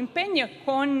partecipato con impegno e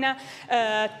con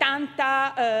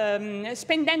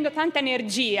spendendo tanta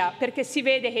energia, perché si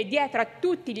vede che dietro a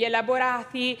tutti gli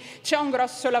elaborati c'è un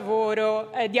grosso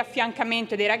lavoro di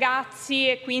affiancamento dei ragazzi,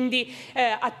 e quindi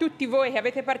a tutti voi che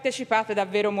avete partecipato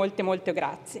davvero molte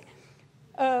grazie.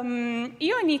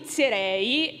 Io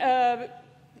inizierei,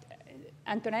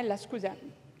 Antonella, scusa,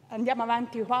 andiamo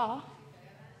avanti qua?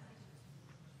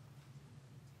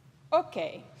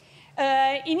 Ok,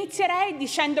 inizierei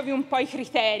dicendovi un po' i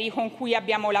criteri con cui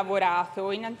abbiamo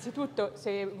lavorato. Innanzitutto,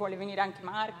 se vuole venire anche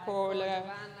Marco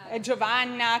e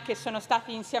Giovanna, che sono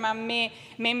stati insieme a me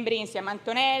membri insieme a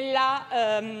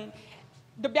Antonella,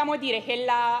 dobbiamo dire che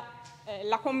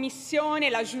la commissione,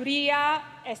 la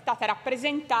giuria è stata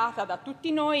rappresentata da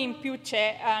tutti noi, in più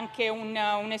c'è anche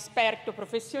un esperto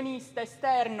professionista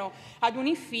esterno ad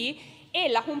UniFi, e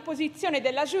la composizione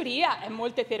della giuria è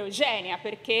molto eterogenea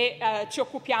perché ci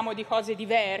occupiamo di cose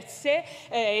diverse,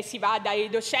 si va dai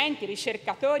docenti,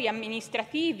 ricercatori,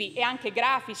 amministrativi e anche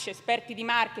grafici, esperti di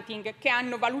marketing che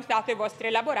hanno valutato i vostri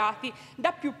elaborati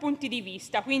da più punti di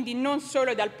vista, quindi non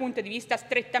solo dal punto di vista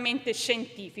strettamente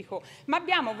scientifico, ma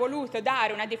abbiamo voluto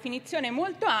dare una definizione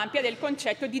molto ampia del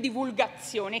concetto di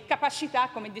divulgazione e capacità,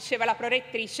 come diceva la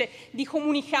prorettrice, di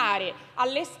comunicare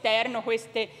all'esterno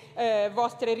queste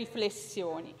vostre riflessioni.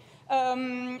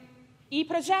 I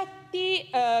progetti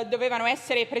dovevano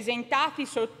essere presentati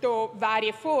sotto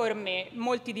varie forme.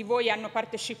 Molti di voi hanno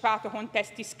partecipato con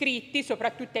testi scritti,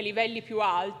 soprattutto ai livelli più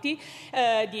alti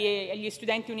degli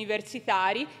studenti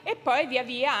universitari, e poi via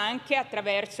via anche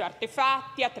attraverso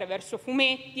artefatti, attraverso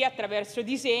fumetti, attraverso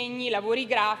disegni, lavori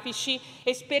grafici,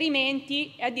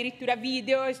 esperimenti e addirittura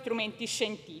video e strumenti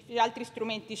scientifici, altri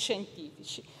strumenti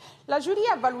scientifici. La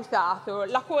giuria ha valutato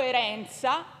la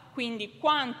coerenza, quindi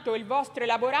quanto il vostro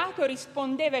elaborato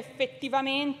rispondeva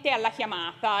effettivamente alla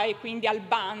chiamata e quindi al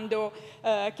bando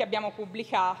che abbiamo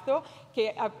pubblicato,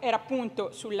 che era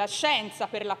appunto sulla scienza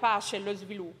per la pace e lo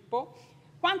sviluppo,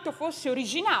 quanto fosse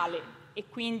originale, e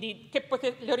quindi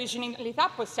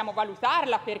l'originalità possiamo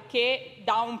valutarla perché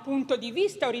dà un punto di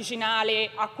vista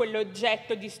originale a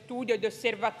quell'oggetto di studio e di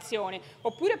osservazione,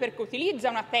 oppure perché utilizza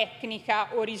una tecnica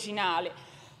originale.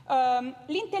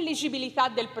 L'intelligibilità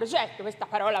del progetto, questa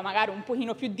parola magari un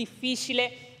pochino più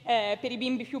difficile per i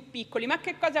bimbi più piccoli, ma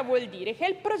che cosa vuol dire? Che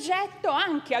il progetto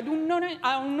anche a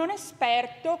un non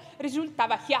esperto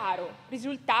risultava chiaro,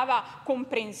 risultava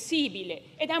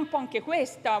comprensibile, ed è un po' anche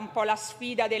questa un po' la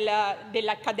sfida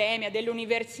dell'accademia,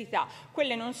 dell'università,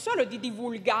 quelle non solo di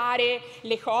divulgare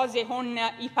le cose con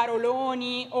i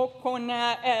paroloni o con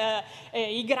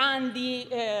i grandi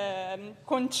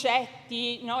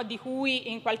concetti, no, di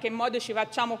cui in qualche modo ci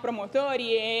facciamo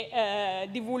promotori e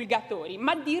divulgatori,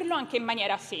 ma dirlo anche in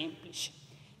maniera semplice.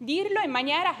 Dirlo in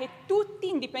maniera che tutti,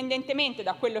 indipendentemente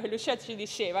da quello che Lucia ci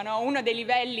diceva, no? Uno dei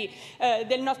livelli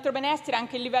del nostro benessere è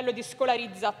anche il livello di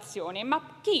scolarizzazione,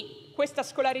 ma chi questa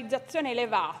scolarizzazione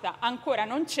elevata ancora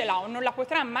non ce l'ha o non la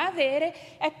potrà mai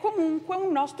avere è comunque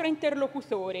un nostro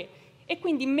interlocutore e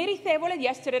quindi meritevole di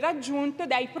essere raggiunto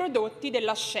dai prodotti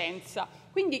della scienza.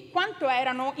 Quindi quanto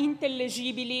erano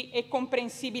intellegibili e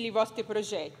comprensibili i vostri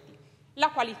progetti? La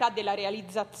qualità della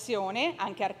realizzazione,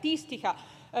 anche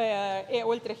artistica, e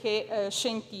oltre che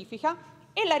scientifica,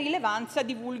 e la rilevanza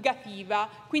divulgativa,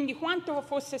 quindi quanto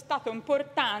fosse stato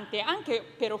importante anche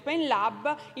per Open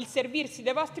Lab il servirsi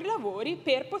dei vostri lavori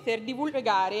per poter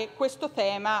divulgare questo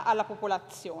tema alla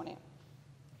popolazione.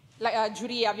 La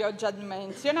giuria vi ho già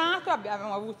menzionato,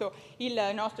 abbiamo avuto il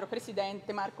nostro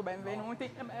presidente, Marco benvenuti,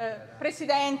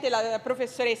 presidente, la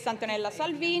professoressa Antonella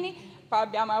Salvini, Poi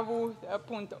abbiamo avuto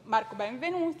appunto Marco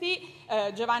Benvenuti,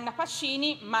 Giovanna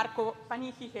Pascini, Marco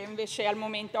Panichi che invece al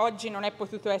momento oggi non è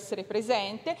potuto essere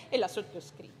presente e la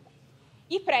sottoscritta.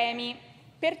 I premi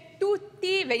per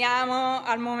tutti, veniamo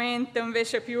al momento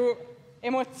invece più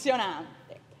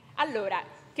emozionante. Allora,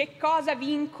 che cosa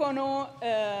vincono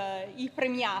i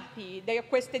premiati di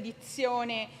questa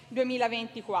edizione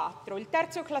 2024? Il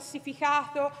terzo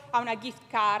classificato ha una gift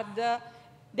card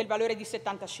del valore di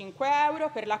 75 euro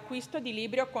per l'acquisto di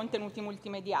libri o contenuti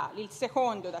multimediali, il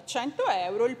secondo da 100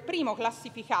 euro, il primo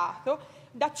classificato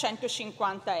da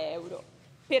 150 euro.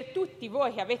 Per tutti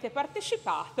voi che avete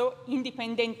partecipato,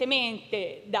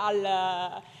 indipendentemente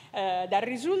dal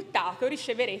risultato,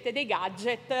 riceverete dei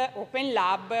gadget Open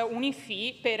Lab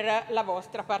Unifi per la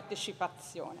vostra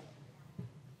partecipazione.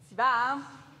 Si va?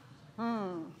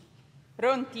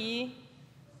 Pronti?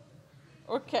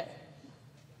 Ok.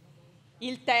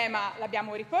 Il tema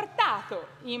l'abbiamo riportato,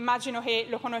 immagino che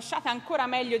lo conosciate ancora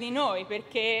meglio di noi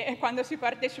perché quando si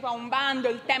partecipa a un bando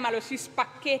il tema lo si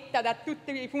spacchetta da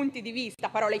tutti i punti di vista,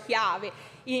 parole chiave,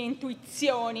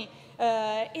 intuizioni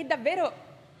e davvero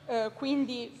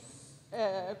quindi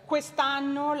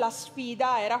quest'anno la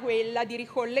sfida era quella di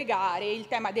ricollegare il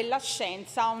tema della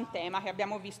scienza a un tema che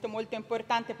abbiamo visto molto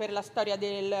importante per la storia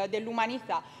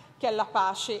dell'umanità, che è la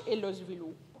pace e lo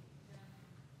sviluppo.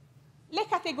 Le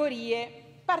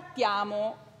categorie,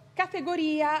 partiamo,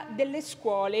 categoria delle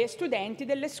scuole, studenti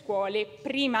delle scuole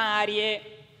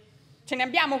primarie. Ce ne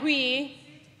abbiamo qui?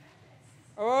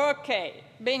 Ok,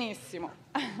 benissimo.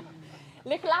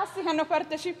 Le classi che hanno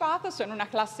partecipato sono una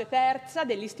classe terza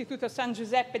dell'Istituto San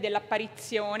Giuseppe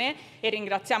dell'Apparizione e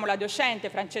ringraziamo la docente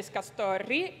Francesca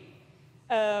Storri.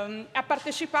 Ha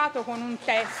partecipato con un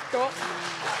testo,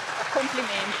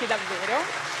 complimenti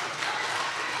davvero.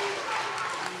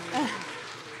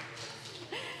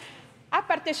 Ha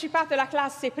partecipato la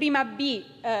classe prima B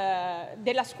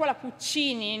della scuola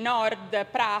Puccini Nord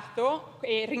Prato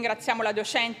e ringraziamo la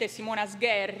docente Simona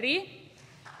Sgherri.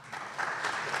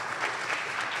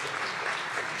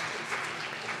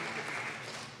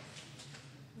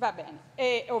 Va bene,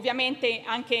 e ovviamente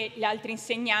anche gli altri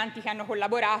insegnanti che hanno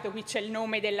collaborato, qui c'è il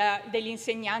nome degli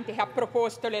insegnanti che ha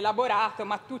proposto l'elaborato,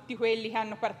 ma tutti quelli che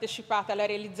hanno partecipato alla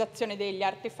realizzazione degli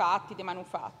artefatti, dei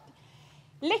manufatti.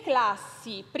 Le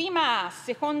classi prima A,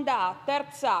 seconda A,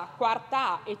 terza A,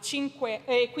 quarta A e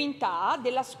quinta A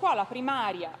della scuola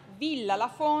primaria Villa La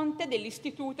Fonte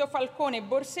dell'Istituto Falcone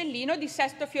Borsellino di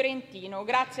Sesto Fiorentino,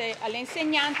 grazie alle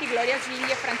insegnanti Gloria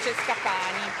Gigli e Francesca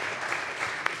Pani.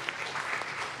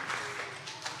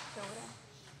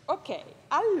 Ok,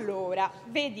 allora,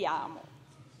 vediamo.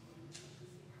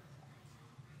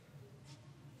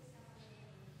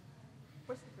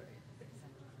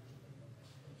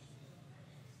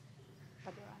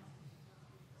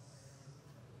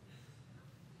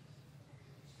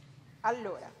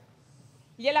 Allora,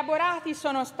 gli elaborati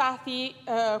sono stati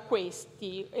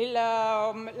questi.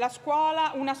 Una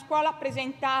scuola ha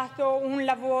presentato un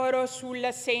lavoro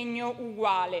sul segno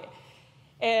uguale.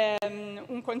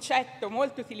 Un concetto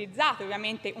molto utilizzato,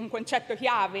 ovviamente un concetto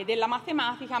chiave della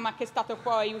matematica, ma che è stato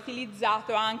poi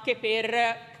utilizzato anche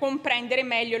per comprendere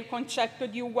meglio il concetto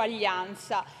di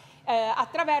uguaglianza.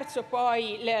 Attraverso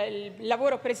poi il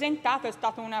lavoro presentato è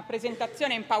stata una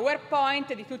presentazione in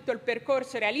PowerPoint di tutto il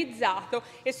percorso realizzato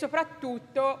e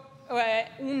soprattutto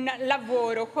un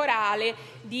lavoro corale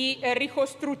di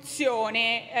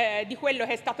ricostruzione di quello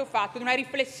che è stato fatto, di una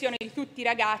riflessione di tutti i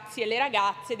ragazzi e le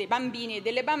ragazze, dei bambini e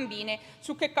delle bambine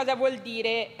su che cosa vuol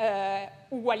dire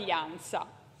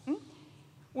uguaglianza.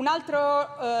 Un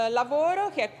altro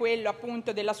lavoro, che è quello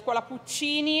appunto della scuola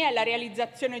Puccini, è la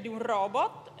realizzazione di un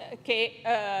robot che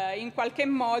in qualche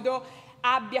modo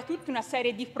abbia tutta una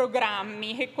serie di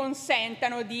programmi che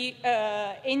consentano di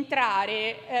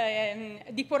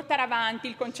di portare avanti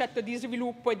il concetto di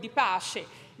sviluppo e di pace,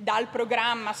 dal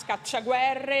programma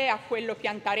Scacciaguerre a quello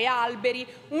Piantare alberi,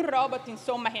 un robot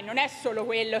insomma che non è solo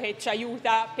quello che ci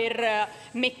aiuta per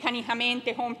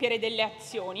meccanicamente compiere delle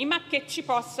azioni, ma che ci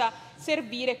possa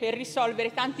servire per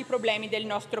risolvere tanti problemi del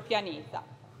nostro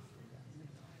pianeta.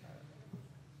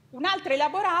 Un altro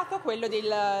elaborato, quello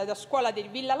della scuola del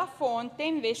Villa La Fonte,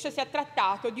 invece si è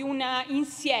trattato di un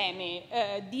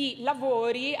insieme di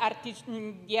lavori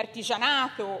di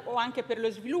artigianato o anche per lo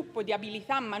sviluppo di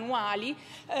abilità manuali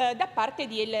da parte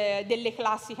delle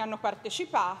classi che hanno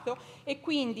partecipato e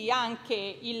quindi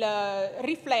anche il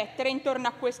riflettere intorno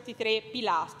a questi tre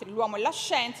pilastri: l'uomo e la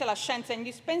scienza è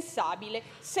indispensabile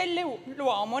se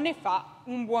l'uomo ne fa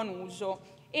un buon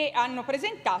uso. E hanno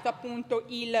presentato appunto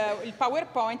il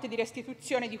PowerPoint di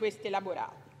restituzione di questi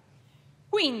elaborati.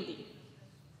 Quindi,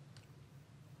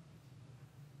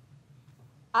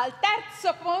 Al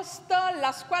terzo posto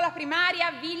la scuola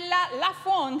primaria Villa La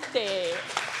Fonte,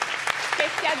 che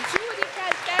si aggiudica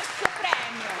il terzo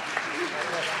premio.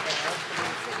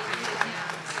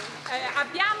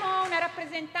 Abbiamo una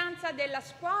rappresentanza della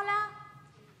scuola,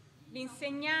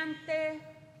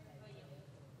 l'insegnante.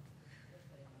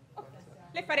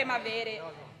 Le faremo avere.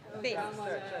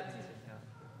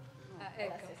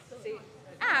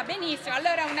 Ah, benissimo,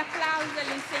 allora un applauso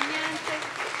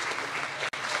all'insegnante.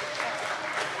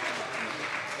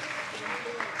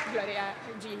 Gloria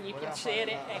Gigli,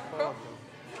 piacere, ecco.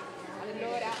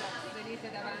 Allora, venite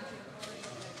davanti.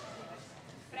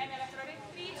 Premio alla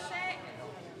prorettrice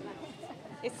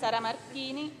e Sara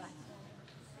Martini.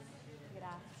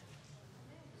 Grazie.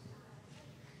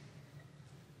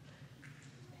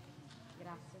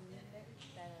 Grazie mille.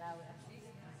 Bene, Laura.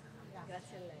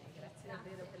 Grazie a lei, grazie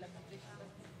davvero per la partecipazione.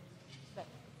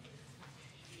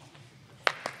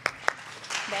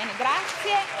 Bene,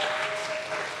 grazie.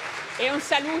 E un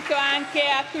saluto anche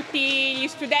a tutti gli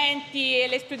studenti e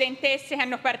le studentesse che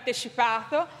hanno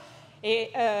partecipato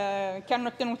e che hanno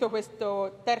ottenuto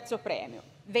questo terzo premio.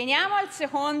 Veniamo al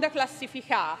secondo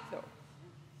classificato.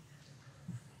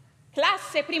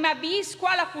 Classe prima B,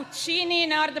 Scuola Puccini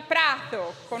Nord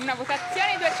Prato, con una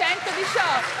votazione di 218.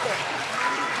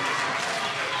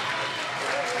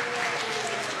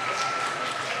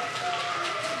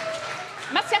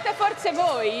 Ma siete forse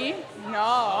voi?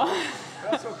 No.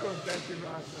 Però sono contenti,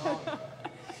 no.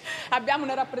 Abbiamo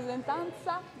una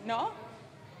rappresentanza? No?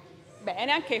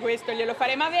 Bene, anche questo glielo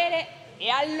faremo avere. E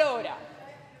allora,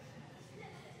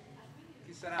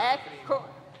 Chi sarà ecco,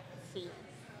 sì,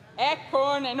 è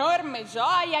con enorme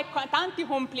gioia e con tanti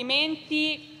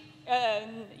complimenti.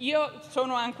 Io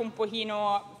sono anche un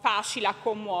pochino facile a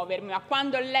commuovermi, ma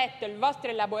quando ho letto il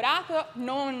vostro elaborato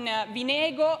non vi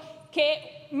nego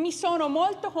che mi sono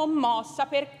molto commossa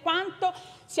per quanto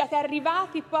siate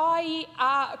arrivati poi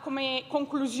a come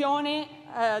conclusione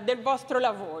del vostro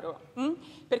lavoro,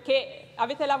 perché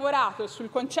avete lavorato sul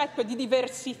concetto di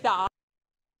diversità,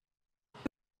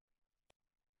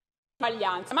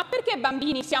 ma perché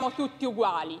bambini siamo tutti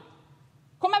uguali?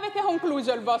 Come avete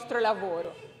concluso il vostro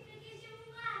lavoro?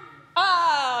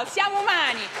 Oh, siamo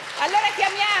umani! Allora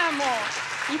chiamiamo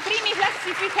i primi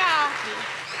classificati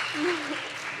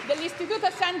dell'Istituto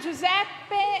San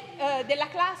Giuseppe della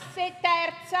classe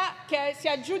terza, che si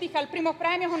aggiudica il primo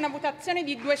premio con una votazione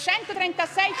di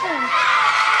 236 punti.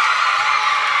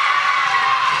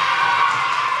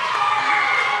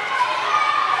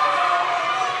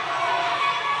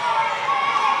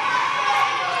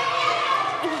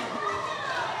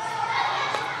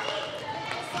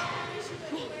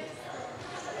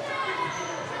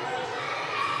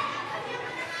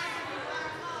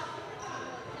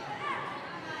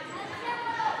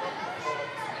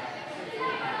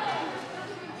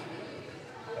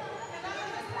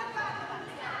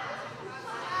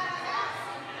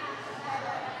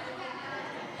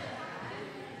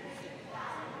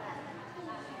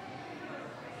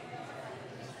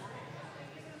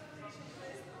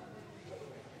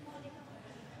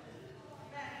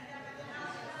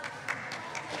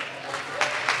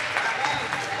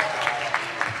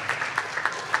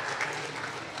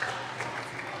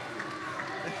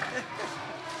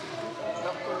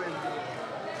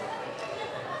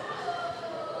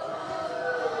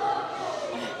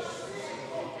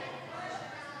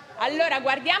 Allora,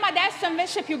 guardiamo adesso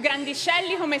invece più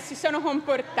grandicelli come si sono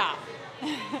comportati.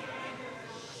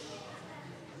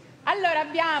 Allora,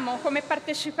 abbiamo come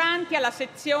partecipanti alla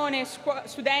sezione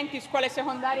studenti scuole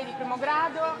secondarie di primo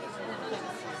grado.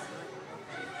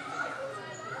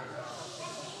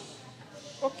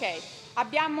 Ok,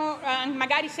 abbiamo,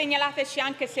 magari segnalateci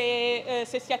anche se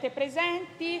siete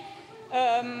presenti.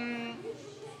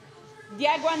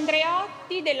 Diego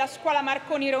Andreotti della scuola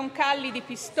Marconi Roncalli di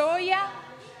Pistoia.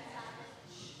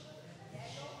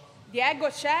 Diego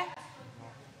c'è?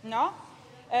 No?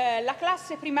 La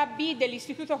classe prima B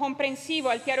dell'Istituto Comprensivo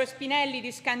Altiero Spinelli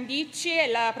di Scandicci e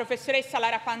la professoressa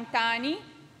Lara Pantani.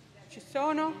 Ci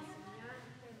sono?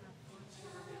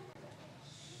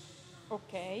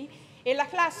 Ok. E la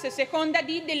classe seconda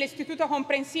D dell'Istituto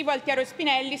Comprensivo Altiero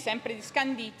Spinelli, sempre di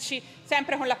Scandicci,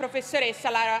 sempre con la professoressa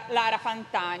Lara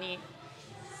Pantani.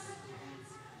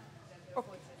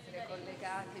 Okay. Essere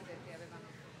collegati perché avevano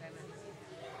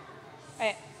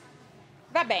problemi.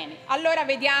 Va bene, allora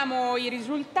vediamo i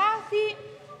risultati.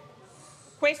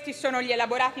 Questi sono gli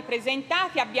elaborati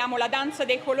presentati. Abbiamo la danza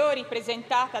dei colori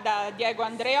presentata da Diego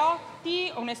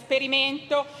Andreotti, un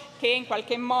esperimento che in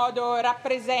qualche modo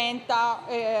rappresenta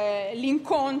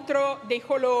l'incontro dei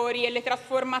colori e le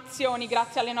trasformazioni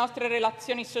grazie alle nostre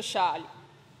relazioni sociali.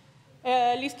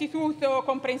 L'istituto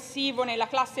comprensivo nella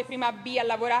classe prima B ha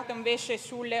lavorato invece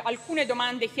su alcune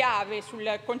domande chiave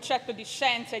sul concetto di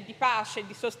scienza e di pace e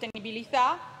di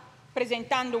sostenibilità,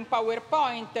 presentando un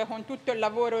PowerPoint con tutto il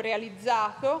lavoro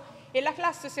realizzato, e la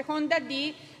classe seconda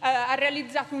D ha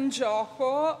realizzato un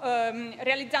gioco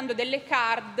realizzando delle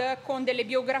card con delle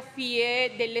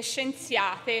biografie delle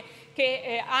scienziate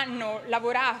che hanno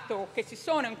lavorato, che si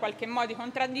sono in qualche modo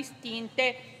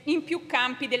contraddistinte in più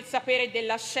campi del sapere e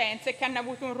della scienza e che hanno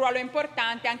avuto un ruolo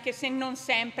importante anche se non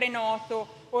sempre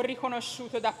noto o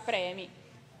riconosciuto da premi.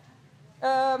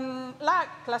 La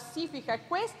classifica è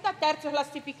questa: terzo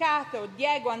classificato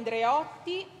Diego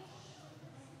Andreotti,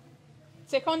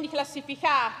 secondi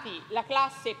classificati la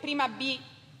classe prima B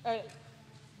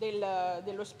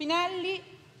dello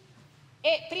Spinelli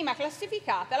e prima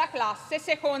classificata la classe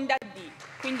seconda D,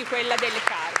 quindi quella delle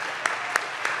carte.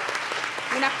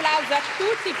 Un applauso a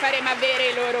tutti, faremo avere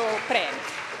i loro premi.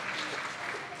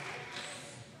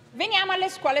 Veniamo alle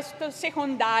scuole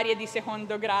secondarie di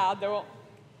secondo grado.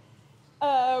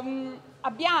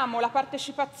 Abbiamo la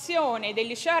partecipazione del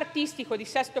liceo artistico di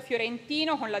Sesto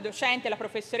Fiorentino con la docente, la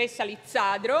professoressa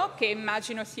Lizzadro, che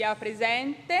immagino sia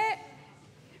presente.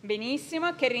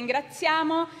 Benissimo, che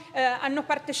ringraziamo. Hanno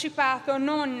partecipato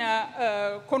non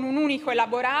con un unico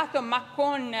elaborato, ma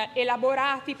con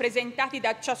elaborati presentati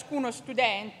da ciascuno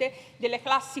studente delle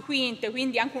classi quinte,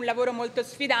 quindi anche un lavoro molto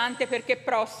sfidante perché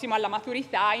prossimo alla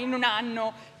maturità in un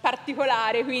anno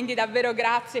particolare, quindi davvero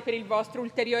grazie per il vostro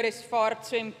ulteriore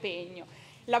sforzo e impegno.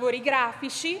 Lavori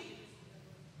grafici.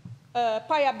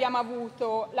 Poi abbiamo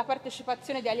avuto la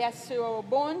partecipazione di Alessio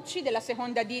Bonci della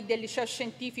seconda D del liceo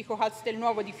scientifico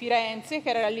Castelnuovo di Firenze,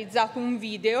 che ha realizzato un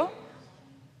video.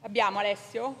 Abbiamo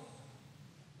Alessio?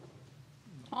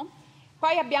 No?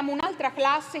 Poi abbiamo un'altra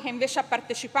classe che invece ha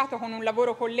partecipato con un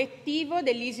lavoro collettivo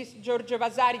dell'Isis Giorgio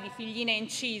Vasari di Figline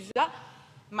Incisa,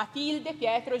 Matilde,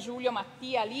 Pietro, Giulio,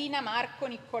 Mattia, Lina, Marco,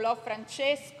 Niccolò,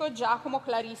 Francesco, Giacomo,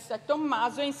 Clarissa e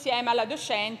Tommaso, insieme alla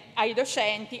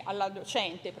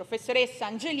docente, professoressa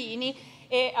Angelini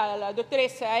e alla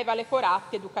dottoressa Eva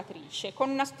Leporatti, educatrice, con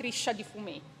una striscia di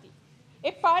fumetti.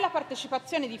 E poi la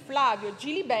partecipazione di Flavio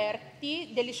Giliberti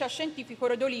del liceo scientifico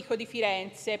Rodolico di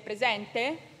Firenze.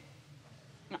 Presente?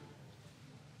 No.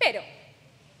 Però,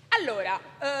 allora,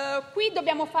 qui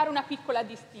dobbiamo fare una piccola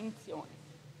distinzione.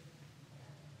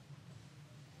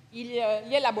 Gli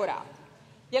elaborati.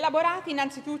 Gli elaborati,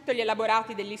 innanzitutto gli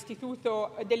elaborati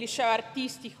dell'istituto del liceo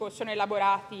artistico sono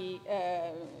elaborati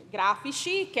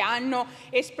grafici che hanno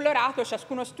esplorato,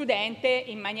 ciascuno studente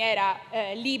in maniera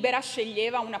libera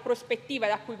sceglieva una prospettiva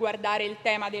da cui guardare il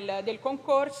tema del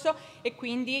concorso, e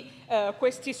quindi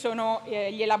questi sono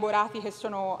gli elaborati che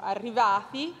sono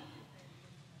arrivati.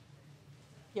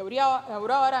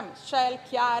 Aurora, Michelle,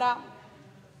 Chiara.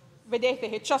 Vedete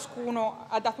che ciascuno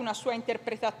ha dato una sua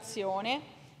interpretazione.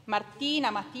 Martina,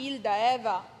 Matilda,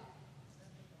 Eva,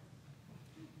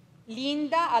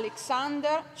 Linda,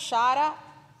 Alexander, Shara.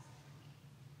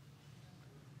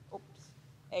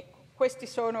 Ecco, questi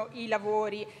sono i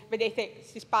lavori. Vedete,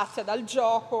 si spazia dal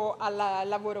gioco al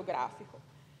lavoro grafico.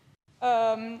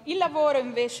 Il lavoro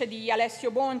invece di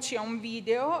Alessio Bonci è un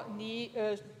video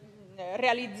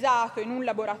realizzato in un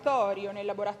laboratorio, nel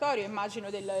laboratorio immagino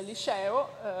del liceo,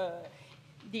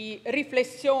 di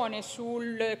riflessione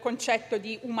sul concetto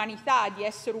di umanità, di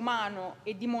essere umano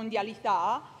e di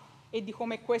mondialità, e di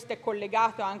come questo è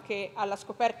collegato anche alla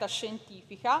scoperta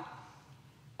scientifica.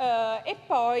 E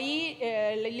poi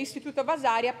l'Istituto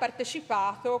Vasari ha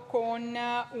partecipato con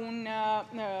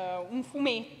un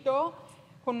fumetto,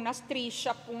 con una striscia,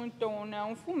 appunto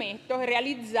un fumetto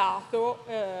realizzato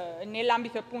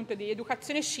nell'ambito appunto di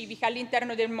educazione civica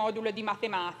all'interno del modulo di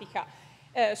matematica,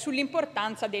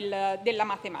 sull'importanza della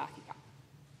matematica.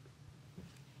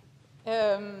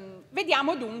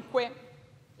 Vediamo dunque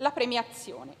la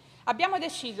premiazione. Abbiamo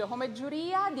deciso come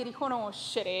giuria di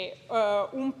riconoscere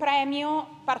un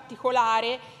premio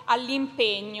particolare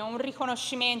all'impegno, un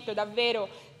riconoscimento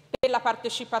davvero per la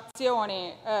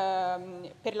partecipazione,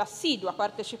 per l'assidua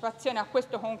partecipazione a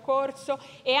questo concorso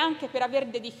e anche per aver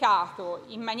dedicato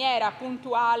in maniera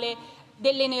puntuale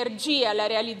delle energie alla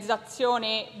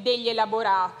realizzazione degli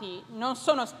elaborati. Non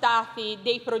sono stati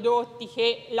dei prodotti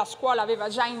che la scuola aveva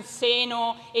già in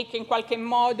seno e che in qualche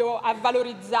modo ha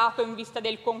valorizzato in vista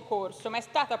del concorso, ma è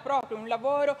stato proprio un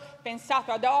lavoro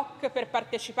pensato ad hoc per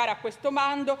partecipare a questo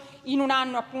bando in un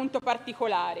anno appunto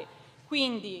particolare.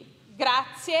 Quindi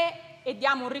grazie, e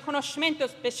diamo un riconoscimento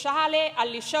speciale al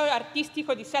liceo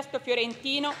artistico di Sesto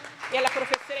Fiorentino e alla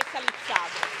professoressa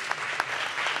Lizzadro.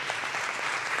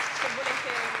 Se volete...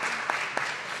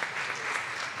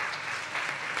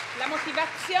 La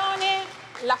motivazione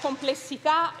la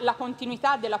complessità, la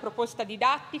continuità della proposta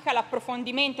didattica,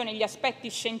 l'approfondimento negli aspetti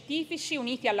scientifici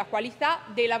uniti alla qualità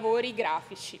dei lavori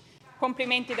grafici.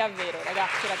 Complimenti davvero,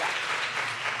 ragazzi e ragazze.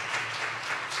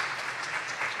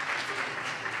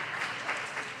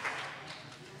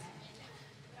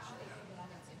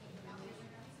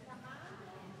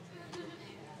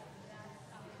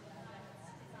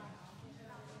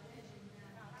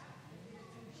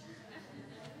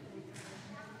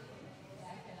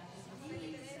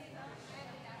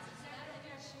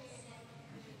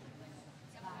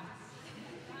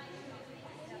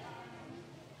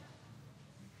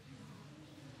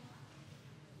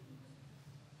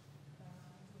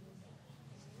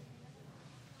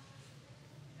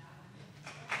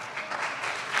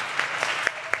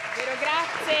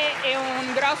 E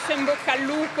un grosso in bocca al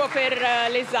lupo per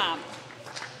l'esame.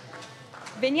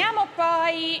 Veniamo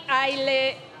poi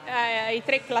ai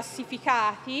 3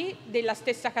 classificati della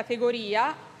stessa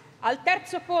categoria. Al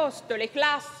terzo posto le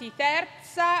classi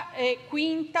terza e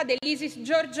quinta dell'Isis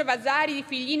Giorgio Vasari di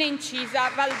Figline Incisa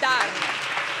Valdarno.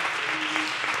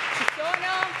 Ci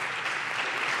sono?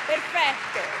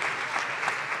 Perfetto.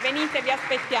 Venite, vi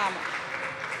aspettiamo.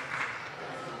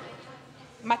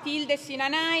 Matilde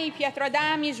Sinanai, Pietro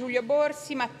Adami, Giulio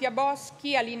Borsi, Mattia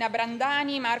Boschi, Alina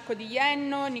Brandani, Marco Di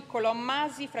Jenno, Niccolò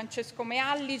Masi, Francesco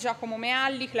Mealli, Giacomo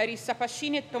Mealli, Clarissa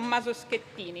Pascini e Tommaso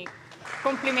Schettini.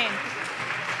 Complimenti.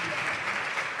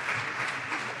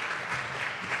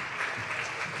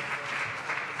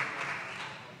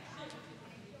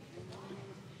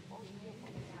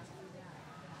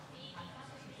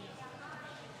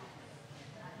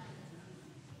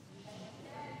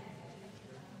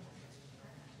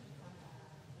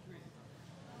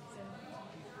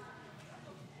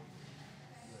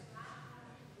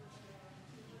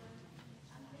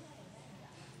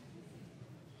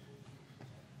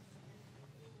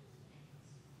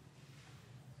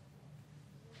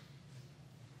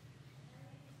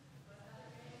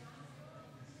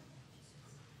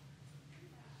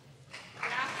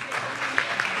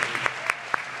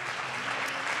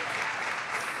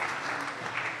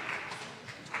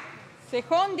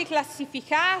 Secondi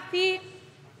classificati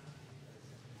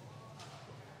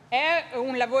è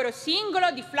un lavoro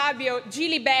singolo di Flavio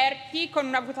Giliberti con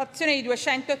una votazione di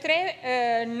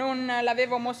 203, non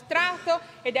l'avevo mostrato,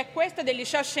 ed è questo del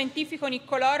liceo scientifico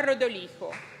Niccolò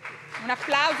Rodolico. Un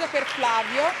applauso per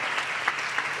Flavio.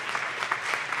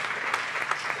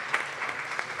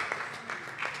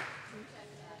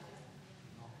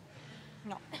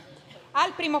 No.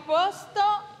 Al primo posto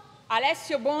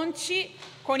Alessio Bonci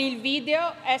con il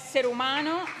video Essere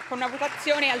umano, con una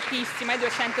votazione altissima,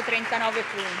 239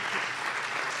 punti.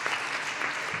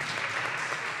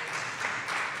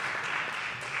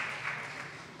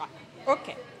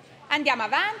 Ok, andiamo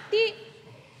avanti.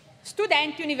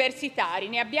 Studenti universitari,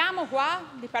 ne abbiamo qua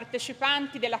di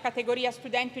partecipanti della categoria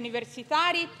studenti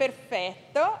universitari?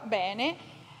 Perfetto, bene.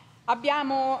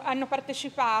 Hanno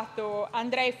partecipato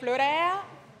Andrei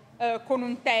Florea, con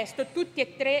un testo, tutti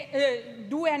e tre,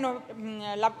 2 hanno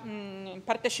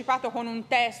partecipato con un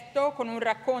testo, con un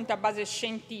racconto a base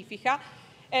scientifica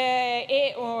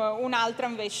e un altro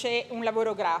invece un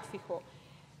lavoro grafico.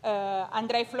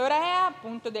 Andrei Florea,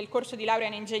 appunto del corso di laurea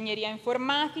in ingegneria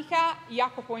informatica,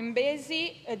 Jacopo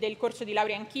Imbesi del corso di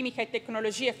laurea in chimica e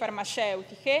tecnologie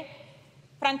farmaceutiche,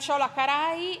 Franciola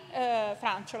Carai,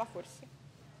 Franciola forse?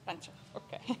 Franciola.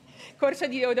 Ok. Corso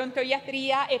di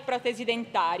odontoiatria e protesi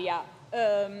dentaria.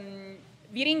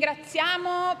 Vi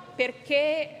ringraziamo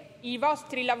perché i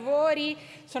vostri lavori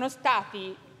sono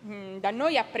stati da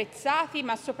noi apprezzati,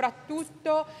 ma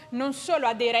soprattutto non solo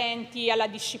aderenti alla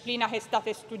disciplina che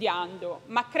state studiando,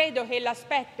 ma credo che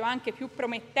l'aspetto anche più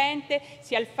promettente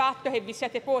sia il fatto che vi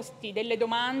siete posti delle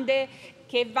domande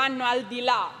che vanno al di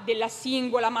là della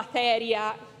singola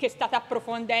materia che state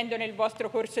approfondendo nel vostro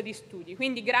corso di studi.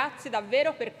 Quindi grazie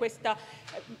davvero per questa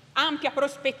ampia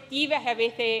prospettiva che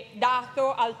avete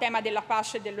dato al tema della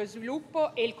pace e dello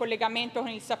sviluppo e il collegamento con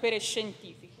il sapere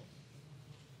scientifico.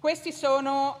 Questi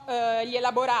sono gli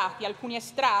elaborati, alcuni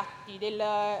estratti del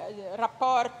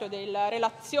rapporto, della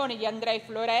relazione di Andrei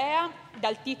Florea,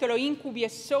 dal titolo Incubi e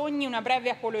sogni, una breve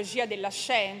apologia della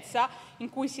scienza, in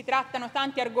cui si trattano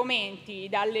tanti argomenti,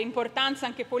 dall'importanza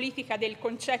anche politica del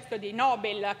concetto di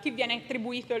Nobel, a chi viene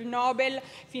attribuito il Nobel,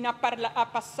 fino a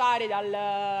passare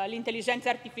dall'intelligenza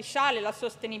artificiale alla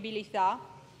sostenibilità.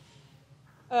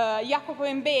 Jacopo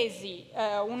Imbesi,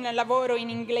 un lavoro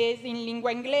in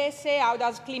lingua inglese, How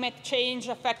does climate change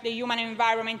affect the human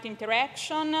environment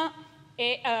interaction?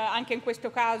 e anche in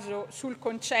questo caso sul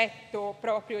concetto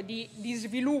proprio di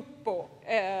sviluppo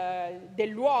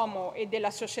dell'uomo e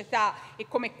della società e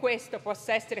come questo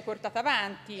possa essere portato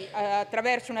avanti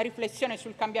attraverso una riflessione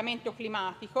sul cambiamento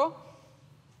climatico.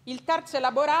 Il terzo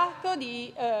elaborato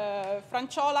di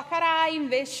Franciola Carai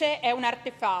invece è un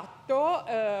artefatto,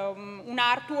 un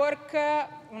artwork,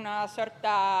 una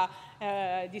sorta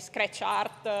di scratch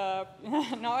art,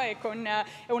 no? E con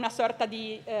una sorta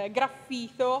di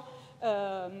graffito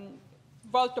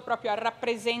volto proprio a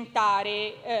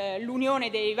rappresentare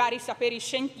l'unione dei vari saperi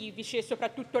scientifici e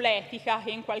soprattutto l'etica che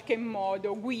in qualche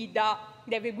modo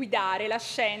deve guidare la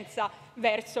scienza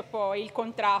verso poi il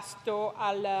contrasto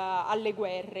alle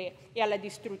guerre e alla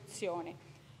distruzione.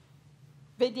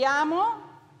 Vediamo.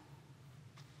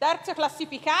 Terzo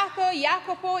classificato,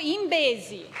 Jacopo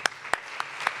Imbesi.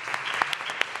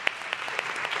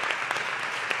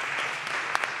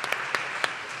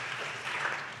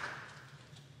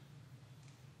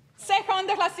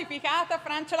 Seconda classificata,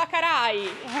 Franciola Carai.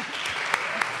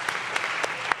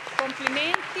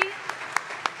 Complimenti.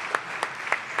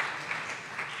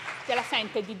 Te la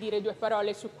sente di dire due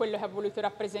parole su quello che ha voluto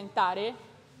rappresentare?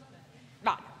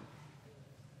 Vai.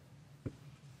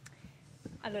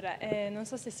 Allora, non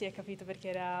so se si è capito perché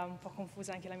era un po'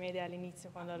 confusa anche la mia idea all'inizio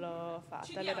quando l'ho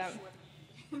fatta. Allora,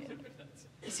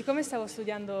 siccome stavo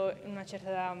studiando una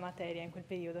certa materia in quel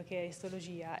periodo, che è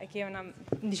istologia, e che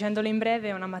dicendolo in breve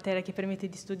è una materia che permette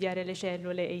di studiare le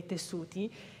cellule e i tessuti,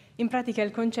 in pratica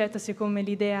il concetto, siccome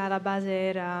l'idea alla base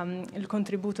era il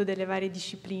contributo delle varie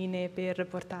discipline per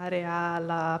portare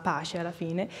alla pace alla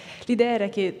fine, l'idea era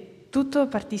che tutto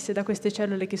partisse da queste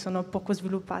cellule che sono poco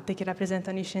sviluppate, che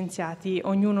rappresentano i scienziati,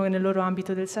 ognuno nel loro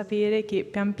ambito del sapere, che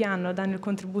pian piano danno il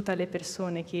contributo alle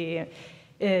persone che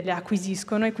le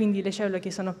acquisiscono, e quindi le cellule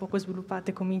che sono poco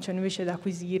sviluppate cominciano invece ad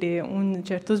acquisire un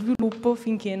certo sviluppo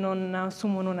finché non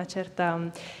assumono una certa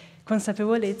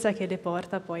consapevolezza che le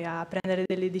porta poi a prendere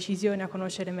delle decisioni, a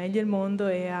conoscere meglio il mondo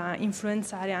e a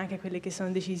influenzare anche quelle che sono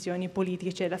decisioni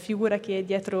politiche. Cioè la figura che è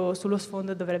dietro sullo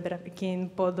sfondo che è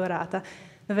un po' dorata,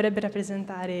 dovrebbe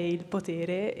rappresentare il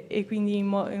potere, e quindi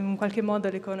in qualche modo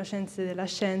le conoscenze della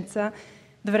scienza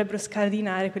dovrebbero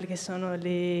scardinare quelle che sono le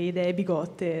idee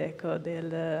bigotte, ecco,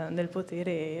 del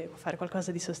potere e fare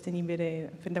qualcosa di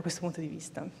sostenibile da questo punto di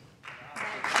vista.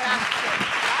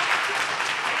 Grazie.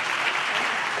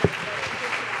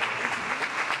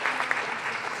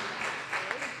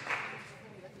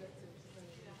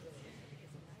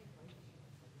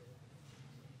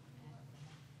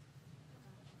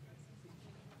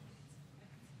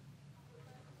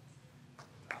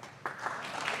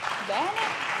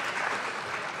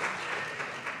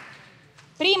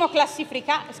 Primo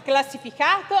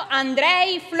classificato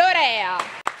Andrei Florea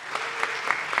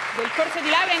del corso di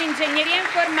laurea in ingegneria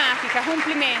informatica.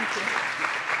 Complimenti.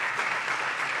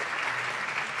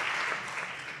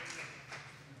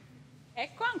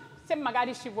 Ecco, se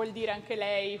magari ci vuol dire anche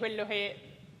lei quello che,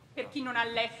 per chi non ha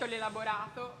letto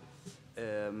l'elaborato.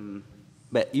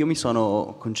 Beh, io mi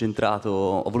sono concentrato,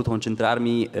 ho voluto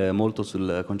concentrarmi molto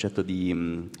sul concetto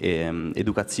di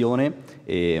educazione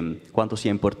e quanto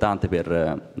sia importante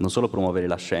per non solo promuovere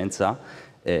la scienza,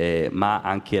 ma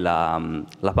anche la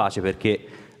pace, perché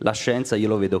la scienza io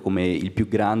lo vedo come il più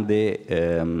grande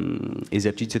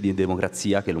esercizio di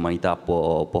democrazia che l'umanità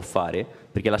può fare,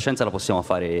 perché la scienza la possiamo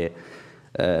fare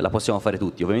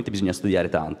tutti. Ovviamente bisogna studiare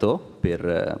tanto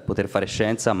per poter fare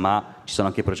scienza, ma ci sono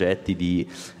anche progetti di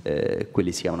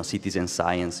quelli si chiamano citizen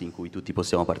science, in cui tutti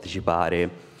possiamo partecipare.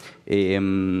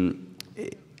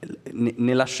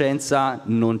 Nella scienza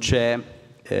non c'è,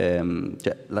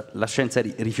 cioè, la scienza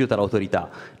rifiuta l'autorità,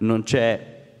 non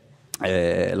c'è,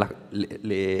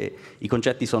 i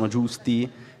concetti sono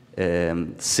giusti.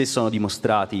 Se sono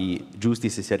dimostrati giusti,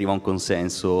 se si arriva a un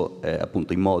consenso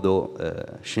appunto in modo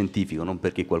scientifico, non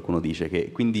perché qualcuno dice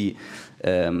che. Quindi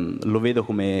lo vedo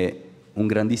come un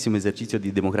grandissimo esercizio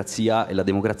di democrazia, e la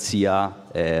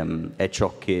democrazia è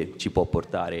ciò che ci può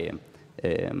portare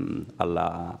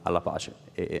alla pace,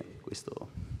 e questo.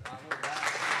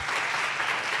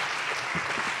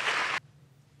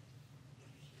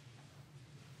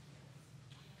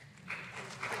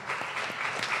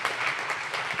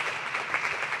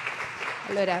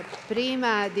 Allora,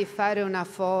 prima di fare una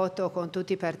foto con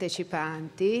tutti i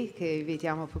partecipanti, che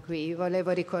invitiamo qui,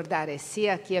 volevo ricordare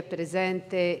sia chi è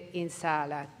presente in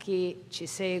sala, chi ci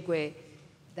segue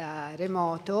da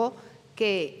remoto,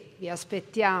 che vi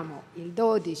aspettiamo il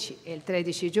 12 e il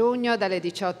 13 giugno dalle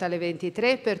 18 alle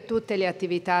 23 per tutte le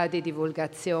attività di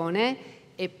divulgazione,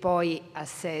 e poi a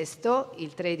Sesto,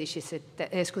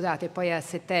 poi a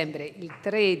settembre, il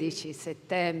 13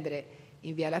 settembre,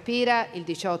 in via La Pira, il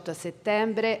 18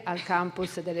 settembre al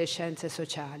campus delle Scienze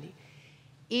Sociali.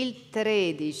 Il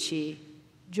 13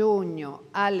 giugno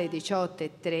alle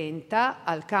 18:30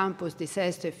 al campus di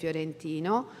Sesto e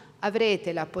Fiorentino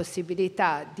avrete la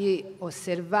possibilità di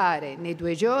osservare nei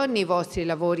 2 giorni i vostri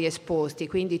lavori esposti,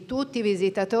 quindi tutti i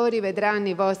visitatori vedranno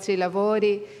i vostri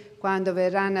lavori quando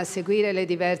verranno a seguire le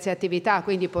diverse attività,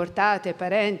 quindi portate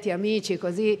parenti, amici,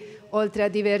 così oltre a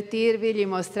divertirvi gli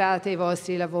mostrate i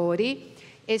vostri lavori.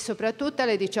 E soprattutto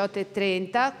alle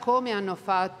 18:30, come hanno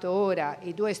fatto ora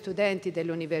i 2 studenti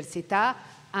dell'università,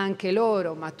 anche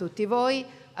loro, ma tutti voi,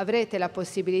 avrete la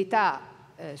possibilità,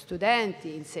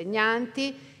 studenti,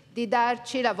 insegnanti, di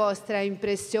darci la vostra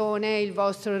impressione, il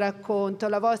vostro racconto,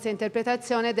 la vostra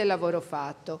interpretazione del lavoro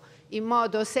fatto, in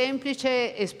modo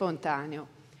semplice e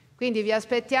spontaneo. Quindi vi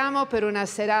aspettiamo per una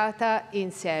serata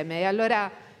insieme. E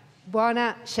allora,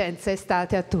 buona Scienza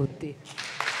Estate a tutti!